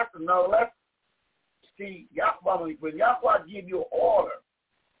lesson. That's another lesson. See, Yahweh, when Yahweh give you an order,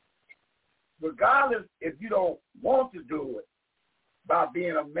 regardless if you don't want to do it by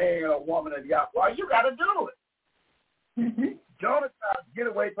being a man or woman of Yahweh, you got to do it. Mm-hmm. Jonah tried to get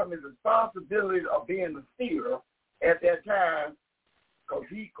away from his responsibility of being the seer at that time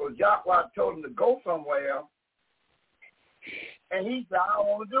because Yahweh told him to go somewhere, and he said, I don't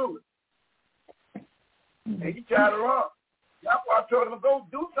want to do it. And he tried to run. Yahweh told him to go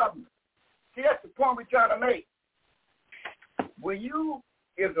do something. See, that's the point we're trying to make. When you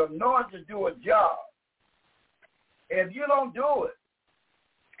is anointed to do a job. If you don't do it,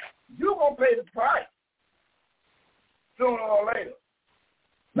 you're going to pay the price sooner or later.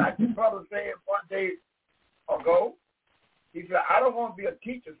 Like the brother said one day ago, he said, I don't want to be a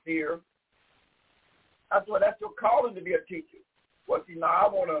teacher, Seer. I said, that's your calling to be a teacher. Well, see, now I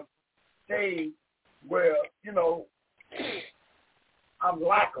want to stay where, you know, I'm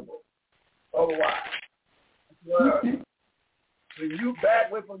likable. Otherwise, well, when you back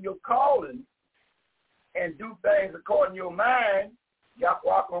away from your calling and do things according to your mind,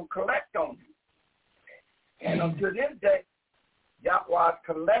 Yahweh going to collect on you. And until this day, Yahweh is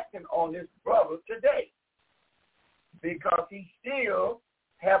collecting on this brother today because he still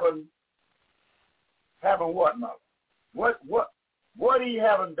haven't what, mother? What he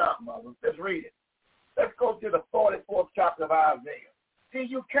haven't done, mother? Let's read it. Let's go to the 44th chapter of Isaiah. See,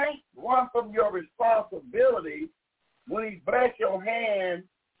 you can't run from your responsibility when he bless your hand,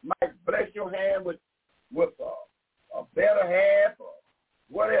 might bless your hand with a better half or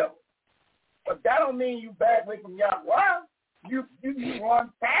whatever. But that don't mean you back away from Yahweh. You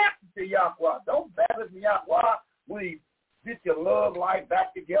run fast to Yahweh. Don't back away from Yahweh when he get your love life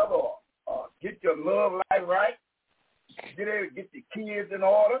back together or get your love life right. Get the kids in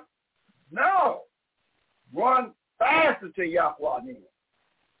order. No. Run faster to Yahweh then.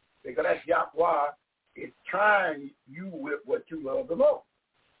 Because that's Yahweh is trying you with what you love the most.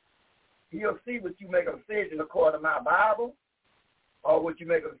 He'll see what you make a decision according to my Bible or what you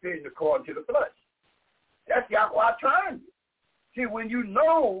make a decision according to the flesh. That's Yahweh trying you. See, when you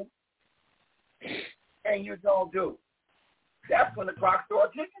know and you don't do, that's when the clock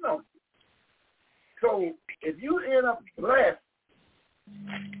starts ticking on you. So if you end up blessed,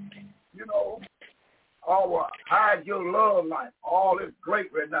 you know, hide your love life. All is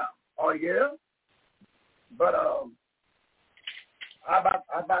great right now. Oh, yeah? But how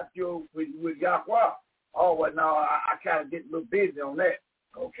about you with Yahweh? Oh, well, no, I kind of get a little busy on that.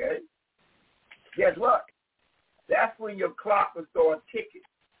 Okay. Guess what? That's when your clock will start ticking.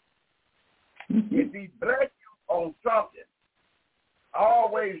 If he bless you on something,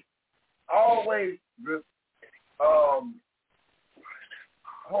 always, hold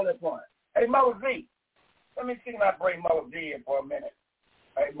that point. Hey, Mother Z, let me see if I bring Mother Z in for a minute.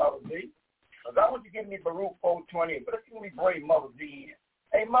 Hey, Mother Z, because I want you to give me Baruch 4:28, but let's see me bring Mother Z in.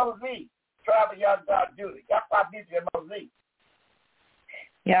 Hey, Mother Z, travel y'all God duty. Y'all stop busy at Mother Z.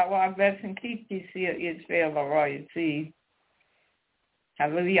 Yahweh bless and keep you, Seer Israel, the royal seed.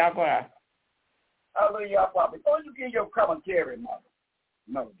 Hallelujah, Yahweh. Hallelujah, Yahweh. Before you give your commentary,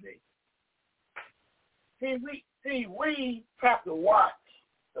 Mother Z, we have to watch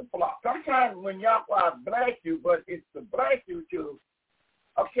the flock. Sometimes when Yahweh bless you, but it's to bless you to,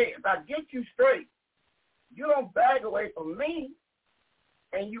 okay, if I get you straight, you don't back away from me,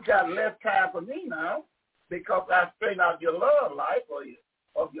 and you got less time for me now because I straighten out your love life or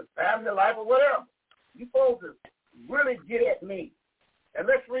your family life or whatever. You're supposed to really get at me. And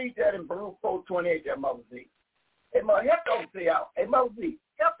let's read that in Baruch 4:28 there, Mother Z. Hey, Mother, help those see out. Hey, Mother Z,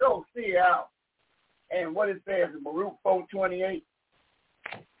 help those see out. And what it says in Baruch 4:28.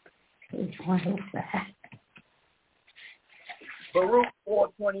 Baruch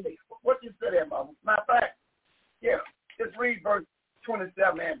 4:28. What you say there, Mother? Matter of fact, yeah, just read verse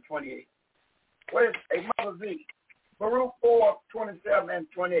 27 and 28. What is, hey, Mother Z, Baruch 4:27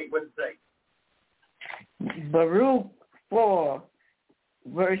 and 28, what does it say? Baruch 4,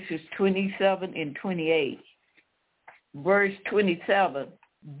 verses 27 and 28. Verse 27,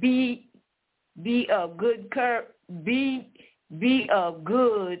 be of good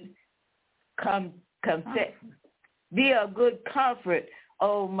comfort,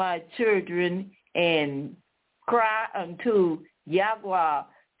 O my children, and cry unto Yahweh,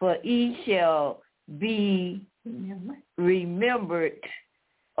 for he shall be remembered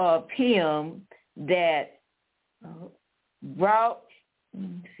of him that brought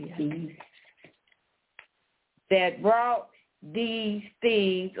these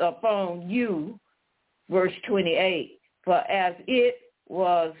things upon you. Verse 28, for as it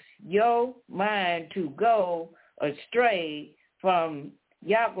was your mind to go astray from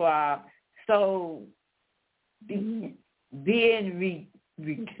Yahweh, so being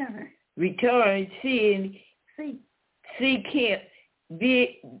returned, seek him.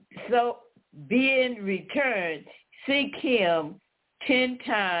 Being returned, seek him 10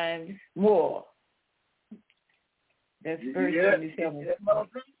 times more. That's verse 27. You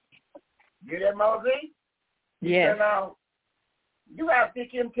that, Mother Z? Yes. Now, you have to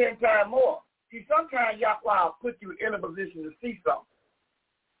seek him 10 times more. See, sometimes Yahweh will put you in a position to see something.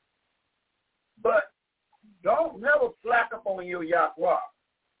 But don't never slack up on your Yahweh.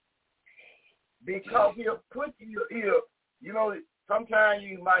 Because he'll put you, you know, sometimes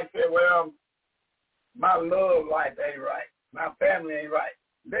you might say, well, my love life ain't right. My family ain't right.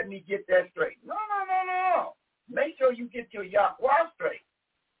 Let me get that straight. No. Make sure you get your Yahweh straight.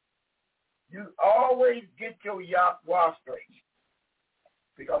 You always get your Yahweh straight.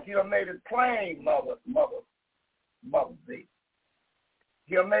 Because he done made it plain, Mother Z.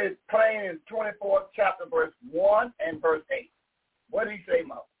 He done made it plain in 24th chapter, verse 1 and verse 8. What did he say,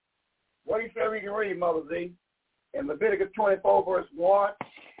 Mother? What did he say we can read, Mother Z? In Leviticus 24, verse 1.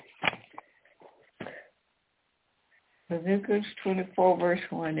 Leviticus 24, verse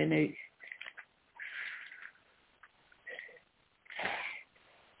 1 and 8.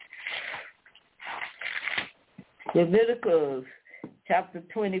 Leviticus chapter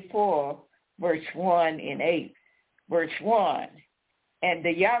 24, verse 1 and 8. Verse 1, and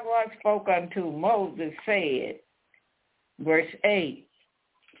the Yahweh spoke unto Moses, said, verse 8,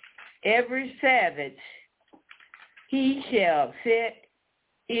 every Sabbath he shall set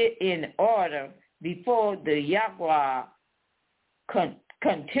it in order before the Yahweh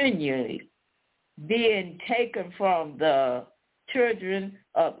continually, being taken from the children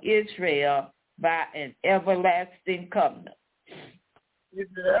of Israel by an everlasting covenant. You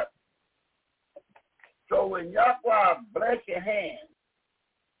see that? So when Yahweh bless your hand,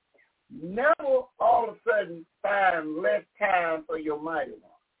 never all of a sudden find less time for your mighty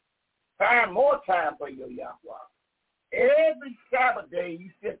one. Find more time for your Yahweh. Every Sabbath day you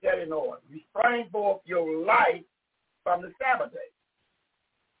set that in order. You spring forth your life from the Sabbath day.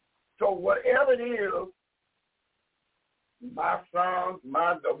 So whatever it is, my sons,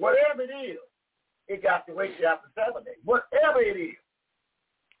 my daughter, whatever it is, it got to wait till after Sabbath day. Whatever it is.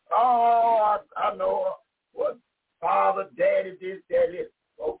 Oh, I know what father, daddy, this, that is.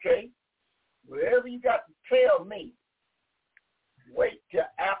 Okay. Whatever you got to tell me, wait till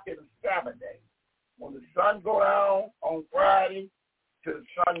after the Sabbath day. When the sun go down on Friday till the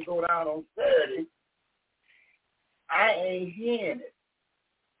sun go down on Saturday, I ain't hearing it.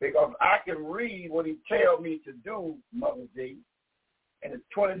 Because I can read what he tell me to do, Mother Z, in the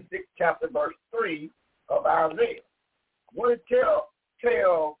 26th chapter, verse 3 of Isaiah. What it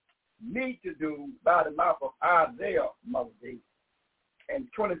tell me to do by the mouth of Isaiah, Mother Z, in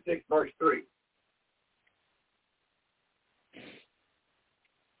 26 verse 3.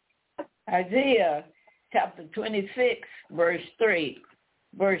 Isaiah chapter 26, verse 3.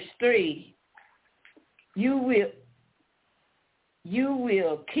 Verse 3, you will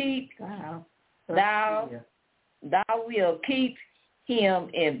keep, thou will keep him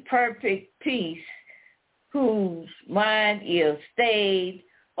in perfect peace, whose mind is stayed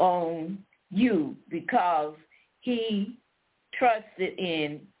on you, because he trusted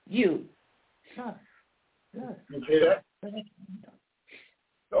in you. You see that?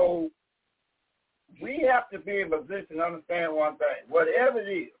 So we have to be in position to understand one thing. Whatever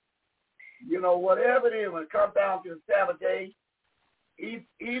it is, whatever it is, when it comes down to the Sabbath day, even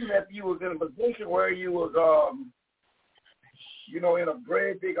if you was in a position where you was, in a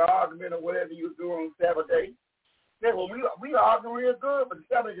very big argument or whatever you was doing on Sabbath day, say, well, we arguing real good, but the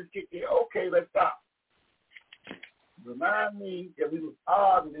Sabbath just kicked in. Okay, let's stop. Remind me that we was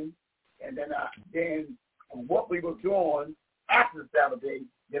arguing, and then what we was doing after the Sabbath day,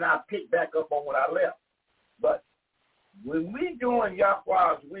 then I pick back up on what I left. But when we doing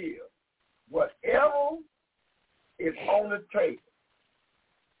Yahweh's will, whatever is on the table,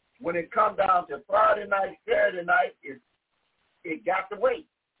 when it comes down to Friday night, Saturday night, it got to wait.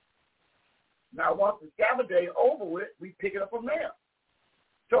 Now, once the Sabbath day over with, we pick it up from there.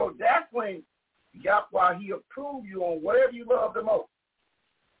 So that's when Yahweh, he approve you on whatever you love the most,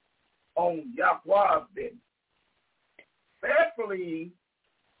 on Yahweh's business. Especially,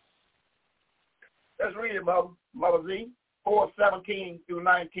 let's read it, Mother Z, 4:17 through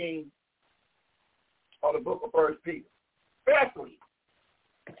 19 of the book of 1 Peter. Especially,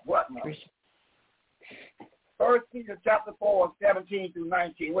 what, Mother? 1 Peter chapter 4, 17 through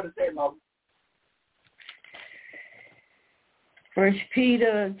 19. What does it say, Mother? 1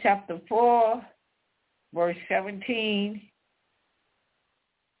 Peter chapter 4, verse 17,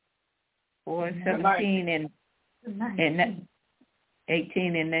 4, 17, and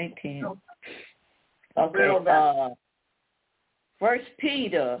 18 and 19. Okay. 1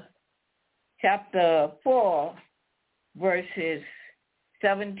 Peter chapter 4, verses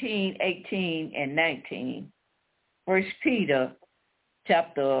 17, 18, and 19. 1 Peter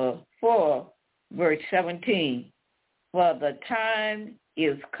chapter 4, verse 17. For the time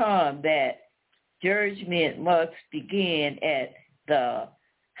is come that judgment must begin at the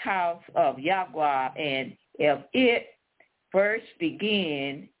house of Yahweh, and if it first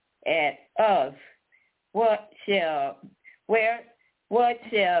begin at us, what shall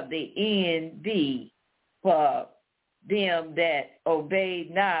the end be for them that obey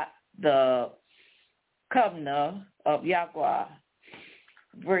not the covenant of Yahweh?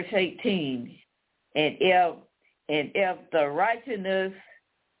 Verse 18. And if the righteous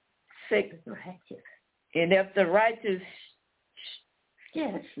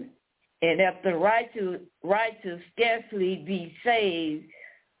scarcely be saved,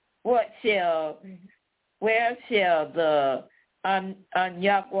 where shall the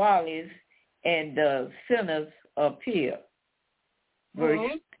ungodly and the sinners appear?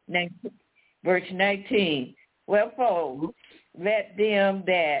 Verse 19. Wherefore, let them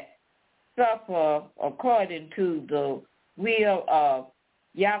that suffer according to the will of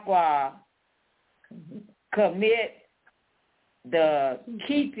Yahweh commit the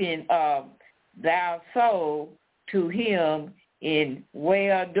keeping of thy soul to him in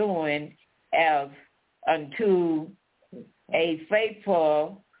well-doing as unto a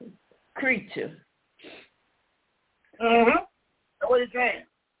faithful creature. Mm-hmm. That's what he's saying.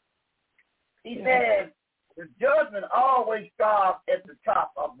 He says the judgment always starts at the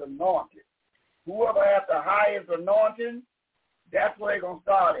top of the anointing. Whoever has the highest anointing, that's where they're going to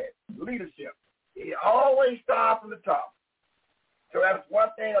start at, leadership. It always starts from the top. So that's one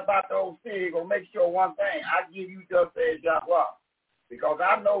thing about the old city. Going to make sure one thing. I give you just as Yahweh, because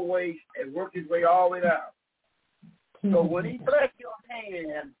I know ways and work his way all the way down. So when he bless your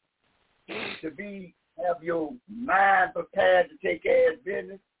hand to have your mind prepared to take care of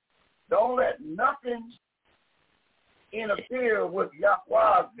business, don't let nothing interfere with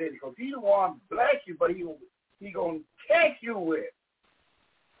Yahweh's business, because he's the one to bless you, but he going to test you with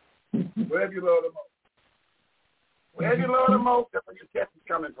wherever you love the most. Wherever you love the most, that's where your test is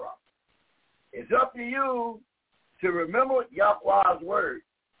coming from. It's up to you to remember Yahweh's word.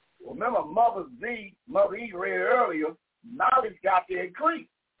 Remember Mother E read earlier, knowledge got to increase.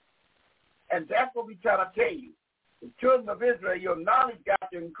 And that's what we try to tell you. The children of Israel, your knowledge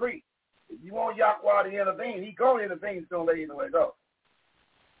got to increase. If you want Yahweh to intervene, he's going to intervene soon, let you know where to go.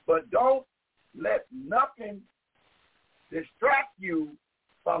 But don't let nothing distract you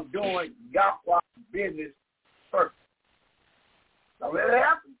from doing Yahweh's business first. Don't let it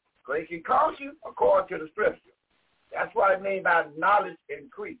happen, because it can cost you according to the scripture. That's what I mean by knowledge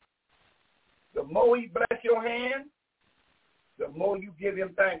increase. The more he bless your hand, the more you give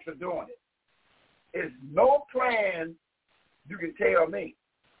him thanks for doing it. There's no plan you can tell me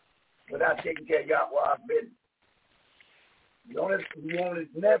without taking care of Yahweh's business. We on this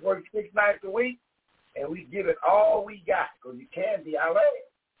network 6 nights a week, and we give it all we got, because you can't be our last.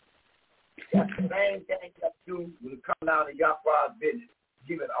 That's the same thing you have to do when it comes down to Yahweh's business.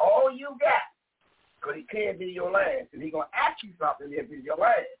 Give it all you got, because he can't be your last. And he's going to ask you something if it's your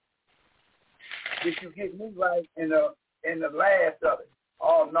last. Did you get me right in the last of it?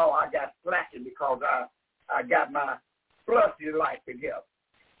 Oh, no, I got slacking because I got my fluffy life together.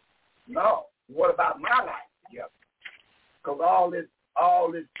 No. What about my life together? Because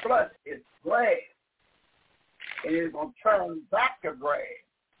all this flush is grass. And it's going to turn back to grass.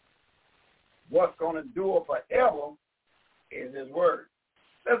 What's going to do it forever is his word.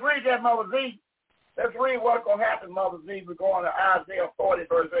 Let's read that, Mother Z. Let's read what's going to happen, Mother Z. We're going to Isaiah 40,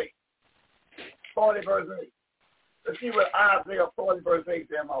 verse 8. 40, verse 8. Let's see what Isaiah 40, verse 8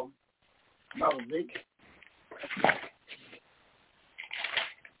 says, Mother Z.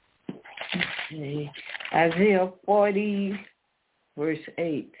 Okay. Isaiah 40, verse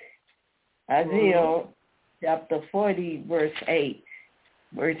 8. Isaiah chapter 40, verse 8.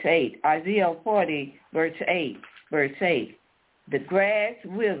 Verse 8. Isaiah 40, verse 8. Verse 8. The grass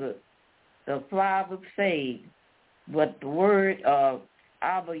withered, the flowers fade, but the word of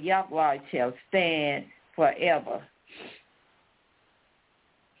our Yahweh shall stand forever.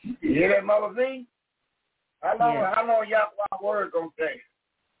 You hear that, Mother V? How long Yahweh's word gonna stay?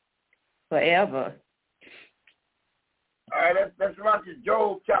 Forever. All right, let's run to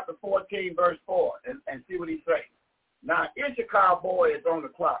Job chapter 14, verse 4, and see what he says. Now, Issachar boy is on the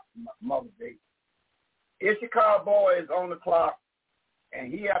clock, Mother V. Issachar boy is on the clock,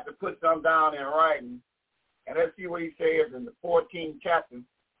 and he has to put something down in writing. And let's see what he says in the 14th chapter,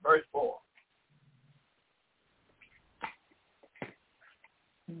 verse 4.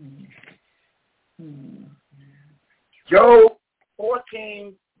 Job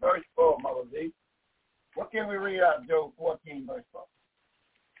 14, verse 4, Mother Z. What can we read out of Job 14, verse 4?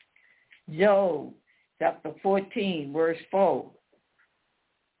 Job chapter 14, verse 4.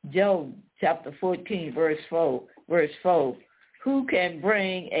 Job chapter 14, verse 4. Verse 4. Who can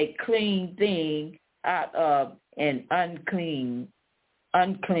bring a clean thing out of an unclean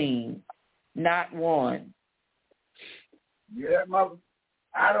unclean, not one. Yeah, mother.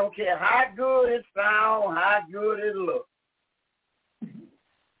 I don't care how good it sounds, how good it looks.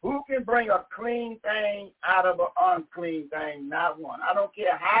 Who can bring a clean thing out of an unclean thing? Not one. I don't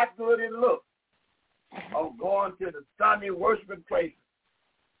care how good it looks. On going to the Sunday worshiping places,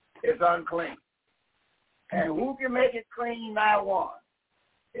 it's unclean. And who can make it clean? Not one.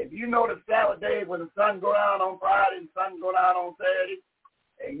 If you know the Sabbath day when the sun go down on Friday and the sun go down on Saturday,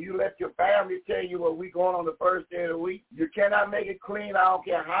 and you let your family tell you what we going on the first day of the week, you cannot make it clean. I don't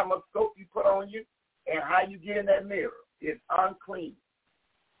care how much soap you put on you and how you get in that mirror. It's unclean.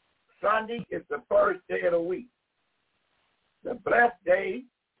 Sunday is the first day of the week. The blessed day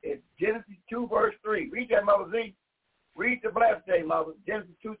is Genesis 2, verse 3. Read that, Mother Z. Read the blessed day, Mother.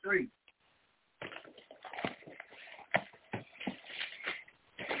 Genesis 2, 3.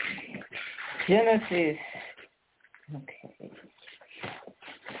 Genesis. Okay.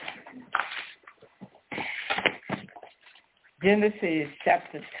 Genesis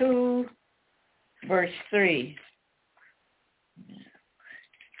chapter 2, verse 3.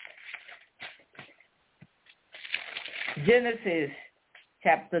 Genesis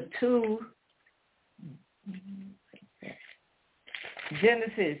chapter 2.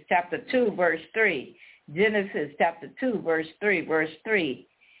 Genesis chapter 2, verse 3. Genesis chapter 2, verse 3, verse 3.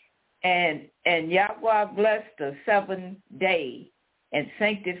 And Yahweh blessed the seventh day and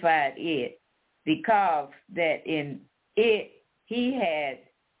sanctified it, because that in it he had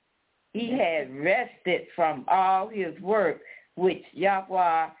rested from all his work which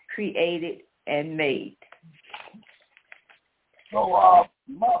Yahweh created and made. So,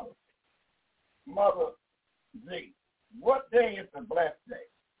 Mother Z, what day is the blessed day?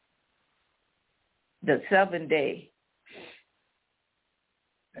 The seventh day.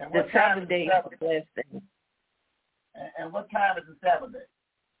 And the seventh day is the blessed day. And what time is the Sabbath day?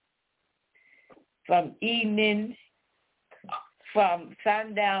 From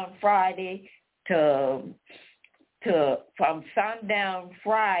sundown Friday from sundown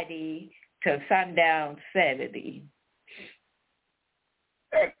Friday to sundown Saturday.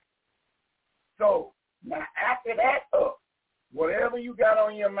 So now after that whatever you got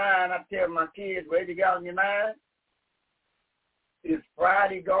on your mind, I tell my kids, whatever you got on your mind, is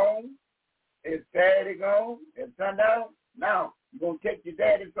Friday gone, is Saturday gone, it's sundown. Now you're gonna take your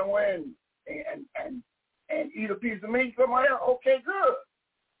daddy somewhere and eat a piece of meat somewhere else. Okay, good.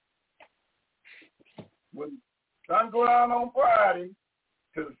 When sun go down on Friday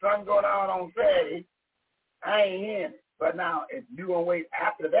to the sun go down on Saturday, I ain't in it. But now if you gonna wait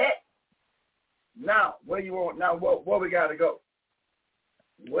after that, now where you want? Now where we gotta go?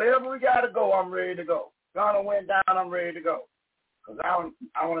 Wherever we gotta go, I'm ready to go. Sun went down, I'm ready to go. Because I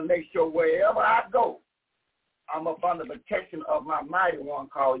want to make sure wherever I go, I'm up under the protection of my mighty one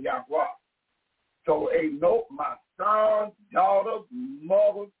called Yahweh. So my son, daughter,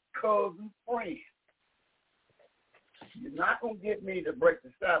 mother, cousin, friend, you're not going to get me to break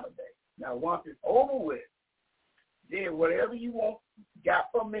the Sabbath day. Now, once it's over with, then whatever you want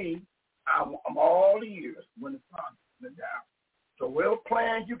got for me, I'm all ears when the sun is down. So whatever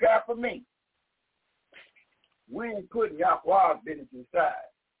plans you got for me, we ain't putting Yahweh's business aside.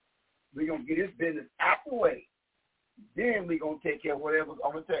 We're going to get his business out the way. Then we're going to take care of whatever's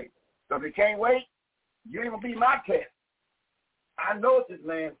on the table. So if you can't wait, you ain't going to be my test. I know what this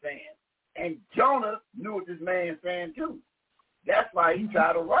man's saying. And Jonah knew what this man's saying too. That's why he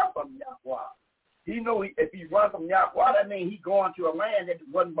tried to run from Yahweh. He knew if he runs from Yahweh, that means he's going to a land that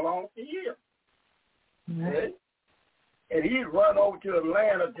doesn't belong to him. Mm-hmm. Okay? And he'd run over to a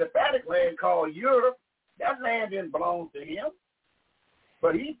land, a Japhetic land called Europe. That land didn't belong to him.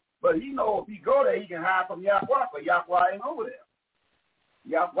 But he knows if he go there, he can hide from Yahweh, but Yahweh ain't over there.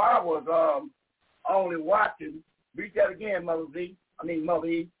 Yahweh was only watching. Read that again, Mother E.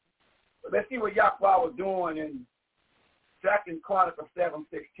 But let's see what Yahweh was doing in 2 Chronicles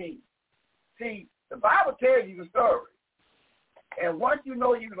 7:16. See, the Bible tells you the story. And once you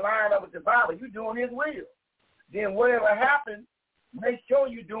know you line up with the Bible, you're doing his will. Then whatever happens, make sure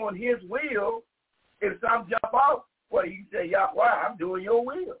you're doing his will. If some jump out, well, you say, Yahweh, I'm doing your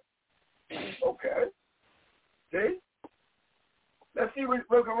will. Okay. See? Let's see what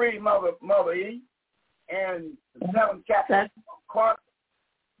we can read, Mother E. And the 7th chapter,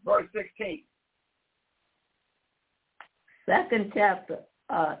 verse 16. 2nd chapter,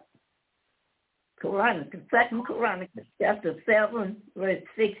 2 Chronicles, chapter 7, verse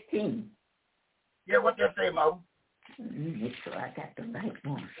 16. Yeah, what does that say, Mother? Make sure I got the right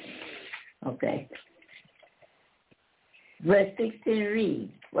one. Okay. Verse 16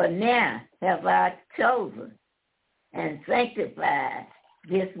 reads, "For now have I chosen and sanctified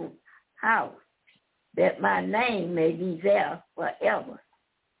this house, that my name may be there forever,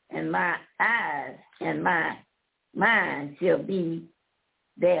 and my eyes and my mind shall be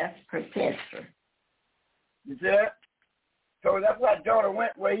there perpetual. You see that? So that's why Jonah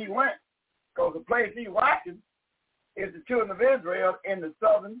went where he went, because the place he watching is the children of Israel in the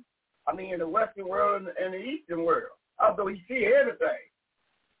in the western world and the eastern world. Although he see everything,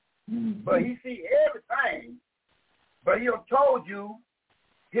 but he see everything, but he have told you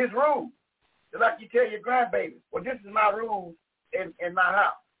his rules. Just like you tell your grandbaby, well, this is my rules in my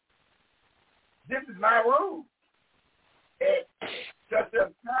house. This is my rules. At such a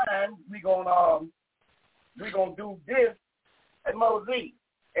time, we gonna do this at Moses.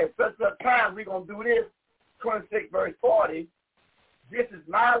 At such a time, we gonna do this. 26 verse 40. This is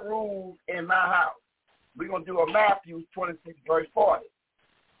my rules in my house. We're gonna do a Matthew 26 verse 40.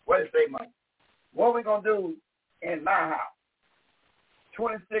 What does it say, Mike? What are we gonna do in my house?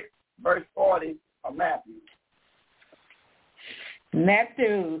 26 verse 40 of Matthew.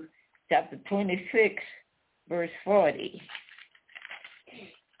 Matthew chapter 26 verse 40.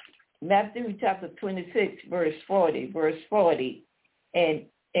 Matthew chapter 26 verse 40. And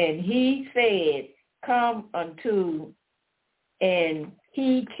he said, come unto, and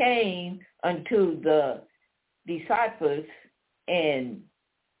he came unto the disciples and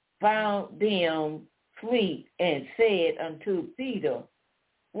found them asleep, and said unto Peter,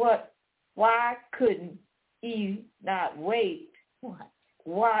 why couldn't ye not wait?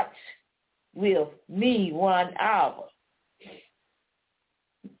 Watch with me 1 hour.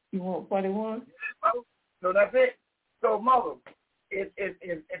 You want 41? So that's it. So, mother, if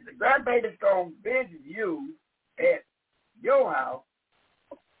the grandbaby's going to visit you at your house,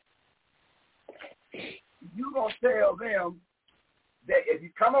 you're going to tell them that if you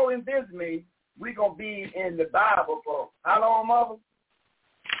come over and visit me, we're going to be in the Bible for how long, mother?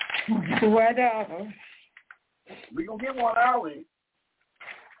 1 hour. We're going to get 1 hour in.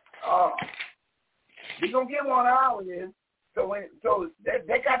 We're going to get 1 hour in. So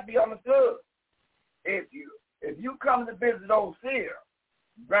they got to be understood. If you come to visit old Seer,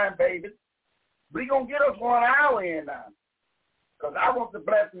 grandbaby, we're going to get us 1 hour in now. Because I want the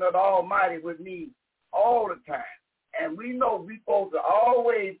blessing of the Almighty with me all the time. And we know we supposed to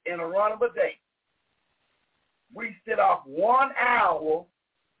always, in a run of a day, we sit off 1 hour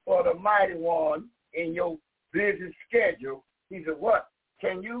for the Mighty One in your busy schedule. He said, what?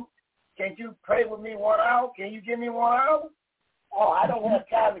 Can't you pray with me 1 hour? Can you give me 1 hour? Oh, I don't have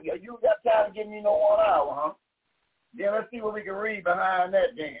time to go. You got time to give me no 1 hour, huh? Then let's see what we can read behind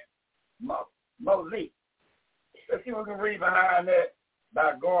that then. Moses. Let's see what we can read behind that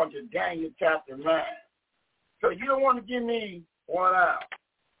by going to Daniel chapter 9. So you don't want to give me 1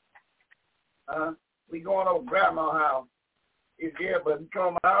 hour. We going over grandma's house. It's here, but you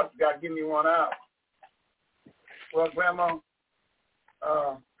come to my house, you got to give me 1 hour. Well, grandma,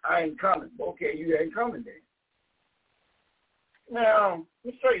 I ain't coming. Okay, you ain't coming then. Now,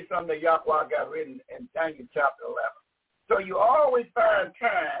 let me show you something that Yahweh got written in Daniel chapter 11. So you always find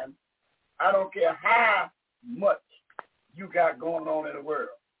time, I don't care how much you got going on in the world.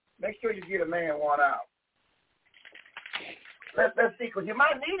 Make sure you get a man 1 hour. Let's see, because you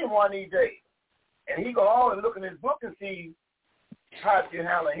might need him one of these days. And he go on and look in his book and see how you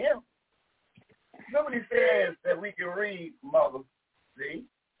handle him. Somebody says that we can read, Mother. See?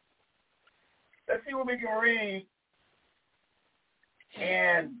 Let's see what we can read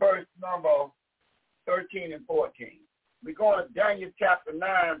in verse number 13 and 14. We're going to Daniel chapter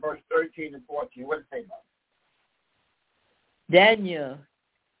 9, verse 13 and 14. What does it say, Mother? Daniel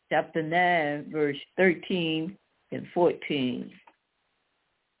chapter 9, verse 13 and 14.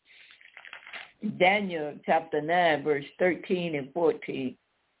 Daniel chapter 9, verse 13 and 14.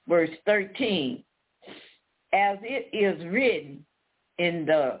 Verse 13. As it is written in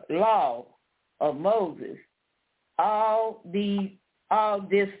the law of Moses, all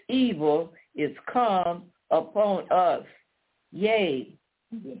this evil is come upon us. Yea,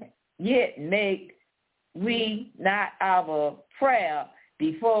 yet make we not our prayer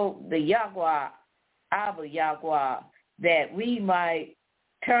before the Yahweh, our Yahweh, that we might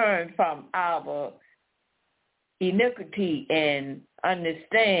turn from our iniquity and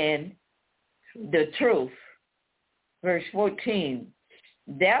understand the truth. Verse 14.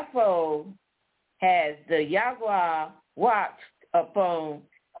 Therefore has the Yahweh watched upon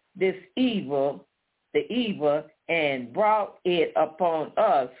this evil, and brought it upon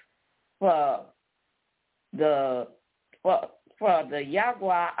us, for the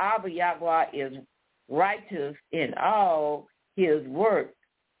Yahweh, our Yahweh, is righteous in all his work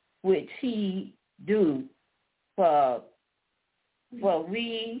which he do for for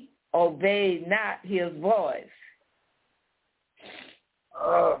we obeyed not his voice.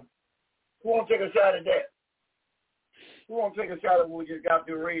 Who won't take a shot at that? Who won't take a shot at what we just got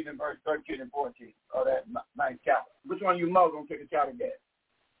through reading in verse 13 and 14 of that 9th chapter? Which one of you mothers gonna take a shot at that?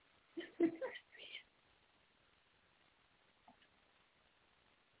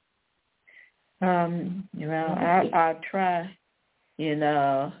 I'll try in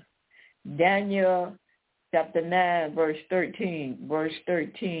Daniel chapter 9, verse 13. Verse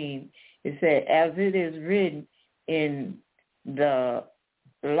 13, it said, as it is written in the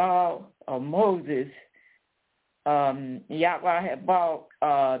law of Moses, Yahweh had brought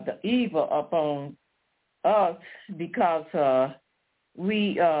the evil upon us because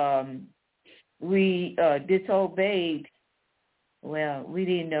we disobeyed. Well, we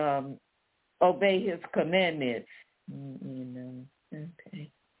didn't obey his commandments.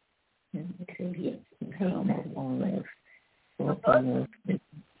 Okay.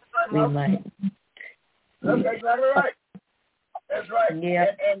 We might. That's exactly right. That's right. Yeah.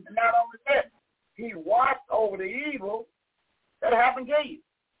 And not only that, he watched over the evil that happened to you.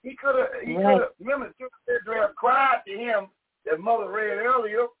 He could have, remember, Israel cried to him, that Mother read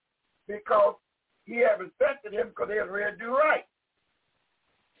earlier, because he had respected him because Israel do right.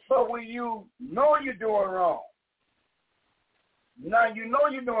 But when you know you're doing wrong, now you know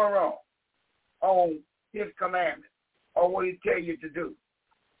you're doing wrong on his commandments or what he tell you to do,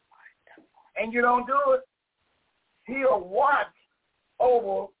 and you don't do it, he'll watch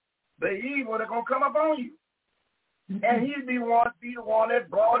over the evil that's going to come upon you. And he'd be the one that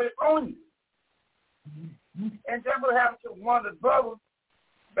brought it on you. And that's what happened to one of the brothers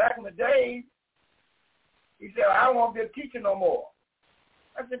back in the days. He said, I don't want to be a teacher no more.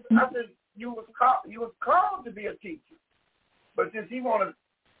 I said, you was called to be a teacher. But since he want to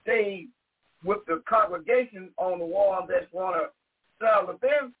stay with the congregation on the one that want to sell the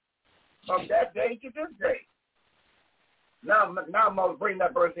fence from that day to this day. Now, Mother, bring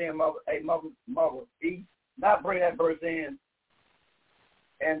that verse in, Mother. Hey, Mother E. Now bring that verse in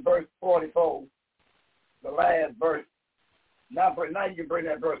verse 44, the last verse. Now you can bring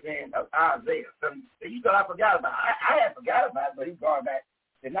that verse in of Isaiah. So you thought I forgot about it. I had forgot about it, but he's going back.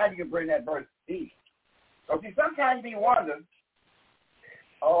 And now you can bring that verse in. So see, sometimes you be wondering,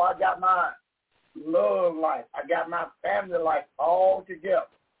 I got my love life. I got my family life all together.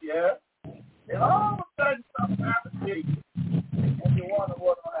 Yeah? And all of a sudden something happens to you. And you wonder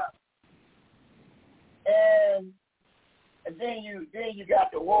what will happen. And then you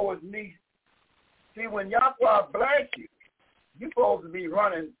got the woe is me. See, when Yahweh bless you, you're supposed to be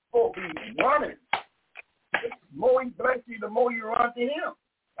running. The more he bless you, the more you run to him.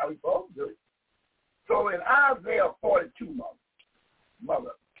 How we supposed to do it. So in Isaiah 42,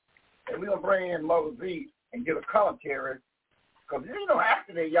 Mother, and we're going to bring in Mother Z and get a commentary, because he don't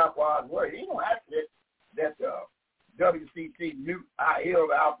after that Yahweh's word. He don't after that WCC mute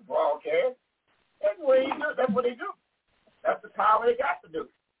IL out the broadcast. That's what he do. That's what they do. That's the power they got to do.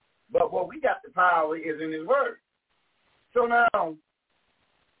 But what we got the power is in his word. So now,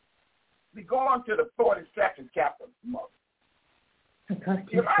 we go on to the 42nd chapter, Mother. A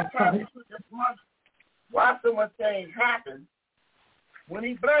lot of times people just wonder why so much things happen. When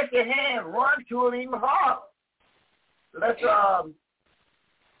he bless your hand, run to it even harder. Let's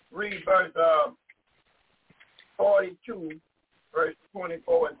read verse 42, verse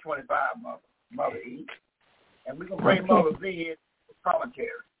 24 and 25, Mother E. And we're gonna bring Mother Z in commentary.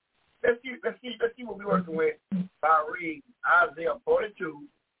 Let's see what we're working with by reading Isaiah 42,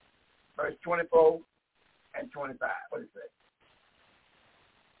 verse 24 and 25. What does it say?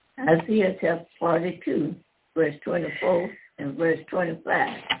 Isaiah chapter 42, verse 24 and verse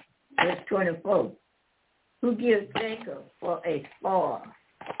 25. Verse 24. Who gives Jacob for a spoil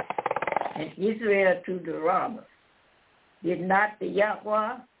and Israel to the robber? Did not the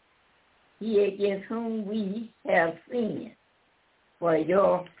Yahweh, he against whom we have sinned, for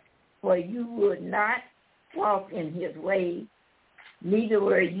you would not walk in his ways, neither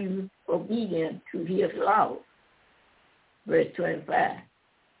were you obedient to his laws. Verse 25.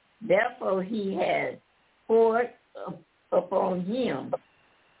 Therefore he has poured upon him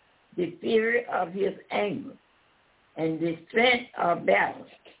the fury of his anger and the strength of battle,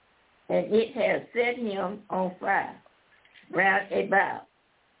 and it has set him on fire round about.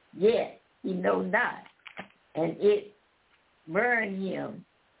 Yet he know not, and it burned him,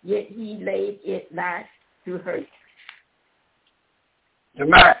 yet he laid it not to hurt.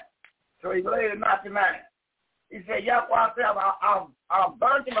 Tonight. So he laid it not tonight. He said, Yahweh said, I'll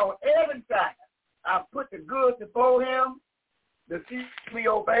burn him on every side. I'll put the good before him. The see me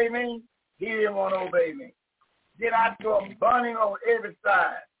obey me. He didn't want to obey me. Then I saw burning on every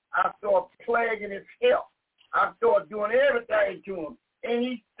side. I saw plaguing his health. I saw doing everything to him. And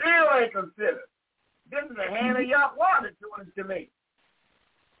he still ain't considered. This is the hand of Yahweh that's doing it to me.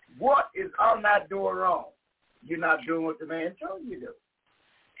 What is I'm not doing wrong? You're not doing what the man told you to do.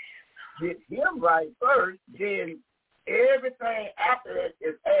 Get him right first, then everything after that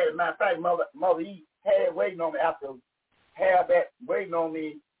is added. Matter of fact, Mother E had waiting on me waiting on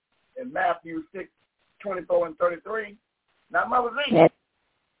me in Matthew 6:24 and 33. Now, Mother Z,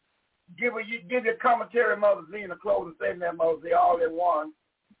 give your commentary, Mother Z, and a closing statement there, Mother Z, all in one,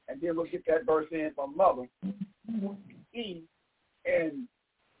 and then we'll get that verse in from Mother E in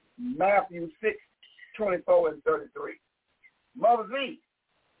Matthew 6:24 and 33. Mother Z,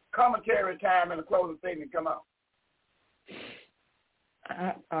 commentary time and a closing statement come out.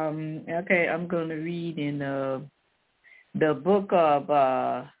 Okay, I'm going to read in the book of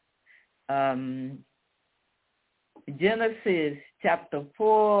Genesis chapter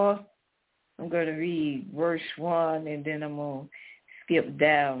 4. I'm going to read verse 1, and then I'm going to skip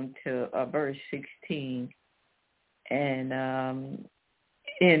down to verse 16. And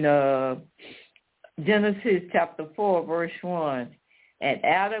in Genesis chapter 4, verse 1, and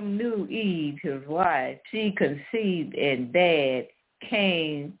Adam knew Eve, his wife. She conceived and bare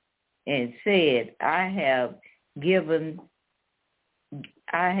Cain and said, I have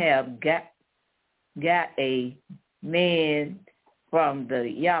got a man from the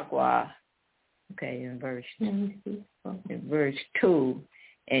Yahweh. Okay, in verse 2,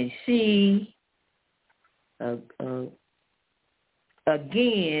 and she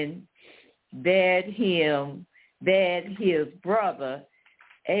again bade his brother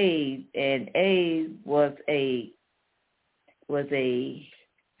Abe, and Abe was a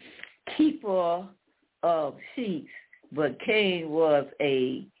keeper of sheep, but Cain was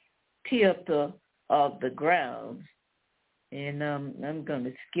a tiller of the ground. And I'm going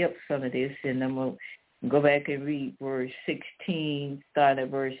to skip some of this, and I'm going to go back and read verse 16, start at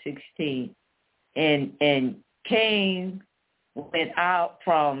verse 16. And Cain went out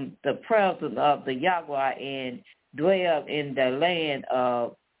from the presence of the Yahweh and dwelled in the land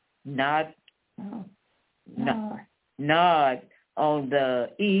of Nod on the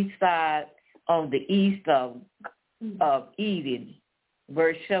east side, on the east of Eden.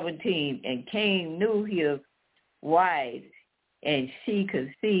 Verse 17, and Cain knew his wife, and she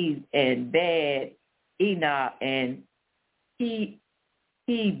conceived and bare Enoch, and he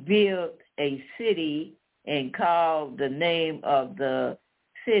built a city and called the name of the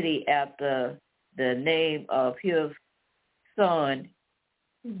city after the name of his son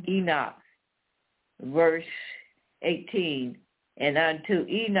Enoch. Verse 18, and unto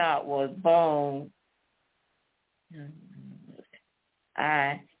Enoch was born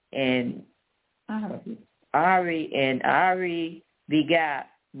Ari, and Ari begat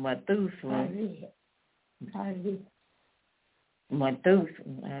Methuselah. I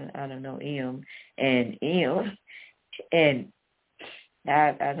don't know M, and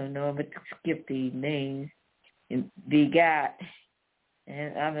I don't know, but skip the names. And begat,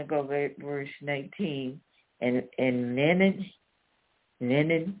 and I'm gonna go verse 19, and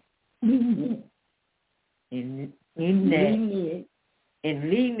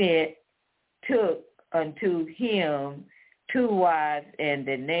Limit took unto him two wives, and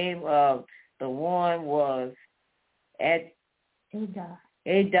the name of the one was Ada,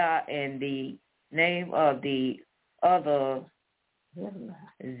 and the name of the other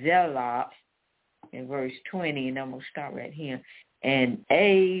Zillah. In verse 20, and I'm going to start right here. And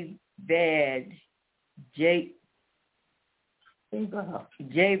Abe bade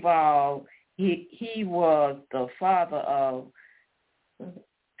Jabal, he was the father of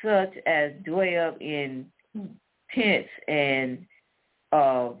such as dwell in tents, and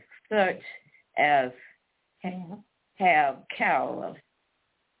of such as have cattle.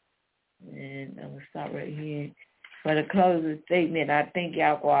 And I'm going to start right here. For the closing statement, I thank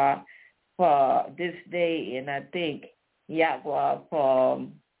Yahweh for this day, and I thank Yahweh for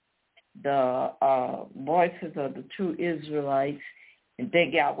the voices of the true Israelites, and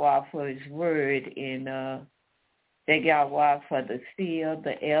thank Yahweh for his word, and thank Yahweh for the seer,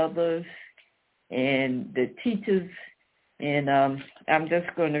 the elders, and the teachers. And I'm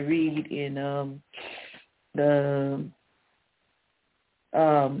just going to read in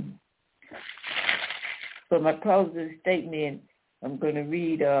for my closing statement, I'm going to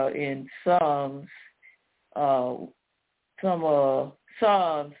read in Psalms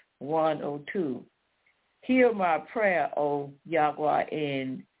 102. Hear my prayer, O Yahweh,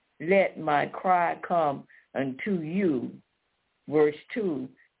 and let my cry come unto you. Verse 2,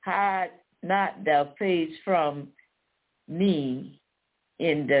 hide not thy face from me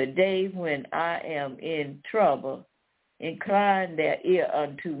in the day when I am in trouble. Incline their ear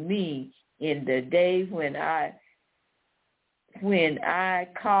unto me in the day when I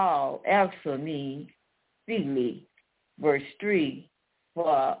call, answer me speedily. Verse 3,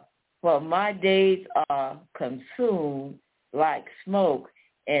 for my days are consumed like smoke,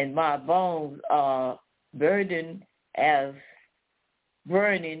 and my bones are burning as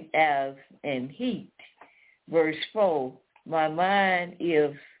in heat. Verse 4, my mind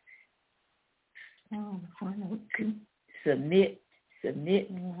is submit,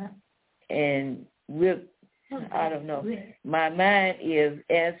 and with, I don't know, my mind is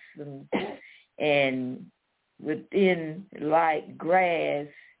essence and within like grass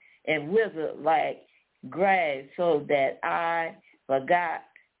and withered like grass, so that I forgot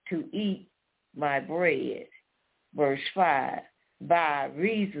to eat my bread. Verse 5, by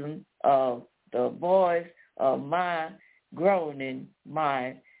reason of the voice of my groaning,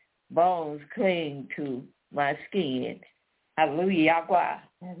 my bones cling to my skin. Hallelujah.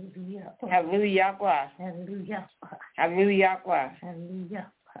 Hallelujah. Hallelujah. Hallelujah. Hallelujah.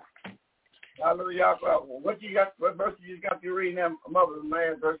 Hallelujah. Hallelujah. What you got? What verse you got to read them, Mother and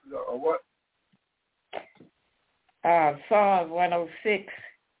Man verses, or what? Psalms 106.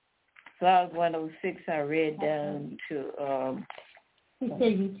 Psalms 106. I read down to. You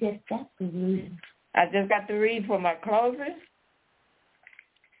said you just got to read. I just got to read for my closing.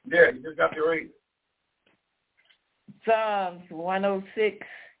 Yeah, you just got to read. Psalms 106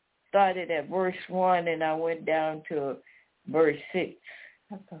 started at verse 1, and I went down to verse 6.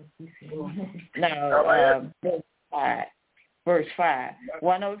 No, verse 5. Verse 5.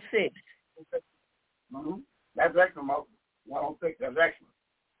 106. Mm-hmm. That's excellent, Mother. 106. That's excellent.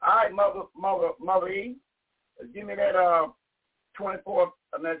 All right, Mother E. Give me that 24,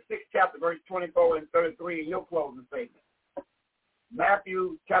 and that 6th chapter, verse 24 and 33 in your closing statement.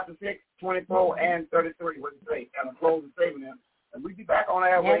 Matthew chapter 6, 24 and 33. What do you say? And a closing statement. And we'll be back on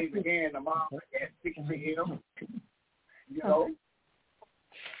our ways again tomorrow at 6 p.m. You know.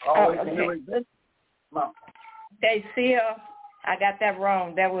 Always okay. They see I got that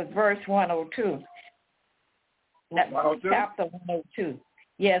wrong. That was verse 102. 102? Chapter 102.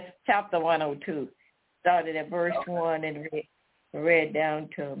 Yes, chapter 102. Started at verse 1 and read down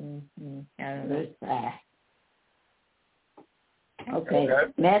to verse 5. Okay.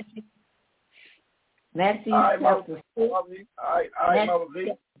 Matthew chapter 6. All right, Mother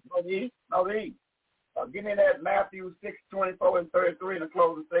E. Give me that Matthew 6, 24 and 33 in the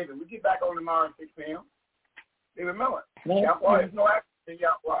closing statement. We get back on tomorrow at 6 p.m. Hey, remember, Yahweh is no action in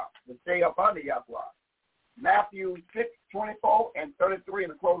Yahweh. To stay up under Yahweh. Matthew 6, 24 and 33 in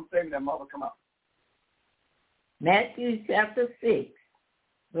the closing statement. That Mother come up. Matthew chapter 6,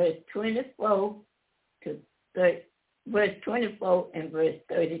 verse 24 to 30. Verse 24 and verse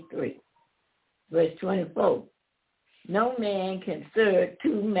 33. Verse 24. No man can serve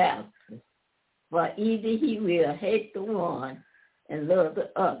two masters, for either he will hate the one and love the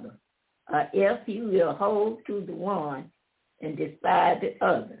other, or else he will hold to the one and despise the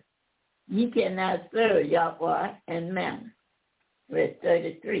other. Ye cannot serve Yahweh and Mammon. Verse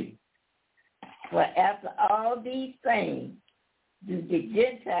 33. For after all these things do the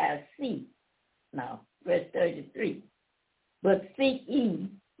Gentiles seek. Now, verse 33. But seek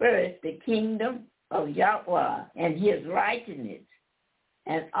ye first the kingdom of Yahweh and his righteousness,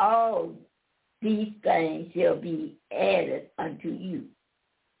 and all these things shall be added unto you.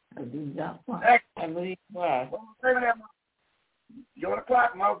 Hallelujah. You're on the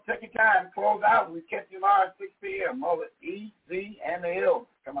clock, Mother. Take your time. Close out. We catch you tomorrow at 6 p.m. Mother E, Z, and the L.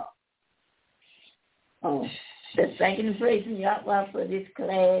 Come on. Oh, just thanking and praising Yahweh for this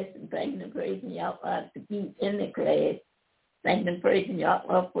class, and thanking and praising Yahweh to be in the class. Thanking and praising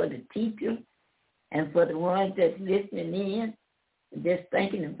Yahweh for the teacher and for the ones that's listening in. Just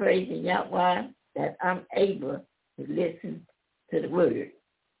thanking and praising Yahweh that I'm able to listen to the word.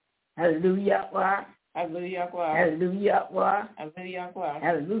 Hallelujah, Yahweh. Hallelujah, Yahweh. Hallelujah, Yahweh. Hallelujah, Yahweh.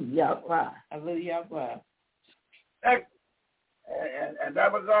 Hallelujah, Yahweh. Hallelujah, Yahweh. And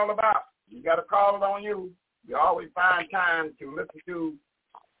that was all about. You got to call it on you. You always find time to listen to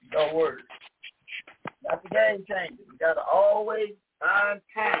the word. That's the game changer. You got to always find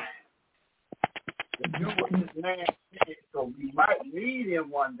time to do what this man said. So you might need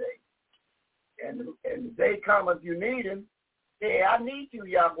him one day. And the day comes you need him. Say, I need you,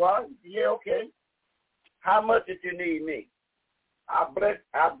 Yahweh. Yeah, okay. How much did you need me? I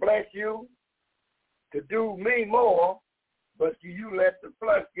bless you to do me more, but you let the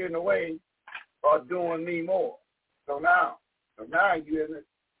flesh get in the way of doing me more. So now you in it.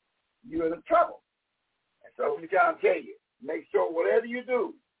 you're in trouble. And so we're trying to tell you, make sure whatever you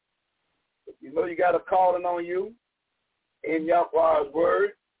do, if you know you got a calling on you in Yahweh's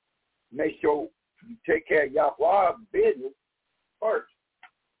word, make sure you take care of Yahweh's business first.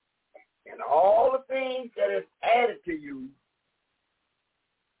 And all the things that is added to you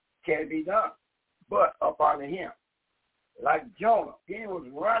can be done, but up under him. Like Jonah, he was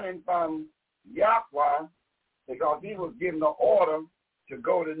running from Yahweh because he was given the order to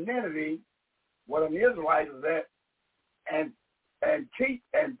go to Nineveh, where the Israelites was at, and teach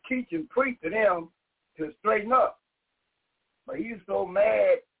and preach to them to straighten up. But he was so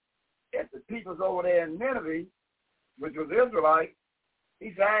mad at the peoples over there in Nineveh, which was Israelites,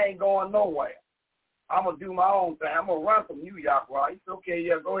 he said, I ain't going nowhere. I'm going to do my own thing. I'm going to run from you, Yahweh. He said, okay,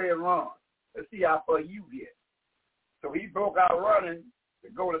 yeah, go ahead and run. Let's see how far you get. So he broke out running to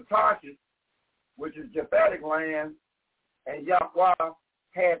go to Tarshish, which is Japhetic land, and Yahweh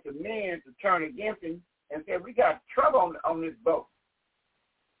had the men to turn against him and said, we got trouble on this boat.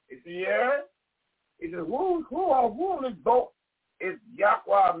 He said, yeah? He said, who on this boat is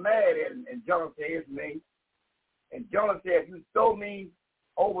Yahweh mad at? And Jonah said, it's me. And Jonah said, if you throw me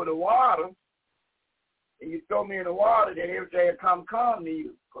over the water, and you throw me in the water, then everything will come to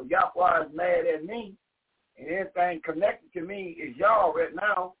you. Because Yahweh is mad at me, and anything connected to me is y'all right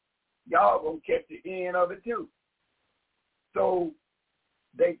now. Y'all going to catch the end of it too. So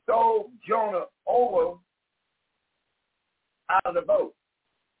they throw Jonah over out of the boat.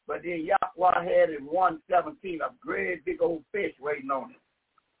 But then Yahweh had in 1:17 a great big old fish waiting on him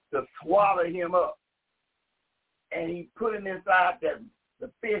to swallow him up. And he put him inside the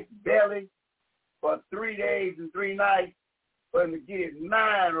fish belly for 3 days and 3 nights for him to get his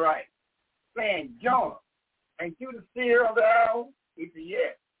mind right. Saying, Jonah, ain't you the seer of the hour? He said,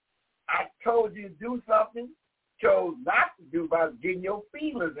 yes. I told you to do something, chose not to do by getting your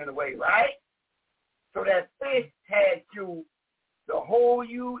feelings in the way, right? So that fish had to hold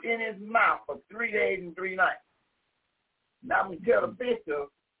you in his mouth for 3 days and 3 nights. Now we tell the fish to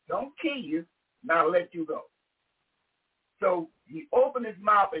don't kill you, now let you go. So he opened his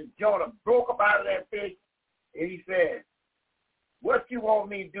mouth and Jonah broke up out of that fish and he said, what you want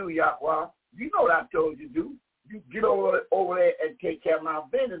me to do, Yahweh? You know what I told you to do. You get over there and take care of my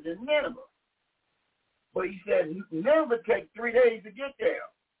business in Nineveh. But he said, Nineveh take 3 days to get there.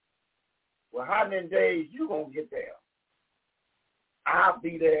 Well, how many days you going to get there? I'll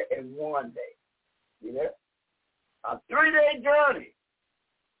be there in 1 day. See that? A 3-day journey.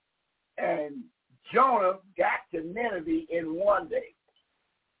 And Jonah got to Nineveh in 1 day.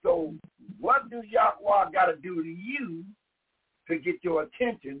 So what do Yahweh got to do to you to get your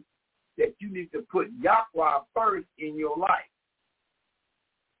attention that you need to put Yahweh first in your life?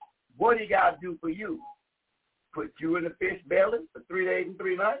 What he got to do for you? Put you in the fish belly for 3 days and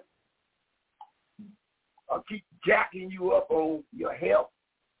 3 nights? Or keep jacking you up on your health?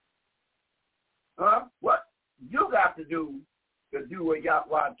 Huh? What you got to do what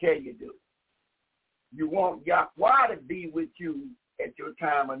Yahweh tell you to do. You want Yahweh to be with you at your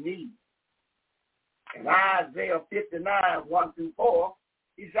time of need. In Isaiah 59, 1-4,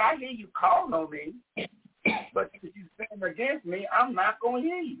 he said, I hear you calling on me, but if you sin against me, I'm not going to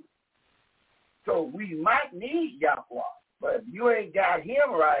hear you. So we might need Yahweh, but if you ain't got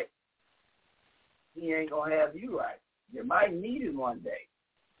him right, he ain't going to have you right. You might need him one day.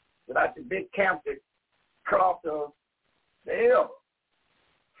 But like the big camp that cut off the elbow.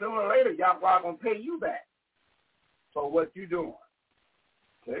 Sooner or later, Yahweh going to pay you back for what you doing.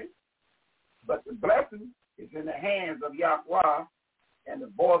 See? But the blessing is in the hands of Yahweh and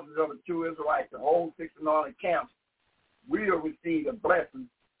the voices of the true Israelites, the whole 600 camps will receive a blessing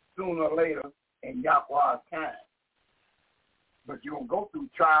sooner or later in Yahweh's time. But you're going to go through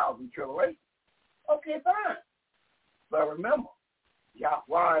trials and tribulations. Okay, fine. But remember,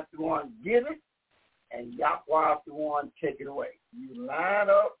 Yahweh is the one give it, and Yahweh is the one take it away. You line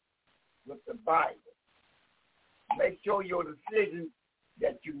up with the Bible. Make sure your decision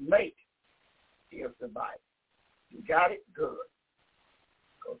that you make is the Bible. You got it? Good.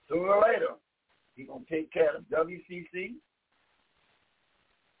 Because sooner or later, he's going to take care of WCC,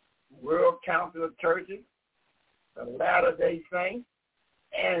 World Council of Churches, the Latter-day Saints,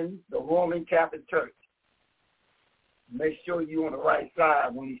 and the Roman Catholic Church. Make sure you're on the right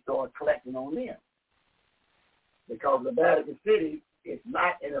side when you start collecting on them. Because the Vatican City is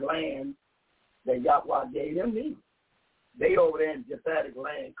not in the land that Yahweh gave them either. They over there in Japhetic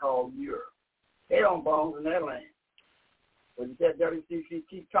land called Europe. They don't belong in that land. But you said WCC,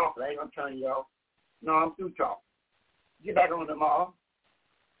 keep talking. I ain't going to turn you off. No, I'm through talking. Get back on tomorrow.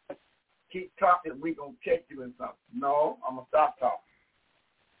 Keep talking. We're going to catch you in something. No, I'm going to stop talking.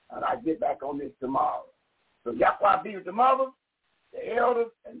 And I get back on this tomorrow. So Yahweh be with the mothers, the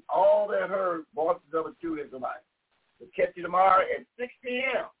elders, and all that heard voices of the true Israelites. We'll catch you tomorrow at 6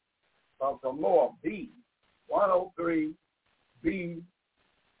 p.m. for some more B103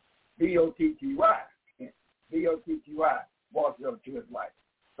 B-O-T-T-Y. B-O-T-T-Y, voices of the true Israelites.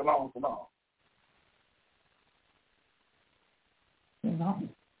 Come on, come on. Shalom.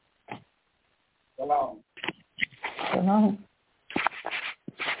 Shalom. Shalom.